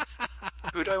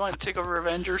 Who do I want to take over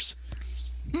Avengers?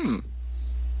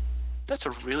 That's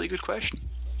a really good question.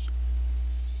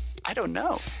 I don't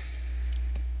know.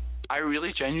 I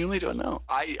really genuinely don't know.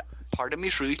 Part of me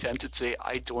is really tempted to say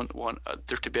I don't want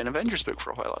there to be an Avengers book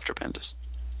for a while after Bendis.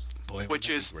 Boy, which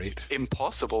is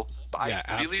impossible. But yeah,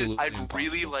 I'd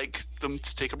really like them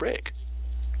to take a break.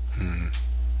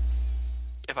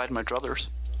 If I had my druthers.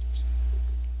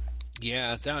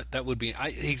 Yeah, that would be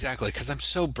exactly, because I'm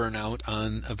so burnt out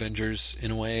on Avengers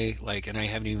in a way, like, and I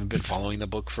haven't even been following the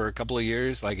book for a couple of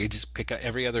years. Like, I just pick up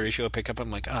every other issue I pick up. I'm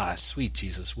like, sweet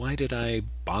Jesus, why did I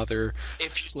bother?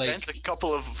 If you spent a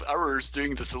couple of hours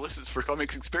doing the solicits for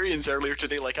Comics Experience earlier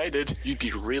today, like I did, you'd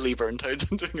be really burnt out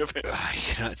on doing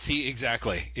it. See,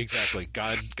 exactly.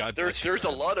 God. There's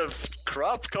a lot of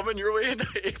crap coming your way in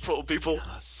April, people.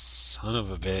 Son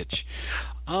of a bitch.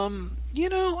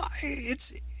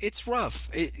 It's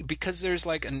rough because there's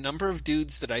like a number of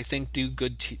dudes that I think do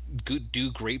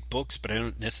do great books, but I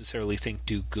don't necessarily think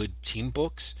do good team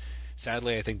books.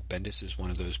 Sadly, I think Bendis is one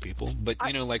of those people. But,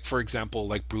 like, for example,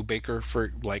 like Brubaker,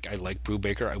 I like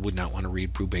Brubaker. I would not want to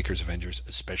read Brubaker's Avengers,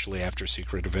 especially after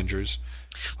Secret Avengers.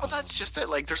 Well, that's just it.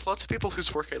 Like, there's lots of people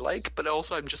whose work I like, but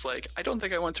also I'm just like, I don't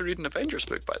think I want to read an Avengers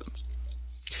book by them.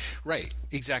 Right,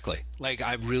 exactly. Like,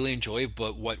 I really enjoy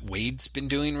what Wade's been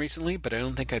doing recently, but I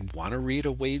don't think I'd want to read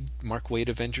a Mark Waid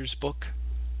Avengers book.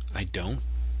 I don't.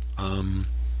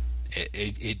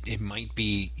 It might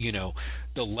be,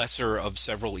 the lesser of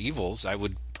several evils. I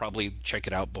would probably check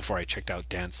it out before I checked out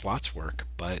Dan Slott's work.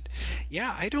 But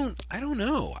yeah, I don't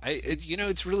know.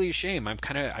 It's really a shame. I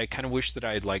kind of wish that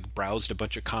I had like browsed a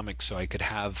bunch of comics so I could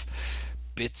have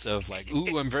bits of like,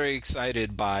 ooh, I'm very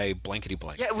excited by blankety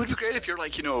blank. Yeah, it would be great if you're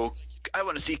like, I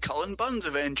want to see Cullen Bunn's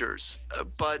Avengers,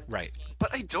 but right.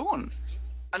 But I don't,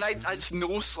 and it's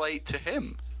no slight to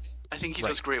him. I think he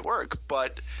does great work,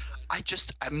 but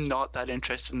I'm not that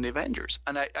interested in the Avengers,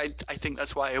 and I think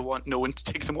that's why I want no one to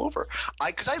take them over.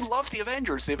 Because I love the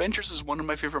Avengers. The Avengers is one of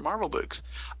my favorite Marvel books,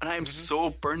 and I am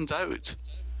so burned out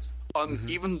on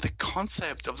even the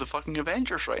concept of the fucking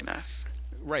Avengers right now.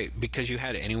 Right, because you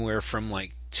had anywhere from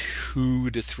like 2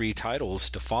 to 3 titles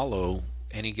to follow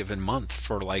any given month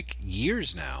for like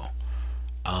years now.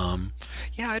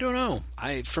 Yeah, I don't know.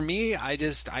 For me, I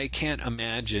can't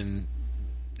imagine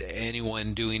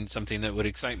anyone doing something that would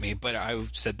excite me, but I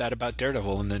said that about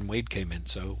Daredevil, and then Wade came in,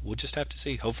 so we'll just have to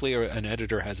see. Hopefully an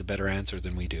editor has a better answer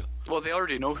than we do. Well, they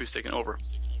already know who's taking over.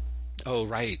 Oh,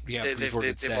 right. Yeah, they've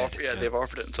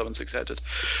offered it and someone's accepted.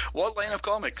 What line of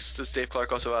comics, as Dave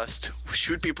Clark also asked,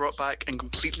 should be brought back and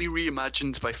completely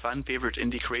reimagined by fan favourite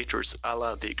indie creators a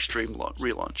la the Extreme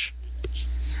relaunch?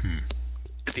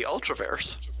 The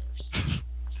Ultraverse.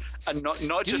 And not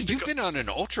Dude, just you've been on an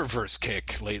Ultraverse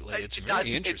kick lately. It's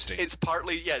very interesting. It's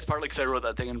partly because I wrote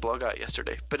that thing in Blog Out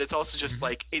yesterday, but it's also just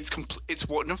like it's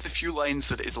one of the few lines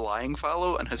that is lying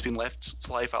fallow and has been left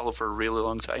to lie fallow for a really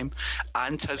long time,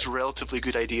 and has relatively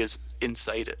good ideas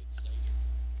inside it.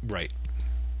 Right.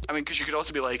 I mean, because you could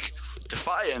also be like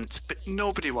Defiant, but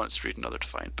nobody wants to read another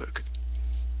Defiant book.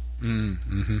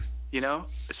 Mm-hmm.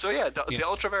 So yeah, the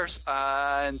Ultraverse,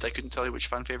 and I couldn't tell you which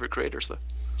fan favorite creators though.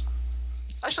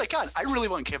 Actually, I can. I really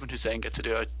want Kevin Huizenga to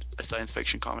do a science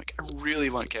fiction comic. I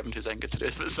really want Kevin Huizenga to do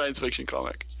a science fiction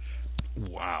comic.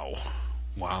 Wow.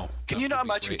 Can you not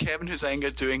imagine Kevin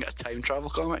Huizenga doing a time travel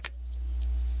comic?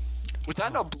 Would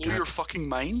that not blow your fucking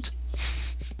mind?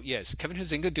 Yes, Kevin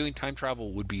Huizenga doing time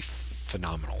travel would be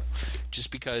phenomenal.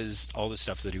 Just because all the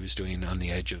stuff that he was doing on the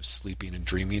edge of sleeping and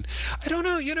dreaming. I don't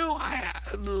know,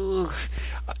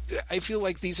 I feel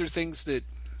like these are things that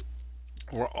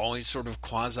we're always sort of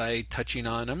quasi touching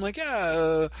on. I'm like,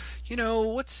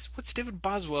 what's David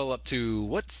Boswell up to?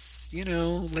 What's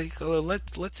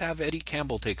let's have Eddie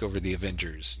Campbell take over the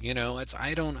Avengers.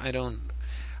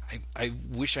 I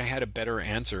wish I had a better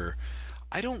answer.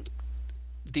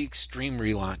 The Extreme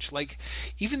relaunch, like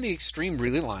even the Extreme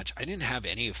relaunch, I didn't have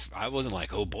any. I wasn't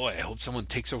like, oh boy, I hope someone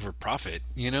takes over Prophet.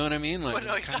 You know what I mean? Like,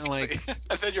 no, exactly.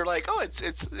 And then you're like, oh, it's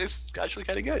actually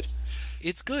kind of good.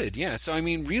 It's good, yeah. So, I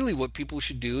mean, really what people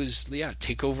should do is,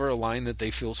 take over a line that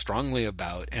they feel strongly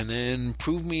about and then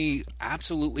prove me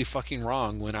absolutely fucking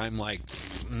wrong when I'm like,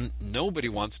 nobody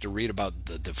wants to read about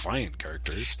the Defiant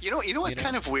characters. You know what's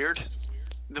kind of weird?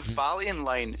 The Valiant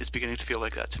line is beginning to feel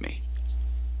like that to me.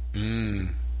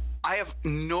 I have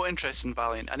no interest in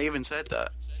Valiant, and I even said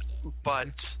that.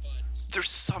 But there's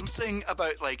something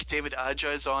about, like, David Aja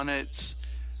is on it,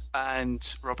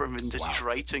 and Robert Venditti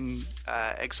writing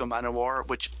Exo Manowar,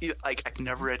 which, like, I've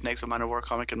never read an Exo Manowar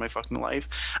comic in my fucking life,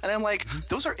 and I'm like,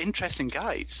 those are interesting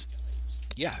guys.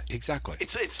 Yeah, exactly.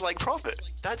 It's like Prophet.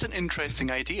 That's an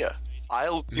interesting idea. I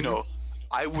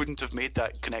wouldn't have made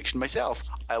that connection myself.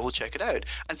 I will check it out.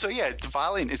 And so, yeah, the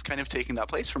Valiant is kind of taking that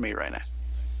place for me right now.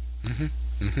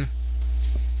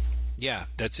 Yeah,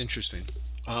 that's interesting.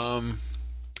 And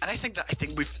I think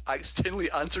we've accidentally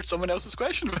answered someone else's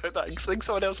question about that. I think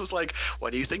someone else was like,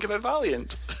 what do you think about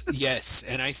Valiant? Yes,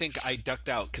 and I think I ducked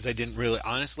out because I didn't really...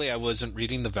 Honestly, I wasn't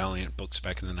reading the Valiant books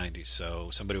back in the 90s, so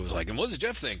somebody was like, and what does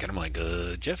Jeff think? And I'm like,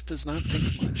 Jeff does not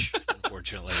think much,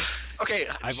 unfortunately. Okay.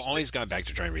 I've always gone back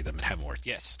to try and read them and haven't worked.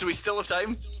 Yes. Do we still have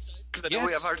time? Because I know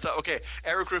we have hard time. Okay,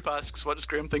 Eric Group asks, what does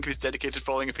Graham think of his dedicated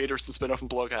following of Haderson spin-off and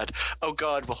blog ad? Oh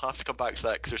god, we'll have to come back to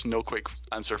that because there's no quick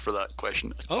answer for that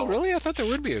question. Oh, really? I thought there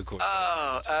would be a quick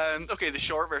okay, the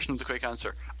short version of the quick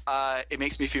answer. It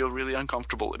makes me feel really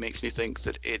uncomfortable. It makes me think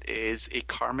that it is a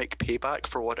karmic payback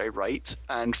for what I write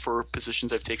and for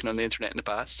positions I've taken on the internet in the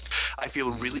past. I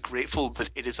feel really grateful that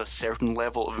it is a certain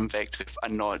level of invective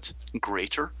and not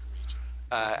greater.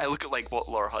 I look at like what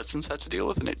Laura Hudson's had to deal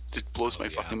with, and it just blows my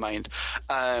fucking mind.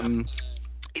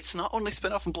 it's not only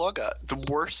Spinoff and Blogat. The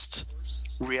worst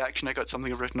reaction I got to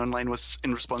something I've written online was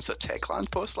in response to a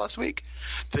Techland post last week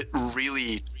that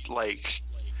really, like,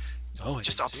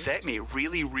 just upset me.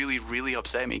 Really, really, really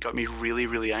upset me. Got me really,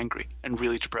 really angry and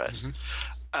really depressed.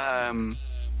 I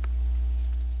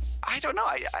don't know.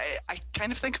 I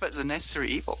kind of think of it as a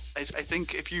necessary evil. I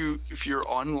think if you're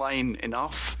online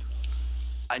enough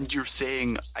and you're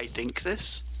saying, I think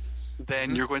this,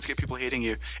 then you're going to get people hating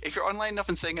you. If you're online enough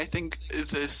and saying, I think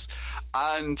this,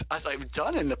 and as I've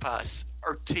done in the past,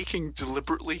 are taking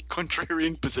deliberately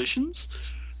contrarian positions,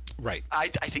 right? I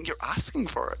think you're asking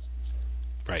for it.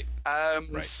 Right.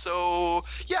 So,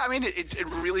 yeah, I mean, it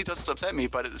really does upset me,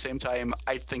 but at the same time,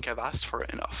 I think I've asked for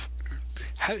it enough.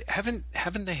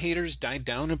 Haven't the haters died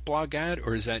down at Blogat,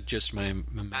 or is that just my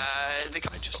imagination?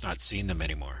 I've just not seen them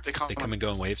anymore. They come and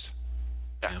go in waves?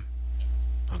 Yeah.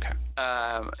 Okay.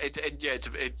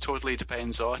 It totally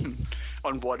depends on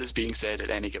what is being said at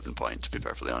any given point, to be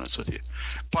perfectly honest with you.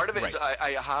 Part of it is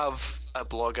I have a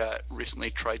Blogat recently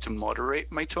tried to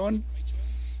moderate my tone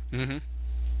in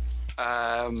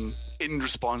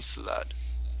response to that.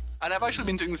 And I've actually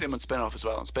been doing the same on Spinoff as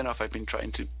well. On Spinoff, I've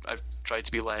tried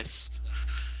to be less,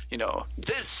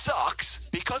 this sucks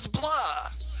because blah.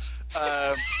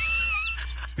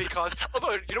 Because,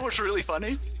 although, you know what's really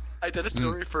funny? I did a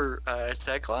story for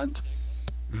Techland,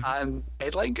 and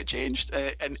headline got changed,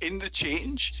 and in the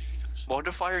change,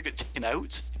 modifier got taken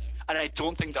out, and I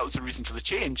don't think that was the reason for the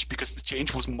change, because the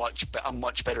change was a much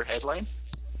better headline.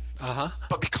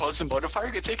 But because the modifier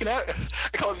got taken out,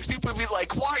 I got all these people be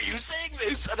like, why are you saying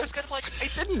this? And I was kind of like, I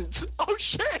didn't. Oh,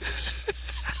 shit.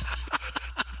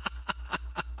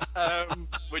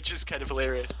 Which is kind of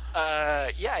hilarious.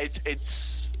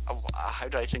 It's how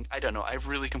do I think? I don't know. I have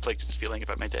really conflicted feeling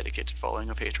about my dedicated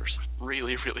following of haters.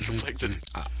 Really, really conflicted.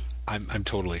 I'm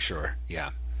totally sure. Yeah.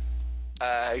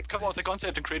 Come on with the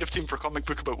concept and creative team for a comic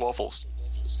book about waffles.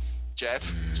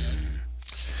 Jeff?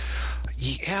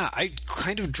 Yeah, I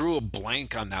kind of drew a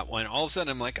blank on that one. All of a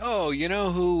sudden, I'm like, oh, you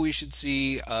know who we should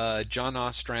see? John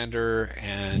Ostrander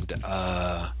and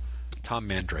Tom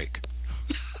Mandrake.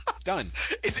 Done.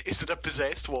 Is it a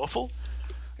possessed waffle?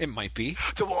 It might be.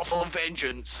 The Waffle of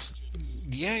Vengeance.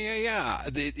 Yeah.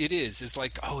 It is. It's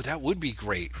like, oh, that would be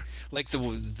great. Like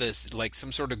this, like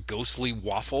some sort of ghostly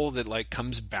waffle that like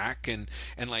comes back and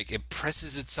like it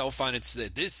presses itself on its.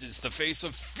 This is the face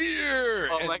of fear.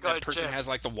 Oh my God! That person Jeff. has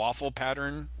like the waffle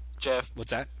pattern. Jeff,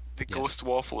 what's that? The Ghost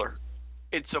Waffler.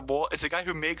 It's a guy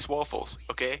who makes waffles.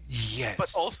 Okay. Yes.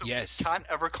 But also can't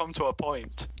ever come to a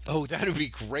point. Oh, that would be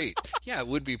great. Yeah, it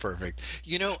would be perfect.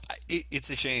 It's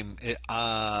a shame.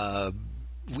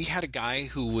 We had a guy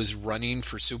who was running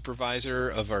for supervisor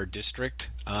of our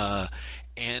district,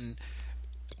 and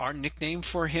our nickname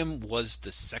for him was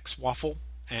the Sex Waffle.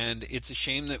 And it's a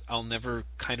shame that I'll never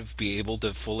kind of be able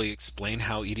to fully explain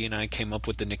how Edie and I came up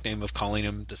with the nickname of calling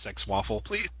him the Sex Waffle.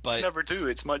 Please, never do.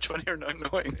 It's much funnier not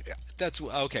knowing. That's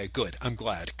okay. Good. I'm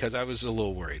glad, because I was a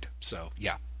little worried. So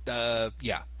yeah. That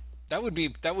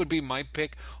would be my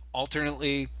pick.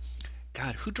 Alternately,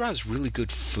 God, who draws really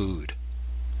good food?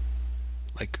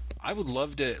 Like, I would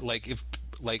love to, if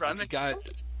you got,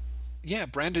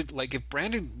 Brandon,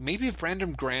 if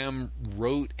Brandon Graham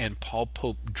wrote and Paul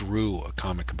Pope drew a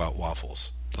comic about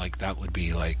waffles, that would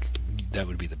be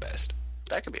the best.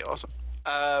 That could be awesome.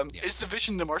 Is the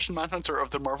Vision the Martian Manhunter of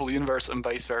the Marvel Universe and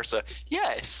vice versa?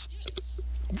 Yes.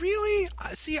 Really?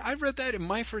 See, I read that and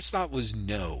my first thought was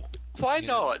no. Why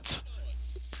not?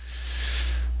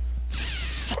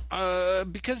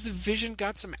 Because the Vision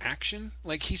got some action.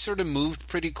 Like, he sort of moved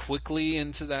pretty quickly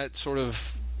into that sort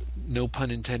of, no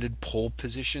pun intended, pole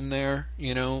position there,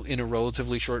 in a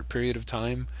relatively short period of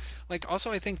time.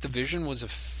 Also, I think the Vision was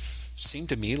seemed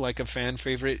to me like a fan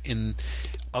favorite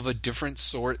of a different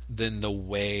sort than the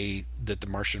way that the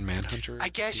Martian Manhunter. I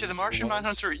guess the Martian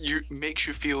Manhunter makes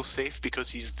you feel safe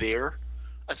because he's there,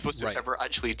 as opposed to ever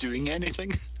actually doing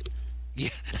anything. Yeah.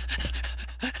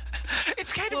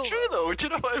 It's kind of true, though. Do you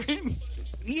know what I mean?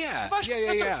 Yeah.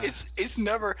 It's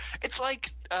never. It's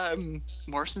like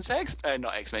Morrison's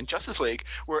X-Men, Justice League,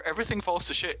 where everything falls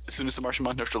to shit as soon as the Martian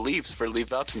Manhunter leaves for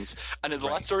leave of absence. And in the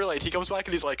last storyline, he comes back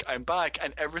and he's like, "I'm back,"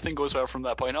 and everything goes well from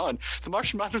that point on. The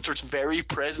Martian Manhunter's very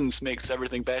presence makes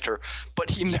everything better, but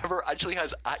he never actually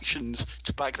has actions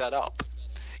to back that up.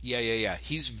 Yeah.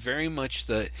 He's very much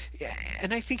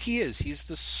and I think he is. He's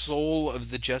the soul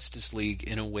of the Justice League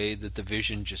in a way that the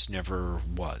Vision just never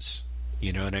was.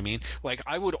 You know what I mean?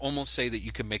 I would almost say that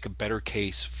you could make a better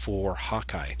case for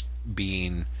Hawkeye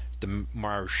being the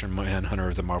Martian Manhunter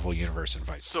of the Marvel Universe and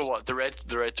vice versa. So what? The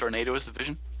red tornado is the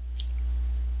Vision?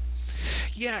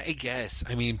 Yeah, I guess.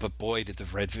 I mean, but boy, did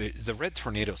the Red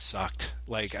Tornado sucked.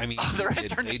 Like, I mean,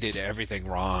 they did everything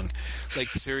wrong. Like,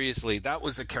 seriously, that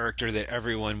was a character that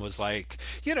everyone was like,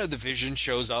 you know, the Vision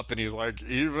shows up and he's like,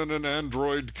 even an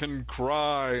android can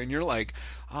cry, and you're like,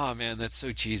 oh man, that's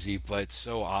so cheesy, but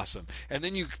so awesome. And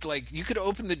then you could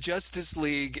open the Justice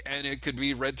League and it could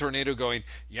be Red Tornado going,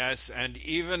 yes, and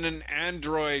even an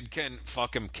android can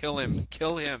fuck him, kill him,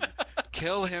 kill him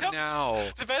now.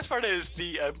 The best part is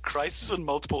the Crisis on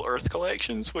Multiple Earth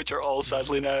collections, which are all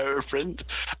sadly now out of print,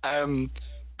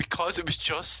 because it was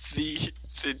just the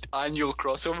annual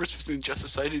crossovers between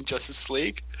Justice Society and Justice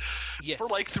League. Yes. For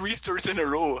like 3 stories in a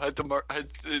row, had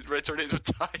the Red Tornado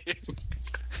dying.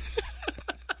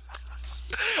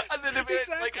 And then they'd be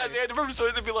like, at the end of every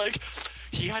story, they'd be like,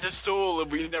 he had a soul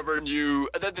and we never knew.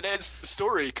 And then the next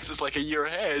story, because it's like a year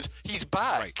ahead, he's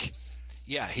back. Right.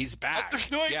 Yeah, he's back. And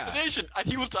there's no explanation. And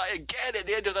he will die again at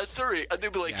the end of that story. And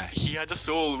they'll be like, he had a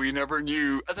soul we never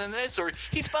knew. And then the next story,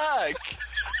 he's back.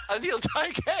 And he'll die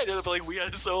again. And they'll be like, we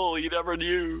had a soul you never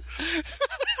knew.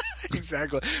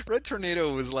 Exactly. Red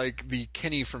Tornado was like the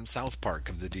Kenny from South Park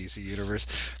of the DC universe.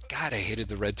 God, I hated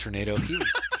the Red Tornado. He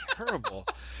was terrible.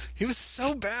 He was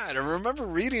so bad. I remember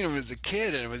reading him as a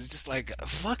kid, and it was just like,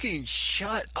 fucking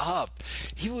shut up.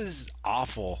 He was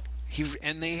awful.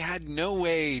 And they had no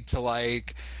way to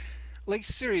like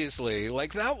seriously,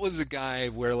 like that was a guy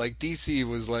where like DC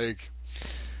was like,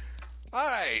 all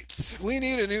right, we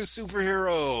need a new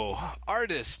superhero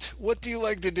artist. What do you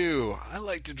like to do? I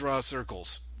like to draw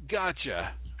circles.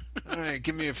 Gotcha. All right,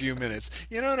 give me a few minutes.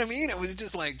 You know what I mean? It was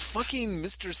just like fucking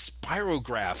Mr.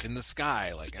 Spirograph in the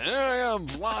sky. Like, there I am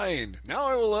flying. Now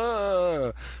I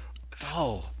will,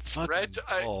 dull. Fucking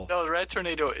dull. No, the Red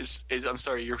Tornado is, I'm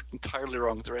sorry, you're entirely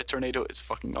wrong. The Red Tornado is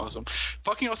fucking awesome.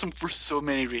 Fucking awesome for so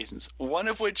many reasons. One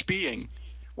of which being,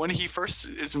 when he first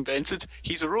is invented,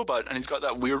 he's a robot and he's got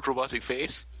that weird robotic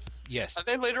face. Yes. And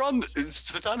then later on,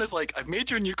 Satana's like, I've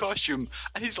made you a new costume.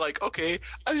 And he's like, okay.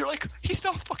 And you're like, he's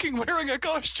not fucking wearing a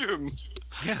costume.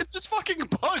 Yeah. It's his fucking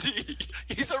body.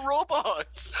 He's a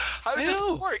robot. How does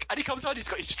this work? And he comes out, he's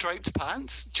got his striped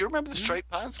pants. Do you remember the striped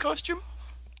pants costume?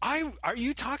 Are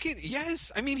you talking?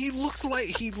 Yes. I mean,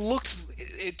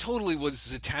 it totally was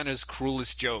Zatanna's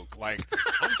cruelest joke. Like,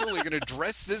 I'm totally going to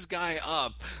dress this guy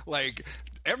up like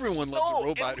everyone loves a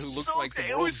robot who looks like the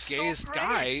world's gayest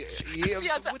guy. He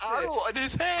had the arrow on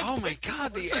his head. Oh my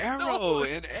god, the arrow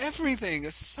and everything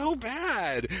is so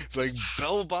bad. It's like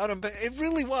bell bottom. It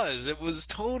really was. It was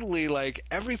totally like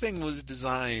everything was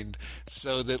designed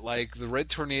so that like the Red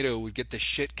Tornado would get the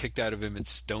shit kicked out of him in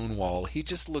Stonewall. He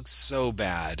just looks so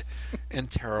bad and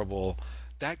terrible.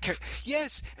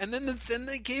 Yes, and then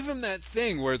they gave him that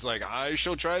thing where it's like, I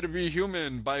shall try to be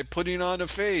human by putting on a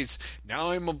face. Now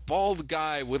I'm a bald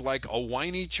guy with like a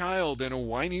whiny child and a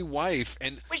whiny wife,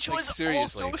 and which like, was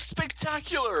seriously. Also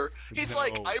spectacular. He's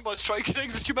like, I must try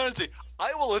connecting with humanity.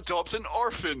 I will adopt an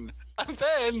orphan. And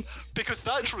then, because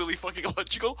that's really fucking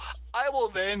logical, I will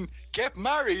then get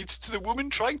married to the woman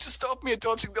trying to stop me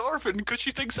adopting the orphan because she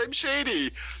thinks I'm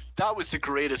shady. That was the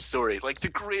greatest story, like the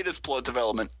greatest plot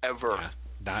development ever. Yeah.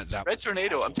 That Red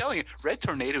Tornado, I'm telling you, Red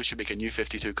Tornado should make a new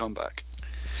 52 comeback.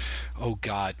 Oh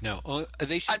God, no!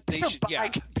 They should.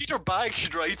 Peter Bagg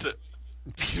should write it.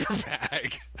 Peter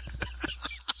Bagg.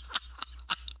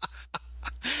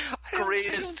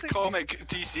 Greatest comic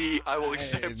DC. I will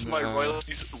accept my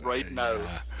royalties right now.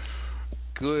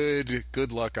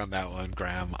 Good luck on that one,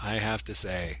 Graham. I have to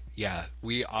say, yeah,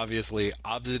 we obviously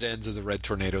opposite ends of the Red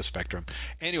Tornado spectrum.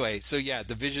 Anyway, so yeah,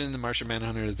 the Vision, the Martian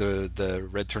Manhunter, the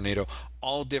Red Tornado,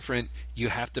 all different. You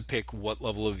have to pick what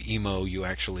level of emo you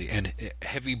actually, and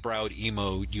heavy-browed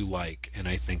emo you like, and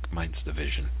I think mine's the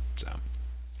Vision. So,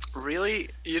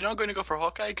 really, you're not going to go for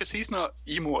Hawkeye because he's not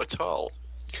emo at all.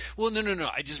 Well, no.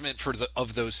 I just meant for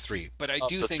of those three. But I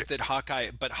do think that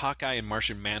Hawkeye and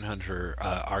Martian Manhunter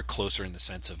are closer in the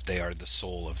sense of they are the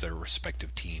soul of their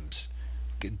respective teams,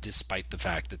 despite the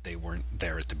fact that they weren't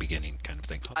there at the beginning, kind of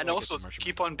thing. And also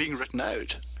keep on being written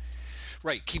out.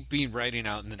 Right, keep being writing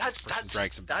out, and the next person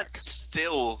drags them back. That's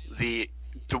still the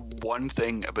one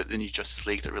thing about the new Justice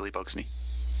League that really bugs me.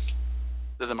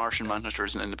 That the Martian Manhunter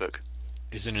isn't in the book.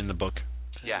 Isn't in the book?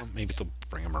 Yeah. Maybe they'll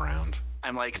bring him around.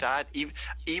 I'm like that,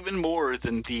 even more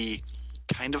than the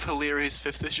kind of hilarious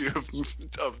 5th issue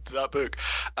of that book.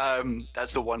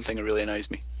 That's the one thing that really annoys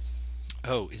me.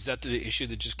 Oh, is that the issue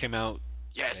that just came out?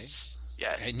 Yes, today?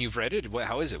 Yes. And you've read it?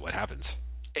 How is it? What happens?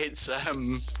 It's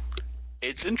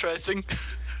interesting.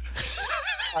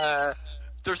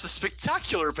 There's a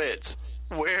spectacular bit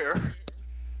where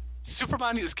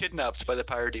Superman is kidnapped by the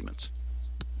parademons.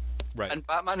 Right. And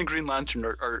Batman and Green Lantern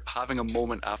are having a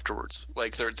moment afterwards.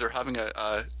 Like they're having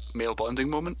a male bonding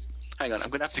moment. Hang on, I'm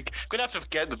gonna have to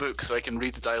get the book so I can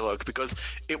read the dialogue, because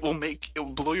it will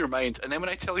blow your mind. And then when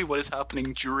I tell you what is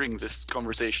happening during this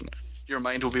conversation, your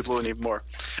mind will be blown even more.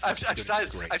 I've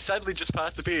sadly just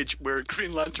passed the page where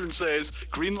Green Lantern says,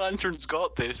 "Green Lantern's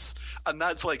got this," and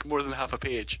that's like more than half a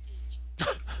page.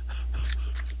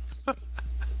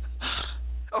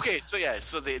 Okay, so yeah,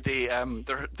 so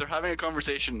they're having a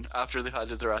conversation after they had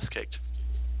their ass kicked.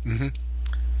 Mm-hmm.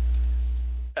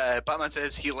 Batman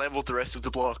says he leveled the rest of the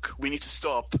block. We need to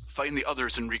stop, find the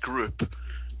others, and regroup.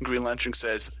 Green Lantern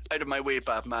says, "Out of my way,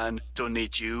 Batman. Don't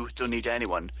need you. Don't need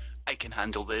anyone. I can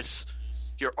handle this.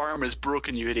 Your arm is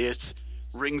broken, you idiots.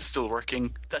 Ring's still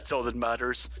working. That's all that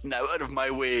matters. Now out of my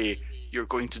way. You're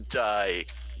going to die.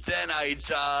 Then I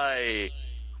die.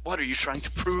 What are you trying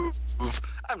to prove?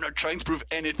 I'm not trying to prove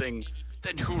anything.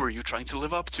 Then who are you trying to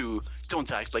live up to?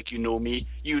 Don't act like you know me.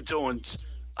 You don't.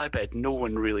 I bet no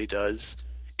one really does.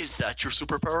 Is that your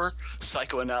superpower?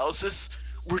 Psychoanalysis?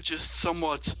 We're just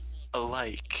somewhat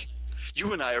alike.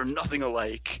 You and I are nothing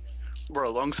alike. We're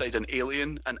alongside an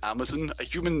alien, an Amazon, a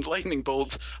human lightning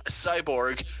bolt, a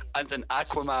cyborg, and an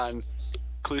Aquaman.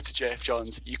 Clue to Jeff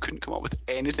Johns, you couldn't come up with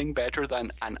anything better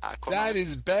than an Aquaman. That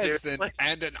is best. And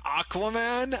an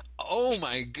Aquaman? Oh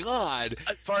my god.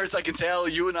 As far as I can tell,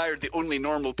 you and I are the only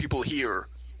normal people here.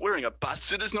 Wearing a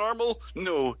batsuit is normal?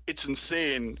 No, it's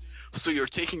insane. So you're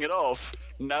taking it off.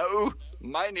 Now,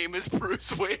 my name is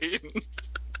Bruce Wayne.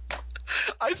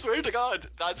 I swear to God,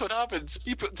 that's what happens.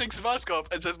 He takes the mask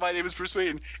off and says, "My name is Bruce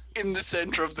Wayne," in the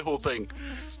center of the whole thing.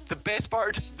 The best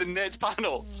part, the next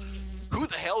panel. Who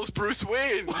the hell's Bruce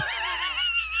Wayne?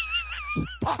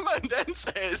 Batman then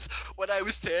says, "When I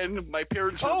was 10, my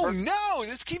parents were..." Oh no,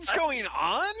 this keeps going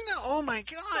on? Oh my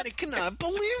god, I cannot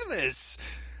believe this.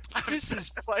 This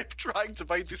is... I'm trying to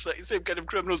find the same kind of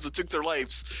criminals that took their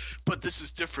lives. But this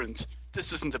is different.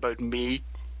 This isn't about me.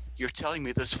 You're telling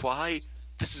me this. Why?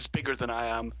 This is bigger than I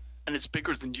am, and it's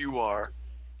bigger than you are.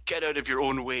 Get out of your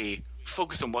own way.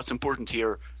 Focus on what's important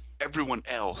here. Everyone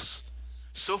else.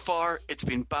 So far, it's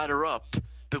been batter up,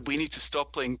 but we need to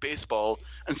stop playing baseball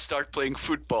and start playing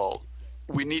football.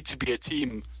 We need to be a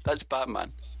team. That's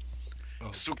Batman.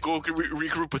 So go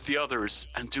regroup with the others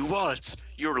and do what?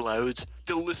 You're loud.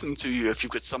 They'll listen to you if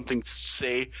you've got something to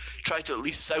say. Try to at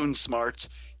least sound smart.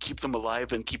 Keep them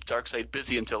alive and keep Darkseid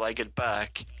busy until I get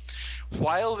back.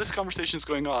 While this conversation is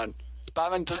going on,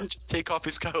 Batman doesn't just take off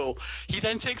his cowl. He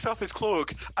then takes off his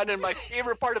cloak, and then my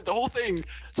favorite part of the whole thing,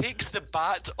 takes the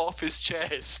bat off his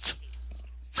chest.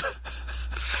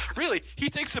 Really, he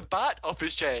takes the bat off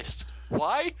his chest.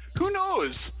 Why? Who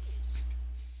knows?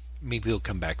 Maybe he'll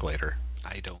come back later.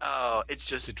 I don't. Oh, it's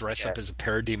just to dress up as a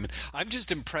parademon. I'm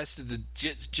just impressed at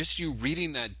just you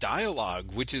reading that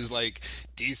dialogue, which is like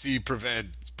DC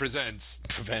presents,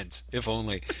 if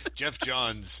only, Jeff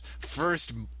Johns'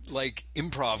 first like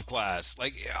improv class.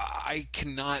 Like I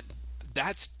cannot.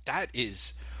 That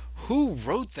is. Who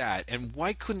wrote that, and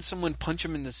why couldn't someone punch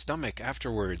him in the stomach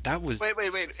afterward? That was... Wait.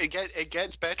 It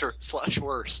gets better /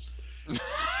 worse.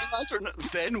 Lantern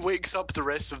then wakes up the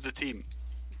rest of the team.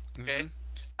 Okay? Mm-hmm.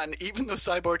 And even though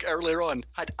Cyborg earlier on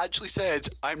had actually said,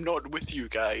 "I'm not with you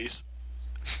guys,"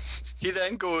 he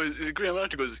then goes, Green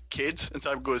Lantern goes, "Kids?" And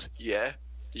Cyborg goes, "Yeah,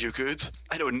 you good?"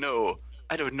 I don't know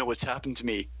what's happened to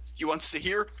me. You want to stay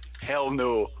here? Hell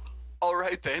no.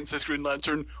 Alright then, says Green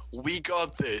Lantern, we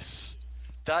got this.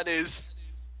 That is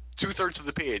 2/3 of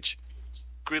the page.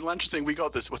 Green Lantern saying, "We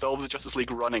got this," with all of the Justice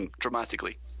League running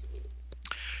dramatically.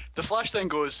 The Flash then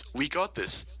goes, "We got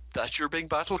this. That's your big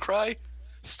battle cry?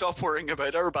 Stop worrying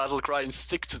about our battle cry and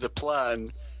stick to the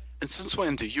plan. And since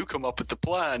when do you come up with the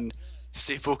plan?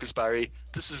 Stay focused, Barry.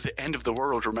 This is the end of the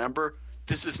world, remember?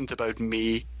 This isn't about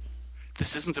me.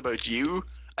 This isn't about you.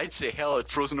 I'd say hell had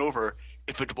frozen over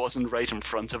if it wasn't right in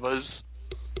front of us."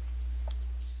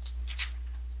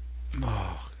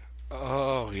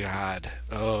 Oh God.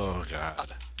 Oh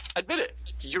God. Admit it.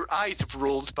 Your eyes have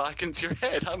rolled back into your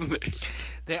head, haven't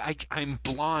they? I'm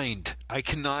blind. I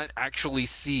cannot actually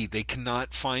see. They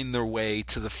cannot find their way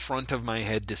to the front of my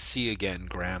head to see again,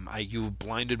 Graham. You've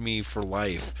blinded me for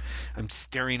life. I'm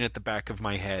staring at the back of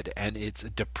my head, and it's a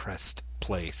depressed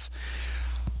place.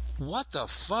 What the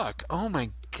fuck? Oh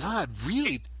my God,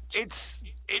 really? It's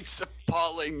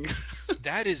appalling.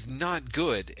 That is not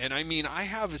good. And I mean, I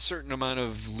have a certain amount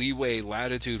of leeway,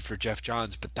 latitude for Jeff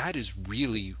Johns, but that is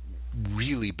really,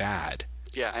 really bad.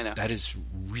 Yeah, I know. That is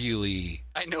really...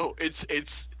 I know.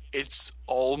 It's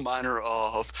all manner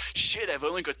of shit. I've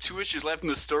only got 2 issues left in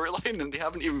the storyline, and they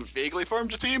haven't even vaguely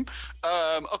formed a team.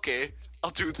 Okay,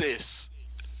 I'll do this.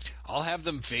 I'll have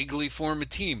them vaguely form a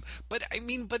team. But I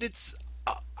mean, but it's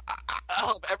I'll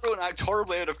have everyone act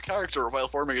horribly out of character while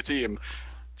forming a team.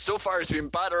 So far, it's been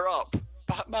batter up.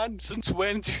 Batman, since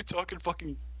when do you talk in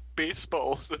fucking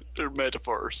baseballs or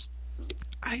metaphors?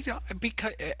 I don't,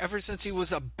 because ever since he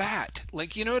was a bat,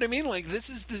 like, you know what I mean? Like, this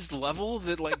is this level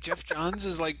that, like, Jeff Johns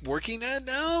is, like, working at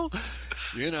now.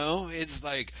 You know, it's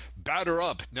like, batter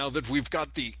up. Now that we've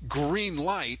got the green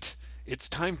light, it's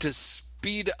time to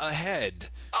speed ahead.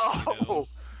 Oh, you know?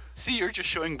 See, you're just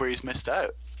showing where he's missed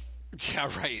out. Yeah,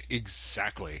 right.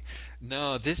 Exactly.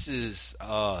 No, this is,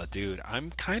 dude,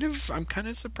 I'm kind of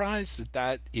surprised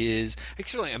that is,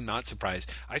 actually, I'm not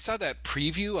surprised. I saw that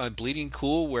preview on Bleeding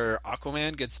Cool where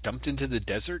Aquaman gets dumped into the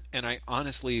desert, and I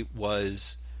honestly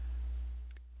was,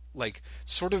 like,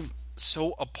 sort of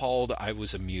so appalled I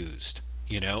was amused,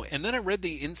 you know? And then I read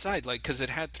the inside, like, because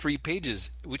it had 3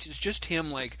 pages, which is just him,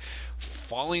 like,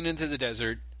 falling into the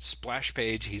desert, splash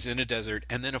page, he's in a desert,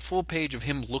 and then a full page of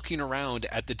him looking around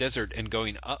at the desert and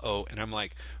going, uh-oh, and I'm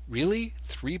like, really?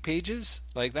 3 pages?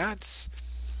 Like, that's,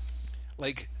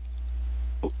 like,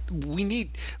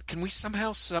 can we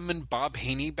somehow summon Bob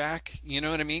Haney back? You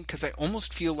know what I mean? Because I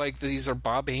almost feel like these are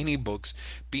Bob Haney books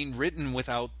being written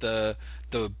without the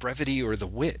brevity or the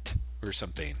wit or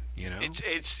something, you know?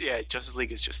 It's yeah, Justice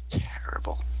League is just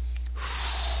terrible.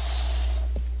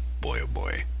 Boy, oh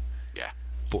boy. Yeah.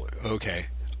 Boy, okay.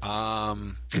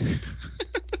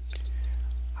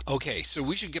 Okay, so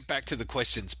we should get back to the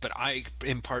questions, but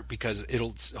in part because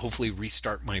it'll hopefully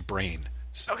restart my brain.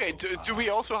 So, okay, do we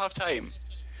also have time?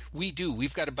 We do.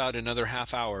 We've got about another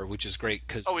half hour, which is great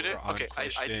because we we're on okay.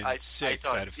 question I 6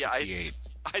 thought, out of 58.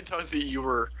 I thought that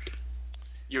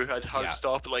you had hard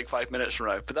stop at like 5 minutes from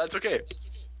now, but that's okay.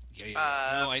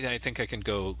 Yeah. No, I think I can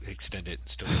go extend it and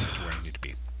still get to where I need to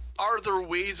be. Are there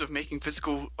ways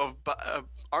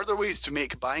to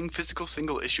make buying physical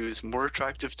single issues more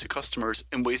attractive to customers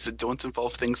in ways that don't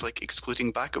involve things like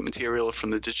excluding backup material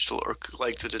from the digital or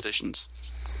collected editions?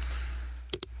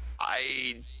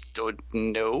 I don't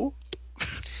know.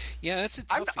 Yeah, that's a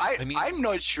tough. I'm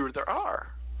not sure there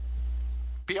are.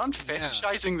 Beyond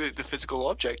fetishizing the physical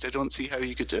object, I don't see how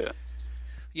you could do it.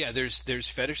 Yeah, there's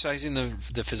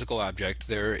fetishizing the physical object.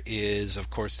 There is, of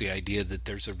course, the idea that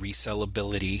there's a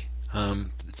resellability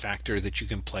factor that you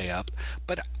can play up.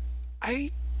 But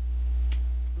I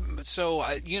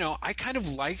kind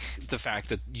of like the fact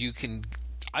that you can.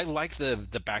 I like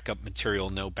the backup material,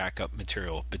 no backup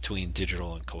material between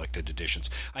digital and collected editions.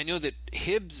 I know that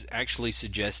Hibbs actually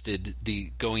suggested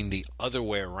going the other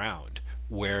way around,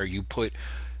 where you put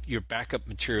your backup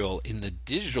material in the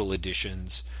digital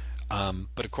editions.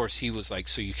 But of course he was like,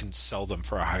 so you can sell them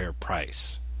for a higher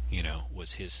price, you know,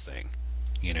 was his thing,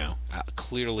 you know.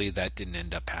 Clearly that didn't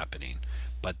end up happening,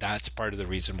 but that's part of the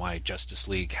reason why Justice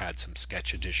League had some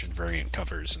sketch edition variant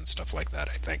covers and stuff like that,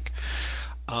 I think.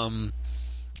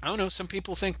 I don't know, some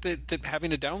people think that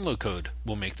having a download code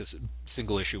will make this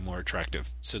single issue more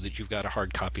attractive so that you've got a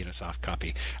hard copy and a soft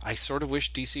copy. I sort of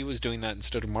wish DC was doing that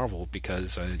instead of Marvel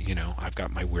because, I've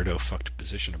got my weirdo fucked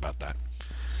position about that.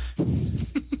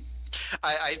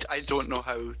 I don't know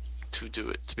how to do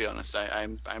it, to be honest.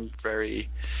 I'm very,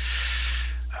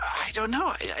 I don't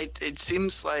know. It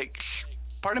seems like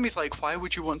part of me is like, why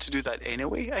would you want to do that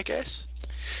anyway? I guess.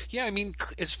 Yeah, I mean,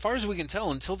 as far as we can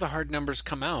tell, until the hard numbers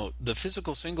come out, the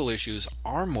physical single issues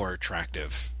are more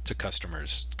attractive to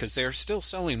customers because they're still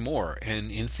selling more, and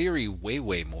in theory, way,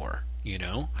 way more. You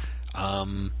know.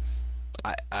 No,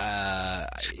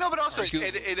 but also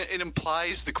it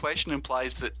implies, the question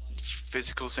implies that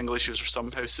physical single issues are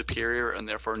somehow superior and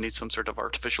therefore need some sort of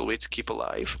artificial way to keep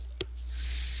alive.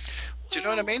 Do you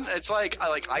know what I mean? It's like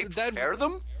I prefer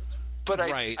them, but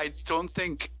I don't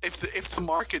think if the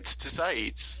market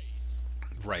decides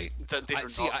right that they're not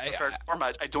the preferred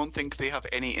format, I don't think they have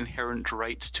any inherent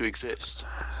right to exist.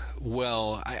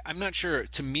 Well, I'm not sure.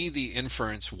 To me, the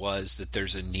inference was that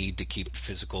there's a need to keep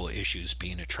physical issues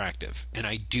being attractive. And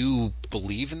I do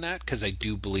believe in that because I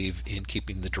do believe in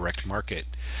keeping the direct market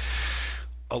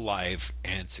alive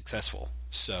and successful.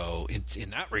 So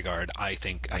in that regard, I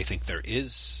think there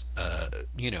is,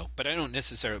 but I don't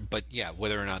necessarily, but yeah,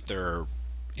 whether or not they're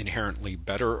inherently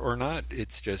better or not,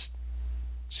 it's just,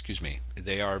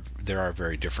 they are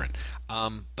very different.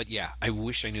 But yeah, I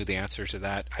wish I knew the answer to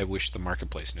that. I wish the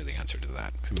marketplace knew the answer to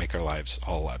that. It'd make our lives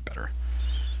all a lot better.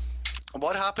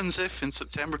 What happens if in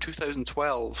September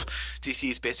 2012 DC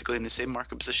is basically in the same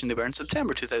market position they were in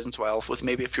September 2012 with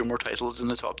maybe a few more titles in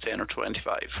the top 10 or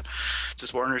 25?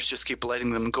 Does Warner's just keep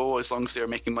letting them go as long as they're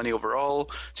making money overall?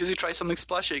 Do they try something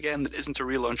splashy again that isn't a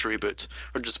relaunch or reboot?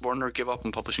 Or does Warner give up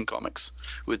on publishing comics?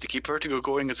 Would they keep Vertigo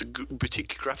going as a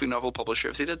boutique graphic novel publisher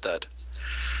if they did that?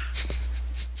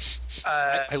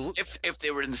 If they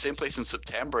were in the same place in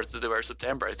September that they were in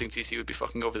September, I think DC would be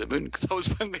fucking over the moon because that was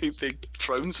when they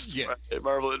trounced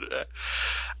Marvel.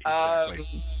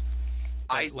 Exactly.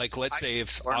 Let's say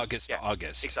if August to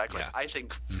August. Exactly. Yeah. I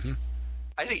think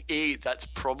that's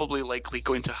probably likely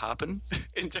going to happen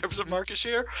in terms of market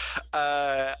share,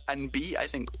 and B, I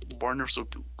think Warner's will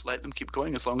let them keep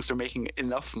going as long as they're making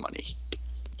enough money.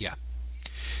 Yeah.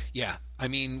 Yeah, I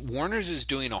mean, Warner's is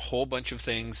doing a whole bunch of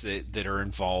things that are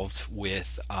involved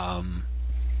with,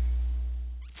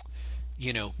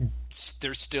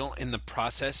 they're still in the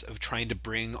process of trying to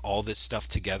bring all this stuff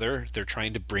together. They're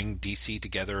trying to bring DC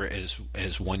together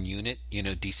as one unit,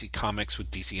 DC Comics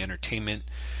with DC Entertainment.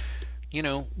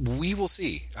 We will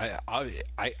see.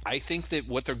 I think that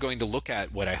what they're going to look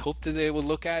at, what I hope that they will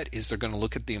look at, is they're going to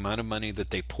look at the amount of money that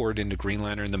they poured into Green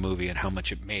Lantern the movie and how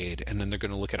much it made, and then they're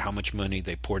going to look at how much money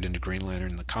they poured into Green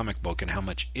Lantern the comic book and how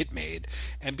much it made,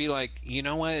 and be like, you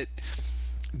know what?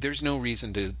 There's no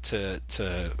reason to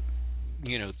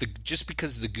just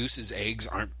because the goose's eggs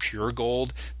aren't pure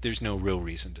gold, there's no real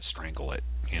reason to strangle it.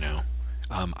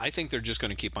 I think they're just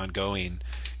going to keep on going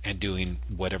and doing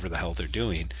whatever the hell they're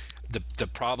doing. The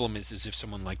problem is if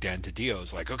someone like Dan DiDio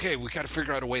is like, okay, we got to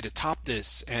figure out a way to top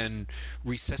this and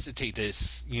resuscitate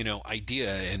this,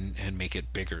 idea and make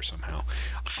it bigger somehow.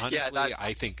 Honestly,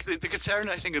 I think the concern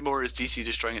more is DC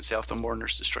destroying itself than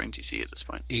Warner's destroying DC at this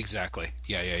point. Exactly.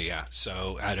 Yeah.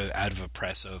 So out of a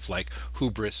press of like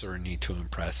hubris or a need to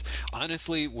impress.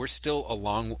 Honestly, we're still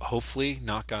hopefully,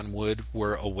 knock on wood,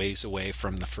 we're a ways away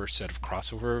from the first set of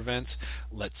crossover events.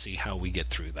 Let's see how we get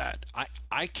through that.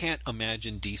 I can't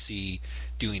imagine DC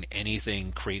doing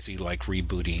anything crazy like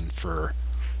rebooting for,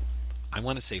 I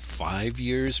want to say 5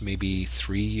 years, maybe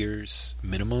 3 years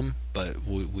minimum, but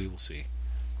we will see.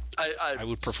 I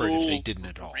would prefer it if they didn't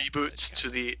at all. Reboots to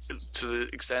the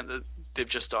extent that they've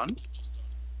just done.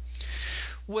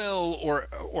 Well, or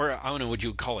I don't know, would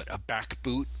you call it a back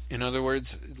boot? In other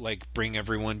words, like bring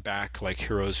everyone back like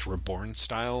Heroes Reborn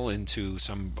style into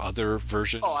some other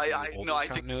version. I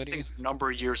think a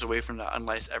number of years away from that,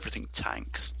 unless everything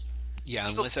tanks. Yeah,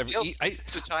 unless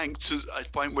to tank to a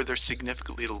point where they're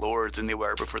significantly lower than they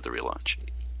were before the relaunch.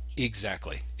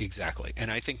 Exactly,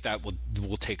 and I think that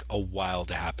will take a while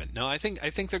to happen. No, I think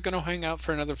they're going to hang out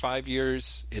for another 5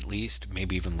 years at least,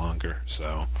 maybe even longer.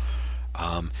 So,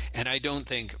 and I don't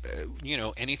think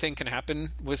anything can happen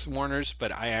with Warner's,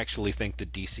 but I actually think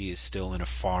that DC is still in a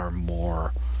far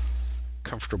more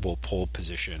comfortable pole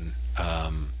position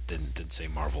than say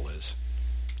Marvel is.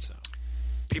 So.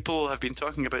 People have been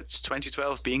talking about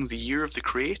 2012 being the year of the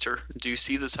creator. Do you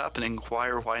see this happening? Why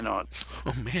or why not?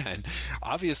 Oh, man.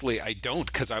 Obviously, I don't,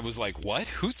 because I was like, what?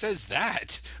 Who says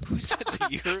that? Who said the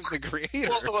year of the creator?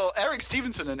 Well, Eric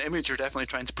Stevenson and Image are definitely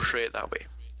trying to portray it that way.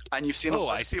 And you've seen a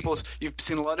lot of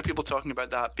people talking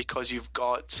about that because you've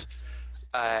got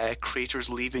creators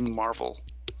leaving Marvel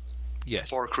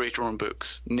for creator-owned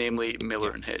books, namely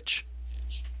Miller and Hitch.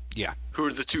 Yeah. Who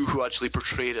are the two who actually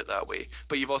portrayed it that way.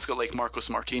 But you've also got like Marcos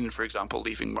Martin, for example,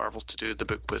 leaving Marvel to do the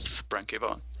book with Brian K.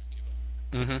 Vaughan.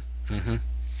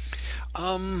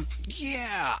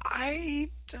 Yeah, I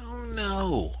don't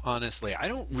know, honestly. I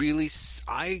don't really...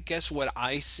 I guess what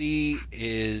I see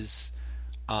is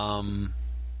some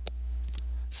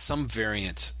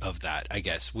variant of that, I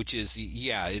guess, which is,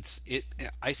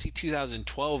 I see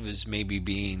 2012 as maybe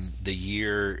being the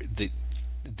year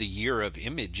of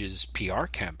Image's PR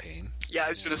campaign. Yeah, I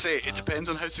was going to say, it depends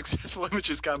on how successful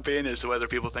Image's campaign is, so whether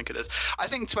people think it is. I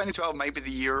think 2012 might be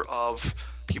the year of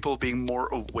people being more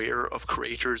aware of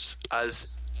creators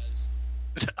as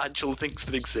actual things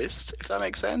that exist, if that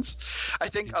makes sense. I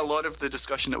think a lot of the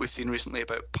discussion that we've seen recently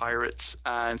about pirates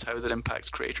and how that impacts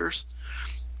creators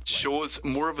shows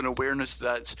more of an awareness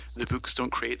that the books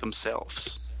don't create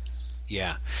themselves.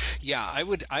 Yeah, I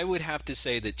would have to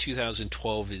say that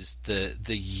 2012 is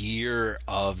the year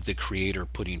of the creator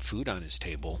putting food on his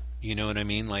table. You know what I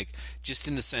mean? Like, just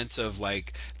in the sense of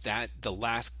like that, the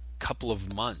last couple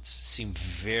of months seem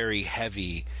very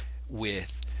heavy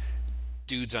with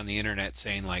dudes on the internet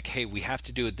saying like, hey, we have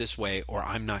to do it this way or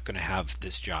I'm not going to have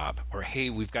this job, or hey,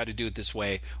 we've got to do it this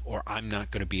way or I'm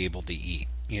not going to be able to eat.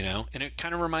 And it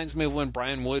kind of reminds me of when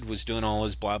Brian Wood was doing all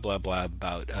his blah blah blah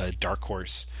about Dark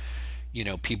Horse,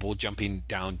 people jumping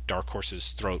down Dark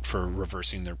Horse's throat for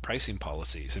reversing their pricing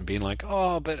policies and being like,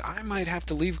 oh, but I might have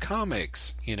to leave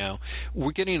comics.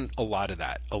 We're getting a lot of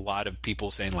that. A lot of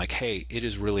people saying like, hey, it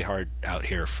is really hard out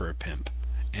here for a pimp.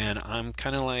 And I'm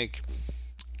kind of like,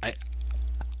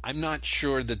 I'm not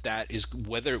sure that is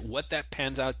what that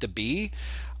pans out to be.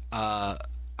 I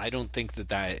don't think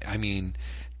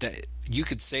that you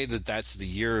could say that that's the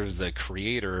year of the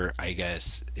creator, I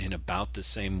guess, in about the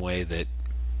same way that,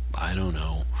 I don't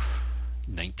know,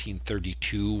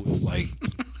 1932 was like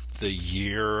the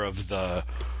year of the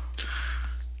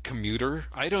commuter.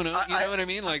 I don't know. You know what I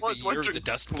mean? Like the year of the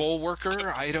Dust Bowl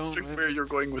worker. I don't know where you're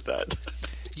going with that.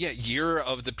 Yeah, year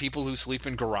of the people who sleep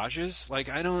in garages. Like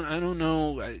I don't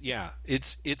know. Yeah,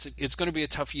 it's going to be a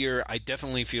tough year. I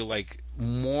definitely feel like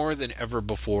more than ever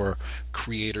before,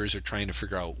 creators are trying to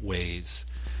figure out ways.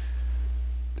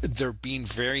 They're being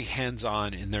very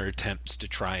hands-on in their attempts to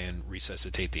try and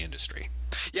resuscitate the industry.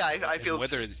 Yeah, I feel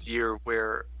this is the year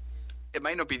where it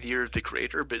might not be the year of the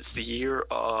creator, but it's the year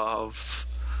of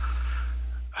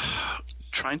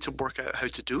trying to work out how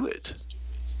to do it.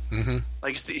 Mm-hmm.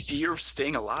 Like it's the year of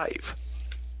staying alive.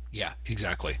 Yeah,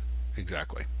 exactly.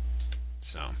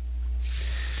 So,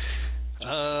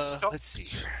 let's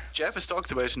see here. Jeff has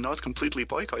talked about not completely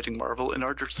boycotting Marvel in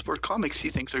order to support comics he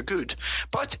thinks are good.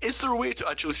 But is there a way to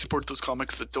actually support those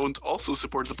comics that don't also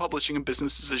support the publishing and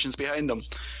business decisions behind them?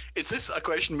 Is this a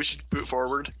question we should put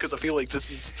forward? Because I feel like this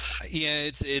is... Yeah,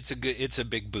 it's a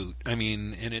big boot. I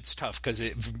mean, and it's tough because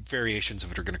variations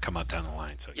of it are going to come up down the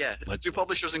line. So yeah, do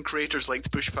publishers and creators like to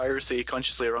push piracy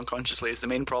consciously or unconsciously as the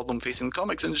main problem facing the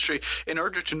comics industry in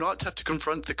order to not have to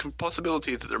confront the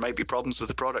possibility that there might be problems with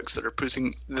the products that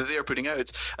they are putting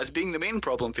out as being the main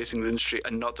problem facing the industry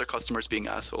and not their customers being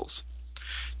assholes?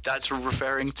 That's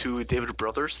referring to David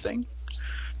Brothers' thing.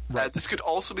 Right. This could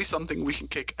also be something we can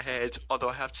kick ahead, although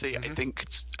I have to say, I think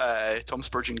Tom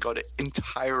Spurgeon got it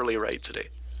entirely right today.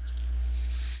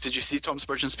 Did you see Tom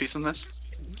Spurgeon's piece on this?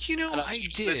 I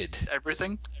did.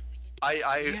 Everything.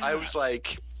 I was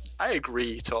like, I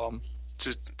agree, Tom,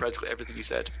 to practically everything he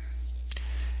said.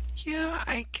 Yeah,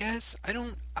 I guess.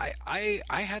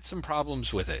 I had some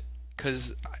problems with it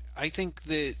because I think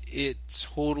that it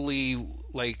totally,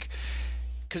 like...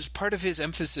 Because part of his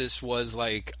emphasis was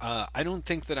like, I don't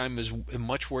think that I'm as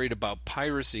much worried about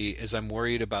piracy as I'm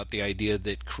worried about the idea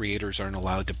that creators aren't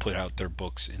allowed to put out their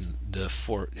books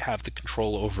have the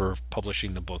control over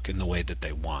publishing the book in the way that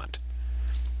they want.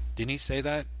 Didn't he say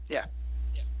that? Yeah.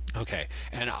 Okay.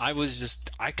 And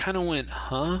I kind of went,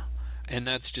 huh? And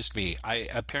that's just me.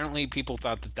 Apparently people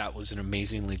thought that was an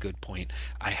amazingly good point.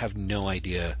 I have no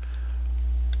idea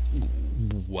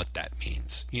what that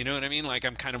means. You know what I mean? Like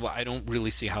I don't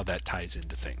really see how that ties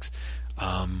into things.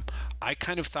 I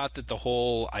kind of thought that the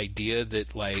whole idea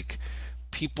that like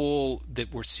people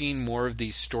that were seeing more of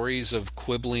these stories of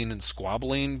quibbling and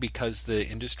squabbling because the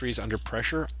industry is under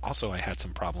pressure, also I had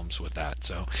some problems with that.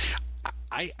 So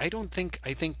I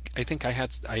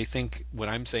think what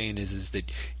I'm saying is that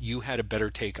you had a better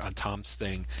take on Tom's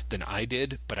thing than I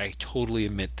did, but I totally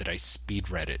admit that I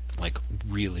speed read it like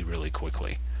really, really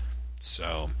quickly.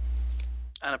 So,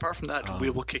 and apart from that,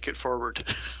 we will kick it forward.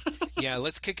 Yeah,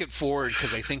 let's kick it forward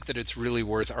because I think that it's really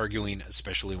worth arguing,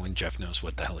 especially when Jeff knows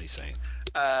what the hell he's saying.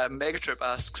 Megatrip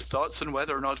asks, thoughts on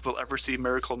whether or not we'll ever see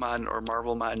Miracle Man or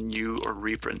Marvel Man new or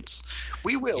reprints?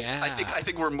 We will. Yeah. I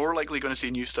think we're more likely going to see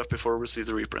new stuff before we see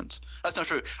the reprints. That's not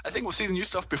true. I think we'll see the new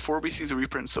stuff before we see the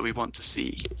reprints that we want to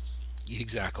see.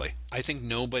 Exactly. I think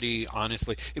nobody,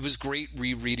 honestly... It was great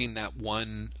rereading that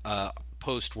one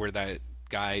post where that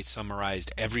guy summarized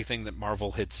everything that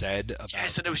Marvel had said about...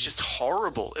 Yes, and it was just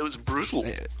horrible. It was brutal.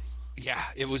 Yeah,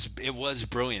 it was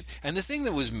brilliant. And the thing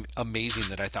that was amazing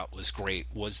that I thought was great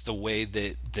was the way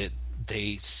that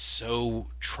they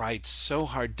tried so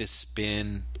hard to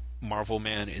spin Marvel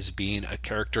Man as being a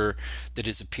character that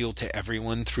has appealed to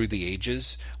everyone through the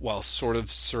ages, while sort of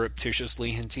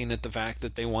surreptitiously hinting at the fact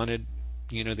that they wanted,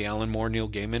 the Alan Moore, Neil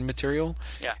Gaiman material.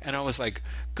 Yeah. And I was like,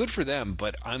 good for them,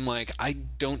 but I'm like, I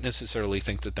don't necessarily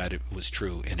think that it was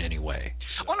true in any way.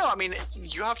 So. Oh, no, I mean,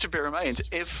 you have to bear in mind,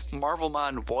 if Marvel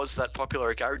Man was that popular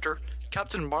a character,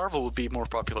 Captain Marvel would be more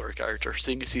popular a character,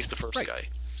 seeing as he's the first guy.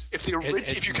 If you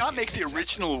can't make the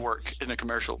original work in a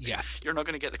commercial, you're not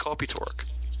going to get the copy to work.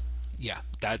 Yeah,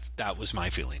 that was my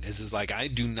feeling. Is like I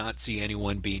do not see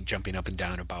anyone jumping up and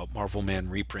down about Marvel Man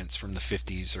reprints from the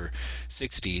 50s or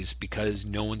 60s because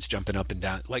no one's jumping up and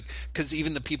down. Like, because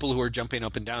even the people who are jumping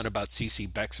up and down about C.C.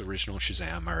 Beck's original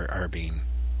Shazam are being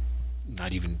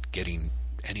not even getting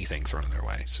anything thrown their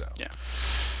way. So yeah.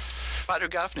 Father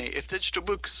Gaffney, if digital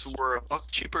books were $1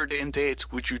 cheaper day and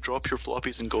date, would you drop your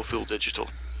floppies and go full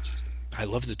digital? I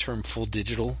love the term full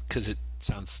digital because it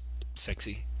sounds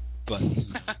sexy, but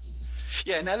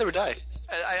Yeah, neither would I.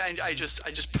 I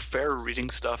just prefer reading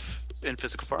stuff in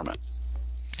physical format.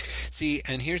 see,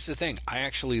 and here's the thing. I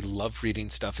actually love reading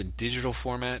stuff in digital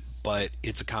format, but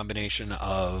it's a combination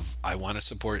of I want to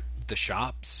support the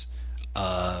shops,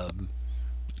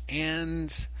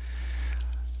 and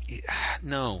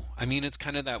no. I mean, it's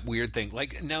kind of that weird thing.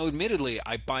 Like, now, admittedly,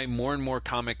 I buy more and more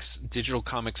comics, digital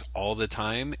comics, all the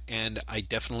time, and I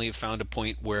definitely have found a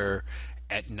point where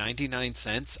at 99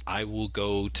 cents, I will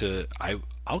go to...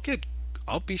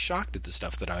 I'll be shocked at the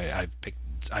stuff that I've picked.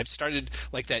 I've started,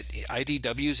 like, that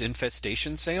IDW's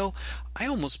Infestation sale. I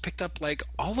almost picked up, like,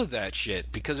 all of that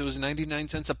shit because it was 99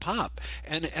 cents a pop.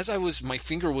 And as my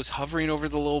finger was hovering over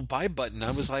the little buy button,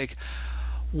 I was like,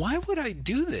 why would I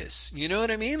do this? You know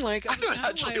what I mean? Like, I don't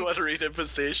actually want to read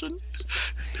Infestation.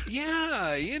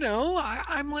 Yeah,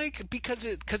 I'm like, because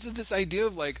of this idea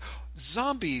of, like,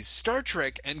 zombies, Star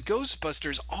Trek, and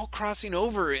Ghostbusters all crossing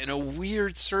over in a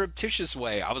weird, surreptitious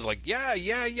way. I was like, yeah.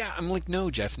 I'm like, no,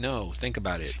 Jeff, no. Think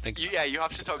about it. Yeah, you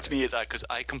have to talk to me at that because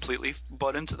I completely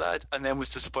bought into that and then was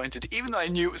disappointed, even though I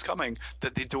knew it was coming,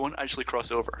 that they don't actually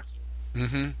cross over.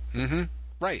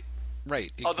 Right.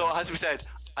 Exactly. Although, as we said,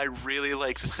 I really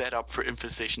like the setup for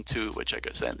Infestation 2, which I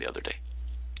got sent the other day.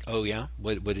 Oh, yeah?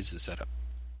 What is the setup?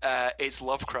 It's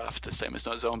Lovecraft this time. It's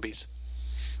not zombies.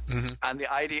 Mm-hmm. And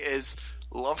the idea is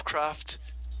Lovecraft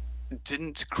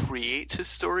didn't create his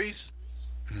stories.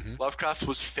 Mm-hmm. Lovecraft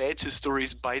was fed his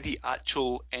stories by the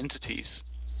actual entities.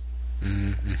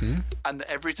 Mm-hmm. And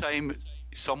every time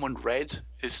someone read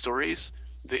his stories,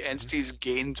 the entities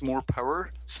gained more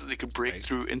power so they could break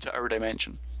through into our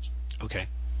dimension. Okay.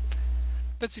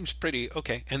 That seems pretty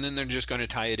okay. And then they're just going to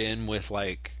tie it in with,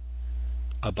 like,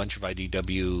 a bunch of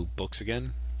IDW books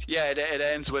again? Yeah, it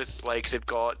ends with, like,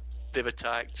 they've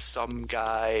attacked some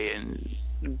guy and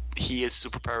he has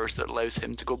superpowers that allows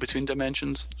him to go between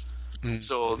dimensions. Mm-hmm.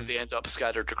 So they end up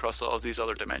scattered across all of these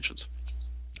other dimensions.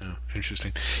 Oh,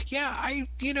 interesting. Yeah, I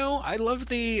love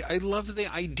the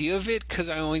idea of it because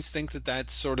I always think that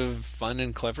that's sort of fun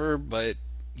and clever, but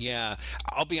yeah,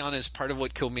 I'll be honest, part of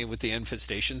what killed me with the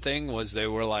Infestation thing was they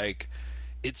were like,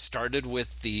 it started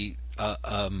with the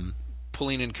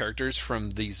pulling in characters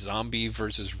from the zombie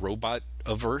versus robot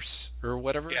averse or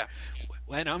whatever. Yeah.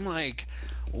 And I'm like,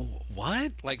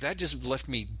 what? Like, that just left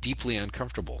me deeply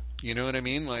uncomfortable. You know what I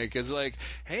mean? Like, it's like,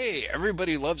 hey,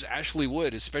 everybody loves Ashley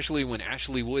Wood, especially when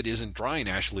Ashley Wood isn't drawing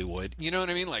Ashley Wood. You know what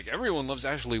I mean? Like, everyone loves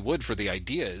Ashley Wood for the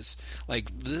ideas.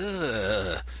 Like,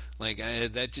 ugh. Like,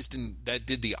 that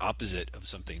did the opposite of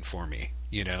something for me,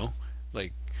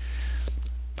 Like,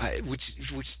 which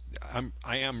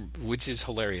is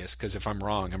hilarious because if I'm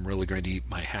wrong, I'm really going to eat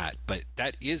my hat. But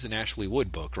that is an Ashley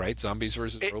Wood book, right? Zombies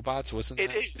versus Robots, wasn't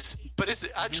it? It is, but is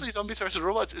it actually Zombies versus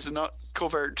Robots? Is it not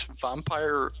Covert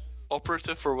Vampire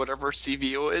Operative or whatever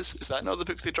CVO is? Is that not the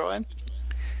book they draw in?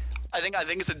 I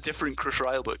think it's a different Chris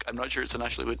Ryall book. I'm not sure it's an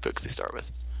Ashley Wood book they start with.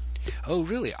 Oh,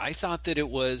 really? I thought that it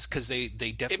was because they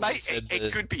definitely said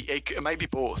it could be. It might be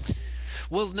both.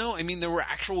 Well, no, I mean, there were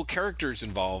actual characters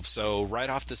involved, so right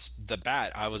off the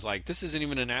bat, I was like, this isn't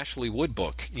even an Ashley Wood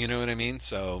book, you know what I mean?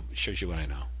 So, it shows you what I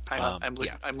know. Hang on, I'm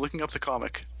looking up the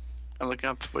comic. I'm looking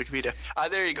up Wikipedia.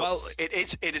 There you go. Well,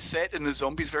 it is set in the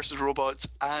Zombies versus Robots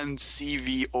and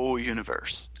CVO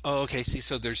universe. Oh, okay, see,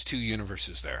 so there's two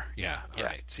universes there. Yeah, all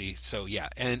right, see, so yeah,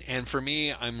 and for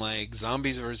me, I'm like,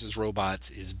 Zombies versus Robots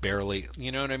is barely,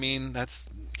 you know what I mean? That's...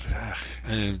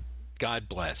 God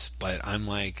bless, but I'm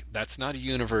like, that's not a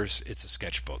universe, it's a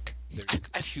sketchbook. There's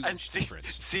a huge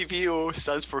difference. CVO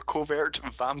stands for Covert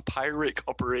Vampiric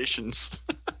Operations.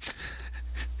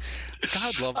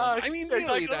 God love him. I mean,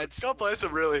 really, that's... God bless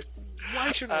him, really.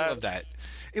 Why should I love that?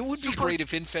 It would be great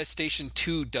if Infestation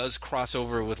 2 does cross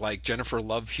over with, like, Jennifer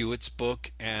Love Hewitt's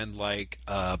book and, like,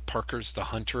 Parker's The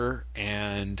Hunter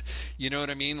and, you know what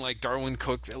I mean? Like, Darwin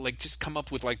Cook's, like, just come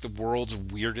up with, like, the world's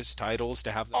weirdest titles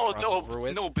to have them cross over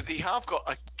with. No, but they have got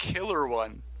a killer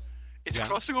one. It's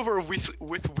crossing over with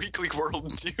Weekly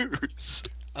World News.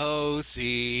 Oh,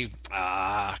 see,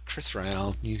 Chris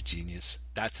Ryall, you genius.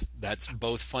 That's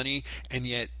both funny and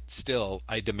yet still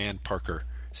I demand Parker.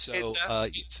 So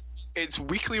it's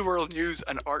Weekly World News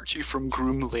and Archie from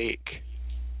Groom Lake.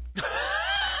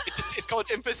 It's called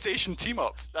Infestation Team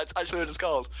Up. That's actually what it's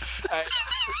called.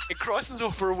 It crosses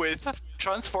over with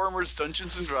Transformers,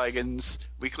 Dungeons and Dragons,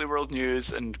 Weekly World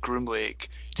News, and Groom Lake,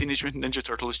 Teenage Mutant Ninja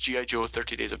Turtles, G.I. Joe,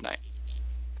 30 Days of Night.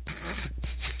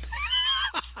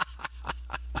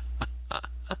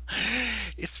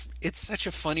 It's such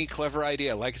a funny, clever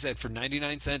idea. Like I said, for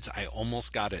 99 cents, I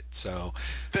almost got it. So,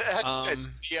 The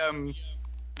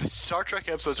Star Trek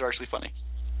episodes are actually funny.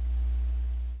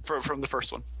 From the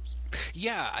first one.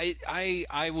 Yeah,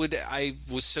 I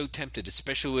was so tempted,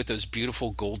 especially with those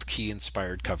beautiful Gold Key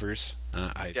inspired covers.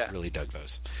 I really dug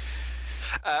those.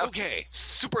 Okay.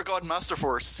 Super God Master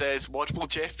Force says, what will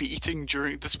Jeff be eating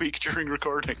this week during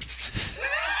recording?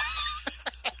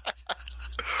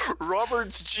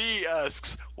 Robert G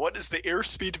asks, what is the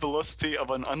airspeed velocity of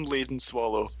an unladen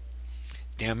swallow?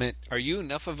 Damn it. Are you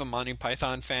enough of a Monty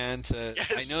Python fan to...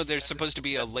 Yes. I know there's supposed to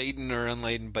be a laden or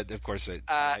unladen, but of course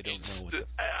I don't know what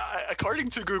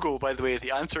according to Google, by the way,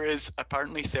 the answer is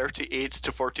apparently 38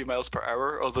 to 40 miles per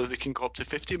hour, although they can go up to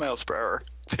 50 miles per hour.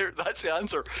 That's the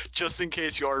answer, just in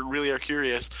case you are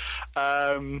curious.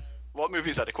 What movie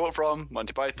is that a quote from?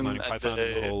 Monty Python. Monty Python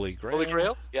and the Holy Grail. Holy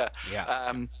Grail? Yeah.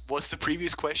 Yeah. Was the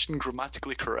previous question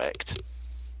grammatically correct?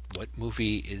 What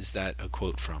movie is that a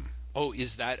quote from? Oh,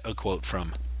 is that a quote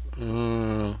from?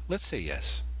 Let's say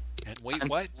yes. And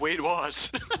what? Wait,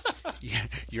 what? Yeah,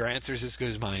 your answer is as good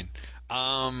as mine.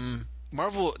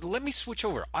 Marvel, let me switch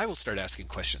over. I will start asking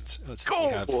questions. Let's Go!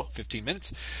 We have 15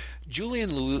 minutes.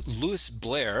 Julian Lewis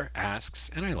Blair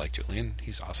asks, and I like Julian,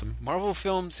 he's awesome. Marvel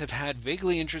films have had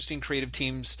vaguely interesting creative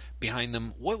teams behind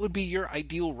them. What would be your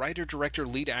ideal writer, director,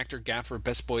 lead actor, gaffer,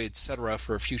 best boy, etc.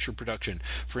 for a future production?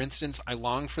 For instance, I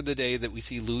long for the day that we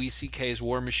see Louis C.K.'s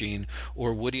War Machine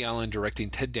or Woody Allen directing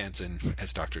Ted Danson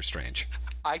as Doctor Strange.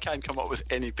 I can't come up with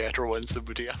any better ones than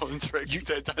Woody Allen directing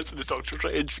Ted Danson as Doctor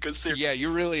Strange, because yeah,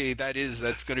 you really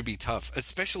that's going to be tough,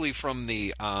 especially from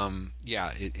the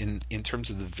in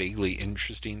terms of the vaguely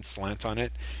interesting slant on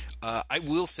it. I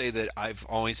will say that I've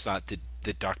always thought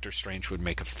that Doctor Strange would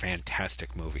make a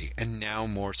fantastic movie, and now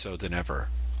more so than ever.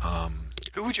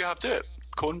 Who would you have do it?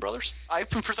 Coen Brothers? I've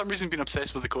for some reason been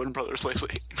obsessed with the Coen Brothers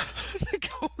lately. The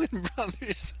Coen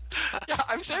Brothers. Yeah,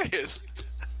 I'm serious.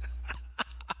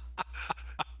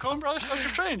 Coen Brothers Doctor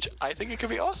Strange. I think it could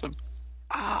be awesome.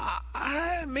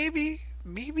 Maybe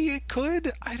it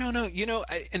could. I don't know.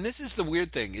 And this is the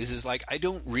weird thing is like I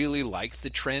don't really like the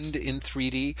trend in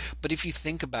 3D, but if you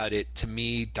think about it, to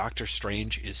me, Doctor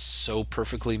Strange is so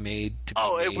perfectly made to be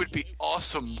it would be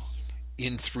awesome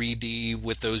in 3D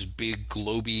with those big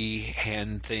globy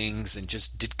hand things and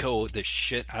just Ditko the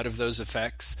shit out of those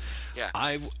effects. Yeah,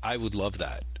 I would love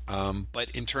that.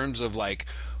 But in terms of like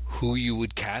who you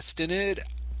would cast in it,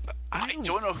 I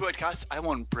don't know who I'd cast. I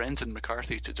want Brendan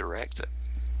McCarthy to direct it.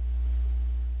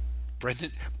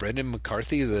 Brendan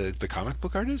McCarthy, the comic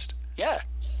book artist? Yeah.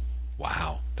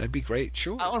 Wow, that'd be great.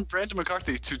 Sure. I want Brendan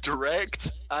McCarthy to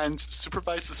direct and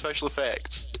supervise the special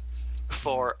effects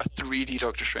for a 3D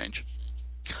Doctor Strange.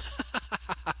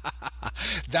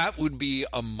 That would be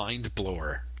a mind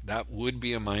blower.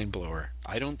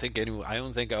 I don't think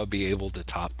I would be able to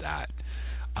top that.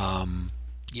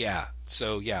 Yeah.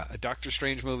 So yeah, a Doctor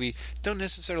Strange movie. Don't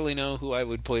necessarily know who I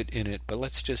would put in it, but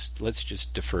let's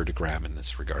just defer to Graham in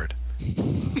this regard.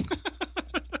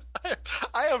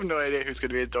 I have no idea who's going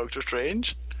to be in Doctor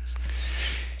Strange.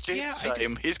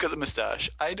 He's got the moustache.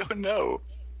 I don't know.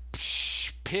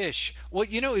 Pish. Well,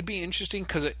 it'd be interesting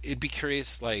because it'd be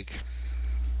curious. Like,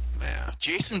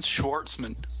 Jason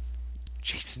Schwartzman.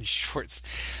 Jason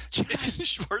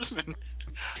Schwartzman.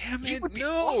 Damn it! No.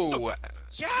 Awesome.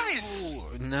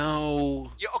 Yes.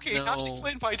 No. Yeah. Okay. You have to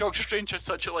explain why Doctor Strange has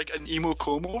such an emo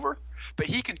comb over, but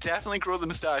he could definitely grow the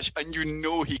moustache, and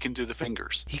he can do the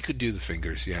fingers. He could do the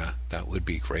fingers. Yeah, that would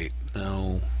be great.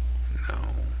 No.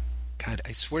 God,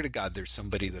 I swear to God, there's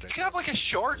somebody that I could have like a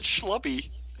short schlubby.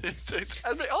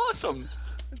 That'd be awesome.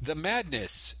 The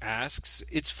Madness asks,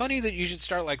 it's funny that you should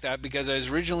start like that because I was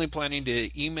originally planning to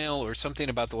email or something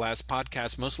about the last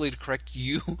podcast, mostly to correct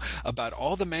you about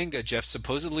all the manga Jeff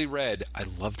supposedly read. I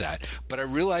love that. But I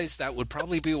realized that would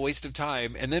probably be a waste of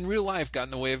time, and then real life got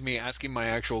in the way of me asking my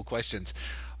actual questions.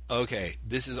 Okay,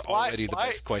 this is already the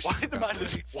best question. Why the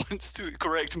Madness wants to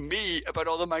correct me about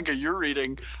all the manga you're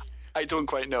reading, I don't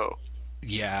quite know.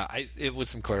 Yeah, it was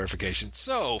some clarification.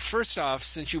 So, first off,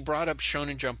 since you brought up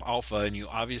Shonen Jump Alpha and you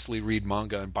obviously read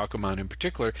manga and Bakuman in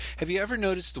particular, have you ever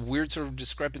noticed the weird sort of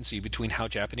discrepancy between how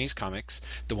Japanese comics,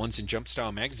 the ones in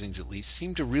Jump-style magazines at least,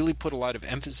 seem to really put a lot of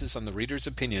emphasis on the reader's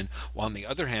opinion, while on the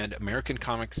other hand, American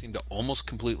comics seem to almost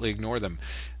completely ignore them?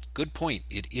 Good point.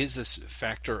 It is a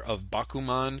factor of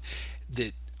Bakuman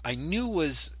that I knew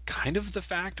was kind of the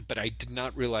fact, but I did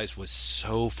not realize was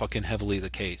so fucking heavily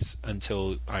the case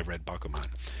until I read Bakuman.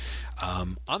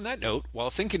 On that note,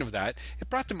 while thinking of that, it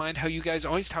brought to mind how you guys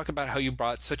always talk about how you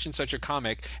bought such and such a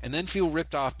comic and then feel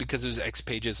ripped off because it was X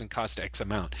pages and cost X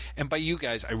amount. And by you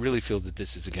guys, I really feel that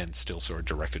this is, again, still sort of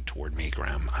directed toward me,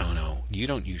 Graham. I don't know. You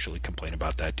don't usually complain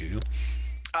about that, do you?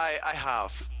 I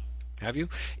have. Have you?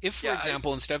 If, for Yeah,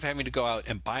 example, instead of having to go out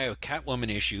and buy a Catwoman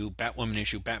issue, Batwoman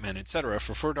issue, Batman, etc.,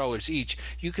 for $4 each,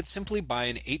 you could simply buy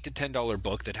an $8 to $10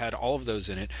 book that had all of those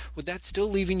in it, would that still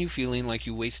leaving you feeling like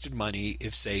you wasted money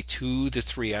if, say, 2 to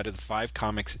 3 out of the 5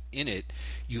 comics in it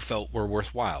you felt were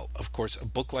worthwhile? Of course, a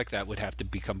book like that would have to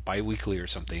become bi-weekly or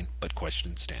something, but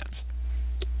question stands.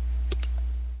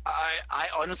 I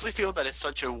honestly feel that it's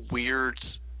such a weird,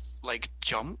 like,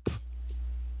 jump.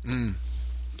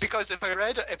 Because if I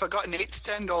got an $8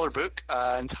 to $10 book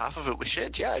and half of it was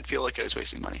shit, yeah, I'd feel like I was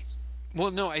wasting money.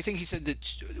 Well, no, I think he said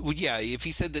that. Well, yeah, if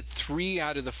he said that 3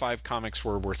 out of the 5 comics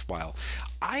were worthwhile,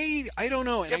 I don't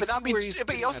know. And Yeah, but I that see where means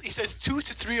he's he says 2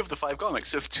 to 3 of the 5 comics.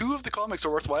 So if 2 of the comics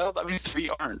are worthwhile, that means 3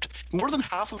 aren't. More than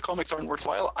half of the comics aren't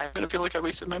worthwhile. I'm going to feel like I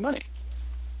wasted my money.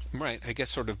 Right, I guess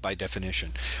sort of by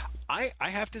definition. I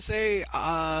have to say,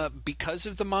 because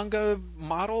of the manga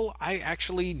model, I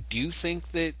actually do think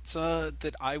that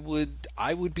that I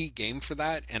would be game for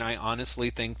that, and I honestly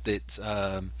think that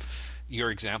your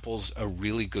example's a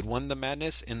really good one, The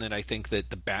Madness, in that I think that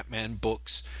the Batman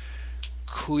books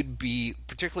could be,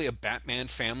 particularly a Batman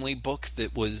family book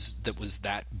that was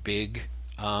that big,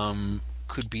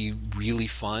 could be really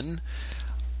fun.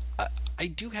 I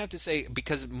do have to say,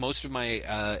 because most of my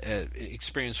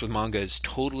experience with manga is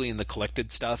totally in the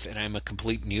collected stuff, and I'm a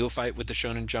complete neophyte with the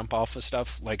Shonen Jump Alpha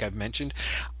stuff, like I've mentioned,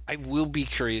 I will be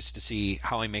curious to see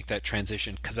how I make that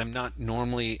transition, because I'm not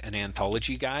normally an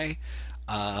anthology guy.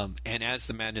 And as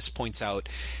The Madness points out,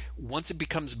 once it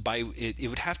becomes it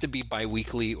would have to be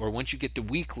bi-weekly, or once you get to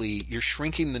weekly, you're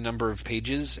shrinking the number of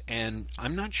pages, and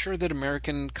I'm not sure that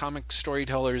American comic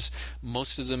storytellers,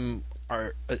 most of them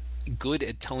are good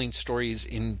at telling stories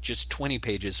in just 20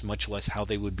 pages, much less how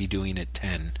they would be doing at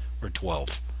 10 or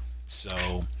 12.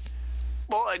 So...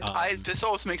 Well, this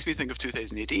always makes me think of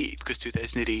 2000 AD, because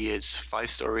 2000 AD is 5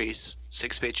 stories,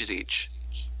 6 pages each.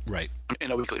 Right.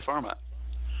 In a weekly format.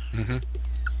 Mm-hmm.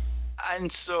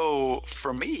 And so,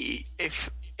 for me,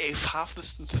 if half the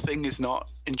thing is not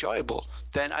enjoyable,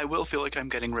 then I will feel like I'm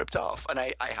getting ripped off, and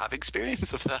I have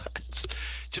experience of that.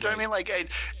 Do you know what I mean?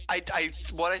 Like,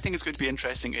 what I think is going to be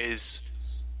interesting is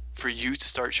for you to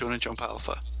start Shonen Jump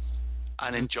Alpha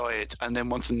and enjoy it, and then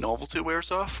once the novelty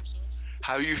wears off,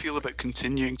 how you feel about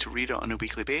continuing to read it on a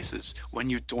weekly basis when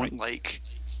you don't like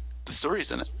the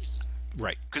stories in it.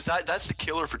 Right. Because that's the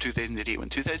killer for 2000 AD. When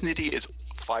 2000 AD is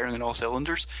firing on all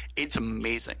cylinders, it's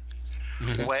amazing.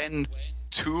 Mm-hmm. When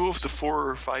 2 of the 4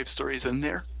 or 5 stories in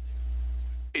there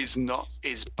is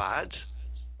bad,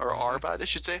 or are bad, I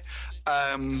should say,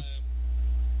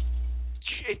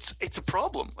 it's a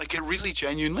problem. Like, it really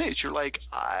genuinely is. You're like,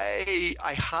 I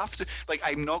have to, like,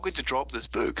 I'm not going to drop this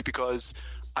book because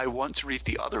I want to read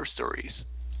the other stories,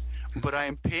 but I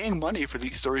am paying money for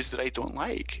these stories that I don't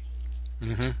like.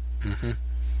 Mm-hmm. Mm-hmm.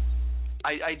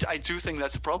 I do think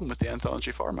that's a problem with the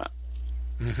anthology format.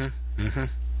 Mm-hmm. Mm-hmm.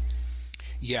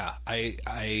 Yeah,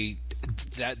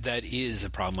 that is a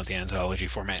problem with the anthology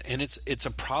format, and it's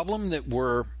a problem that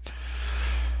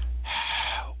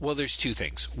well, there's 2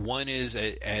 things. One is,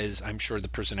 as I'm sure the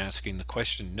person asking the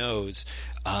question knows,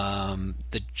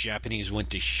 the Japanese went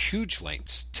to huge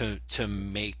lengths to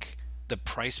make the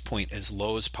price point as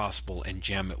low as possible and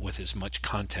jam it with as much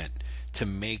content to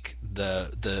make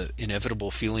the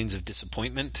inevitable feelings of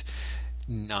disappointment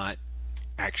not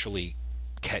actually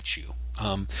catch you.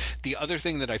 The other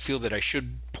thing that I feel that I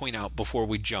should point out before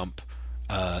we jump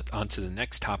onto the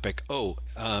next topic,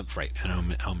 right,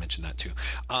 and I'll mention that too,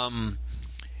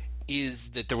 is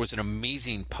that there was an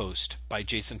amazing post by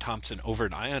Jason Thompson over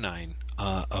at Ionine,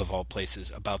 of all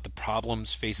places, about the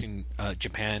problems facing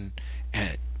Japan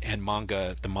and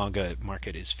manga, the manga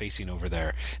market is facing over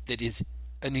there, that is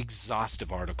an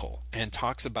exhaustive article, and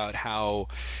talks about how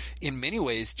in many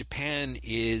ways Japan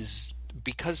is,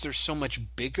 because they're so much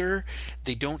bigger,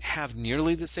 they don't have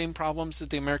nearly the same problems that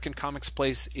the American comics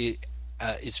place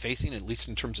is facing, at least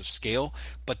in terms of scale,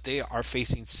 but they are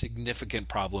facing significant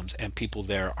problems, and people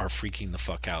there are freaking the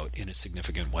fuck out in a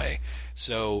significant way.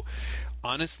 So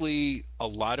honestly, a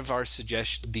lot of our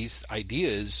these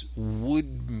ideas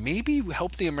would maybe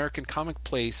help the American comic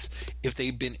place if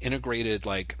they'd been integrated,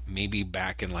 like maybe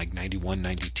back in like 91,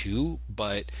 92,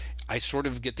 but I sort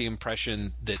of get the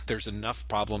impression that there's enough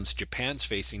problems Japan's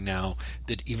facing now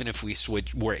that even if we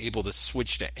were able to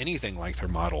switch to anything like their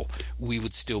model, we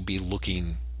would still be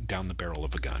looking down the barrel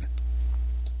of a gun,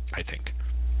 I think.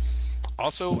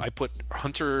 Also, I put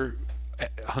Hunter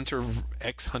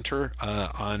X Hunter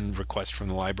on request from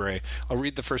the library. I'll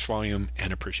read the first volume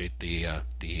and appreciate the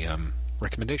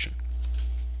recommendation.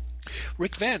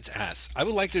 Rick Vance asks, I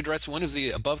would like to address one of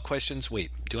the above questions.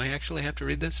 Wait, do I actually have to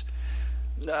read this?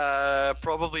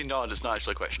 Probably not. It's not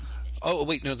actually a question. Oh,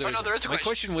 wait, no, there is a My question.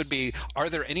 question would be, are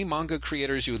there any manga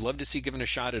creators you would love to see given a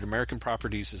shot at American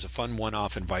properties as a fun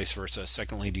one-off and vice versa?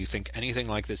 Secondly, do you think anything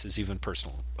like this is even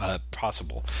possible?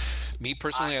 Me,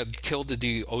 personally, I'd kill to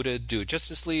do Oda do a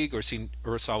Justice League or see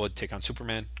Urasawa take on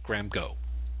Superman. Graham, go.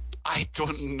 I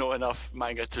don't know enough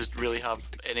manga to really have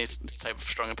any type of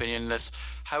strong opinion in this.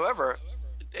 However,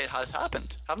 it has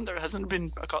happened. Hasn't there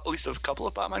been at least a couple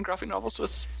of Batman graphic novels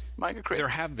with manga creators? There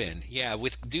have been, yeah,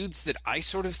 with dudes that I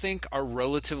sort of think are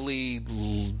relatively,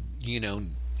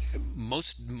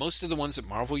 most of the ones that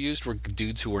Marvel used were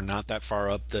dudes who were not that far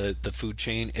up the food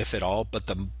chain, if at all. But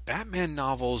the Batman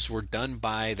novels were done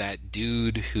by that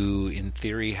dude who, in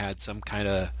theory, had some kind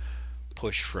of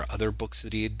push for other books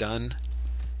that he had done.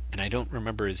 And I don't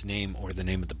remember his name or the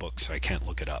name of the book, so I can't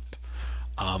look it up.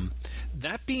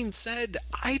 That being said,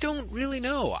 I don't really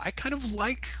know. I kind of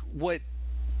like what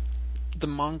the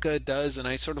manga does, and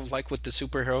I sort of like what the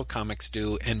superhero comics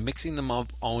do, and mixing them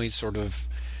up always sort of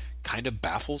kind of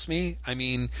baffles me. I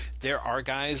mean, there are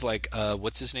guys like,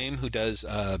 what's his name, who does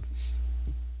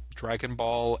Dragon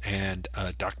Ball and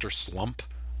Dr. Slump.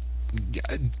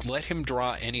 Let him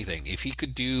draw anything. If he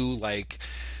could do like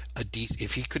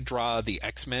if he could draw the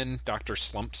X-Men Dr.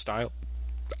 Slump style,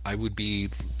 I would be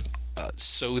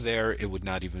so there it would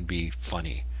not even be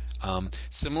funny.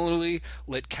 Similarly,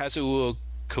 let Kazuo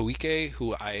Koike,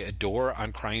 who I adore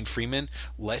on Crying Freeman,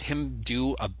 let him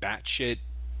do a batshit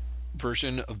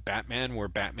version of Batman where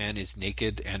Batman is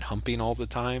naked and humping all the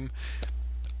time.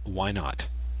 Why not?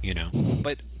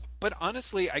 But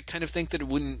honestly, I kind of think that it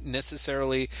wouldn't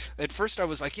necessarily... At first I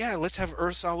was like, yeah, let's have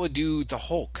Urasawa do the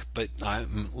Hulk, but,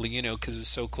 because it's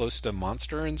so close to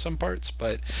Monster in some parts.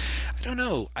 But I don't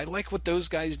know. I like what those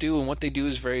guys do, and what they do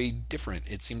is very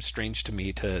different. It seems strange to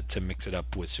me to mix it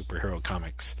up with superhero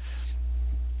comics.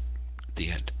 The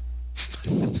end.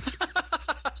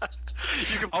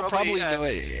 You can I'll probably know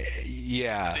it.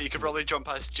 Yeah. So you could probably jump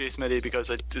past Jay Smitty because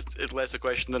it less a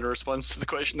question than a response to the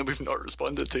question that we've not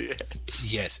responded to yet.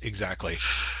 Yes, exactly.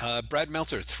 Brad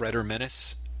Meltzer, Threat or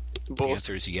Menace? Both. The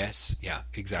answer is yes. Yeah,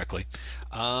 exactly.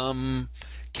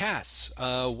 Cass,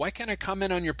 why can't I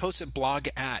comment on your post at blog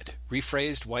at?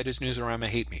 Rephrased, why does Newsarama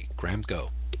hate me? Graham, go.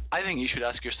 I think you should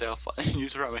ask yourself why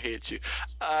Newsarama hates you.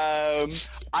 I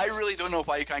really don't know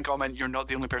why you can't comment. You're not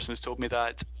the only person who's told me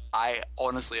that. I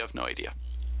honestly have no idea.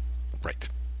 Right.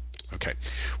 Okay.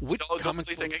 The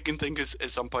only thing I can think is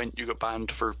at some point you got banned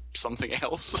for something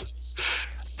else.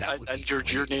 And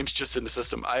your name's just in the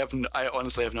system. I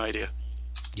honestly have no idea.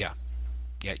 Yeah.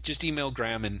 Yeah, just email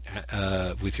Graham and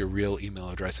with your real email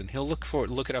address, and he'll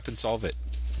look it up and solve it.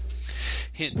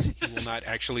 Hint, he will not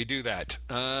actually do that.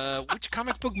 Which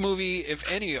comic book movie,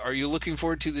 if any, are you looking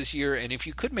forward to this year? And if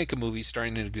you could make a movie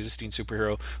starring an existing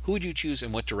superhero, who would you choose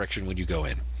and what direction would you go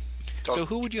in? So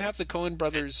who would you have the Coen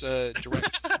brothers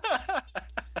direct?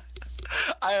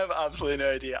 I have absolutely no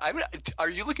idea. Are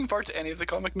you looking forward to any of the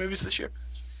comic movies this year?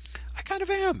 I kind of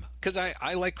am, because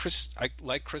I like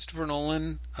Christopher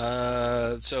Nolan.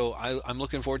 So I'm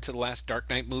looking forward to the last Dark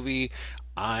Knight movie.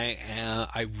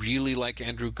 I really like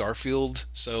Andrew Garfield,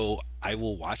 so I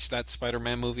will watch that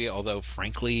Spider-Man movie, although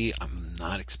frankly I'm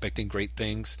not expecting great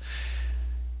things.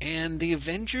 And the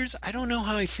Avengers, I don't know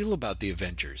how I feel about the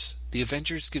Avengers. The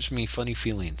Avengers gives me funny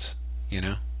feelings,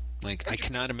 Like, I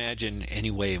cannot imagine any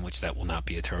way in which that will not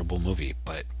be a terrible movie,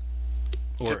 but...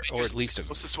 Or at least...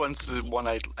 This one's the one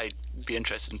I'd be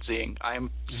interested in seeing. I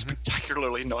am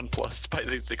spectacularly nonplussed by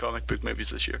the comic book movies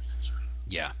this year.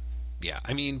 Yeah. Yeah,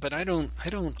 I mean, but I don't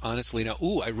honestly know.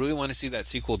 Ooh, I really want to see that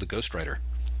sequel to Ghost Rider.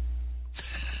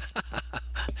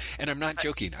 And I'm not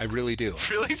joking. I really do.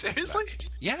 Really? Seriously?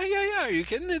 Yeah. Are you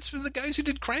kidding? It's from the guys who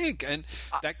did Crank. And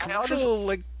that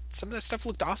commercial, some of that stuff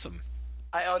looked awesome.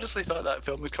 I honestly thought that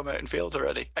film would come out and failed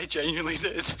already. I genuinely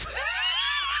did.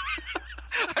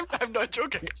 I'm not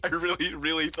joking. I really,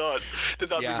 really thought that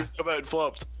movie would come out and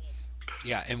flopped.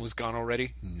 Yeah, and was gone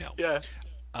already? No. Yeah.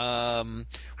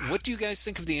 What do you guys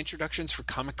think of the introductions for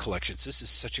comic collections? This is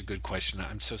such a good question.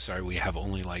 I'm so sorry we have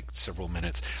only several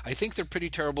minutes. I think they're pretty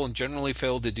terrible and generally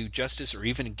fail to do justice or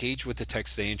even engage with the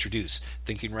text they introduce.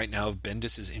 Thinking right now of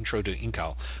Bendis' intro to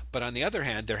Incal. But on the other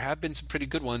hand, there have been some pretty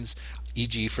good ones,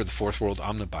 e.g. for the Fourth World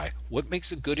Omnibuy. What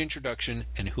makes a good introduction,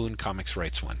 and who in comics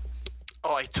writes one?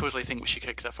 Oh, I totally think we should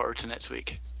kick that forward to next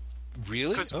week.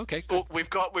 Really? Okay. Cool. We've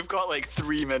got like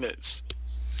 3 minutes.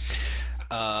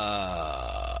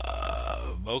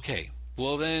 Okay.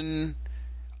 Well then,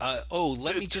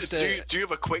 let me just... Do you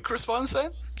have a quick response then?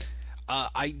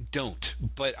 I don't,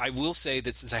 but I will say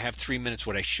that since I have 3 minutes,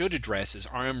 what I should address is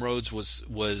R.M. Rhodes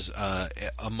was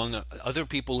among other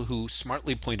people who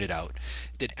smartly pointed out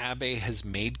that Abe has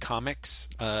made comics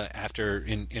after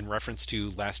in reference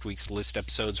to last week's list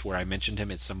episodes where I mentioned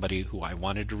him as somebody who I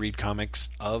wanted to read comics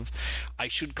of. I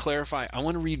should clarify, I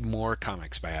want to read more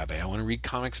comics by Abe. I want to read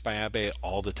comics by Abe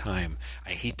all the time. I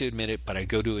hate to admit it, but I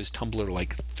go to his Tumblr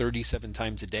like 37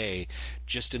 times a day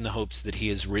just in the hopes that he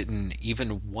has written even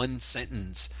one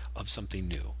sentence of something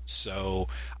new. So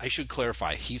I should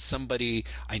clarify, he's somebody,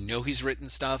 I know he's written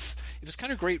stuff. It was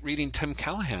kind of great reading Tim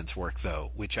Callahan's work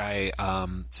though, which I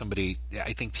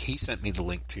think he sent me the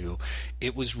link to.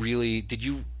 It was really, did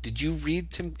you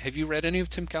read Tim, have you read any of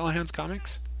Tim Callahan's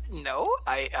comics? No,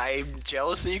 I'm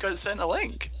jealous that you got sent a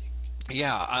link.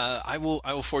 Yeah, I will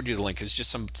forward you the link. It's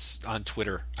just some on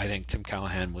Twitter. I think Tim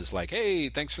Callahan was like, "Hey,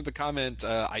 thanks for the comment.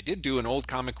 I did do an old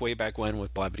comic way back when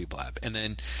with Blabbity Blab." And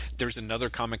then there's another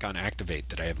comic on Activate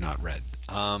that I have not read.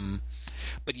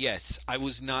 But yes, I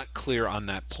was not clear on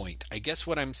that point. I guess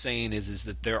what I'm saying is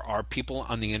that there are people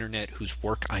on the internet whose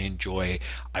work I enjoy.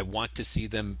 I want to see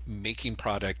them making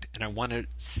product, and I want to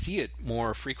see it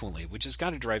more frequently, which has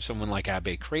got to drive someone like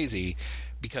Abe crazy,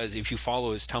 because if you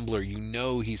follow his Tumblr, you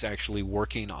know he's actually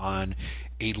working on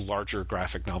a larger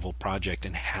graphic novel project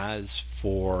and has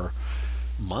for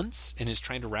months and is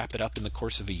trying to wrap it up in the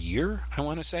course of a year, I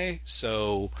want to say.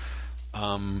 So,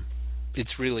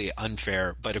 it's really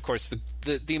unfair, but of course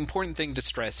the important thing to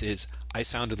stress is I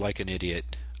sounded like an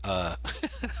idiot,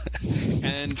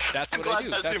 and that's what I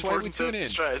do. That's why we tune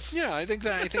in. Yeah, I think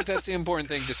that's the important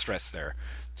thing to stress there.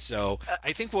 So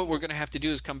I think what we're going to have to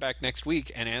do is come back next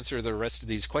week and answer the rest of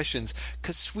these questions,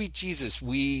 because sweet Jesus,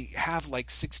 we have like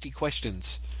 60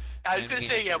 questions. I was going to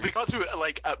say, we got through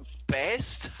like at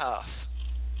best half.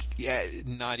 Yeah,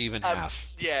 not even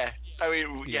half. Yeah. I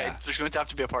mean, there's going to have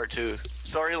to be a part 2.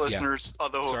 Sorry, listeners. Yeah.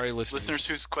 Although, listeners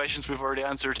whose questions we've already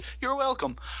answered, you're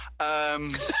welcome. We're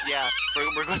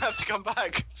going to have to come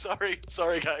back. Sorry,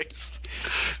 guys.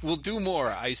 We'll do more.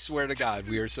 I swear to God,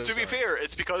 we are so sorry. To be fair,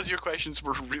 it's because your questions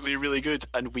were really, really good,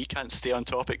 and we can't stay on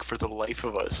topic for the life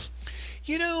of us.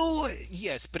 You know,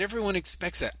 yes, but everyone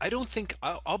expects that. I don't think,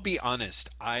 I'll be honest,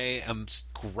 I am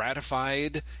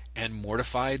gratified and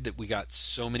mortified that we got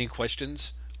so many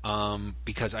questions,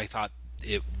 because I thought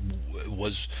it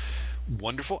was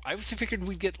wonderful. I figured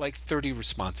we'd get like 30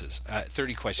 responses,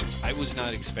 30 questions. I was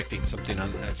not expecting something on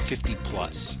 50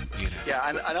 plus, you know. Yeah,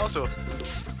 and also,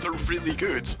 they're really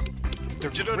good. Do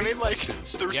you know what I mean? Like,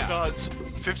 there's not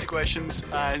 50 questions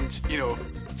and,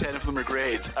 10 of them are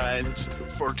great and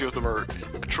 40 of them are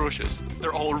atrocious.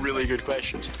 They're all really good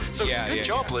questions. So good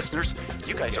job, listeners.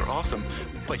 You guys are awesome.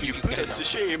 But you put us to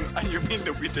shame, and you mean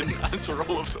that we didn't answer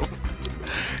all of them.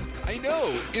 I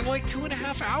know. In like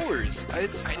 2.5 hours.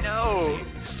 I know.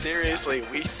 Seriously,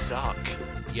 we suck.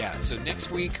 Yeah, so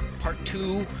next week, part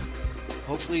 2.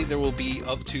 Hopefully there will be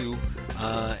of 2.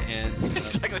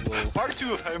 Exactly. Part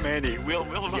 2 of how many? We'll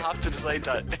have to decide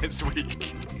that next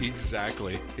week.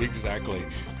 Exactly.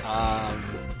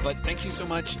 But thank you so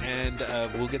much, and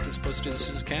we'll get this posted as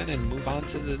soon as we can and move on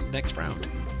to the next round.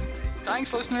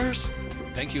 Thanks, listeners.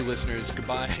 Thank you, listeners.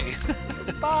 Goodbye.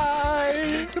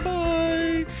 Bye.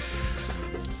 Goodbye.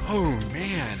 Oh,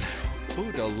 man. Oh,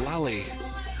 the lolly.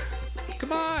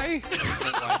 Goodbye.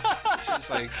 My wife. She's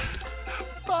like...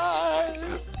 Bye.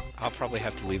 I'll probably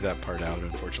have to leave that part out,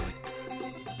 unfortunately.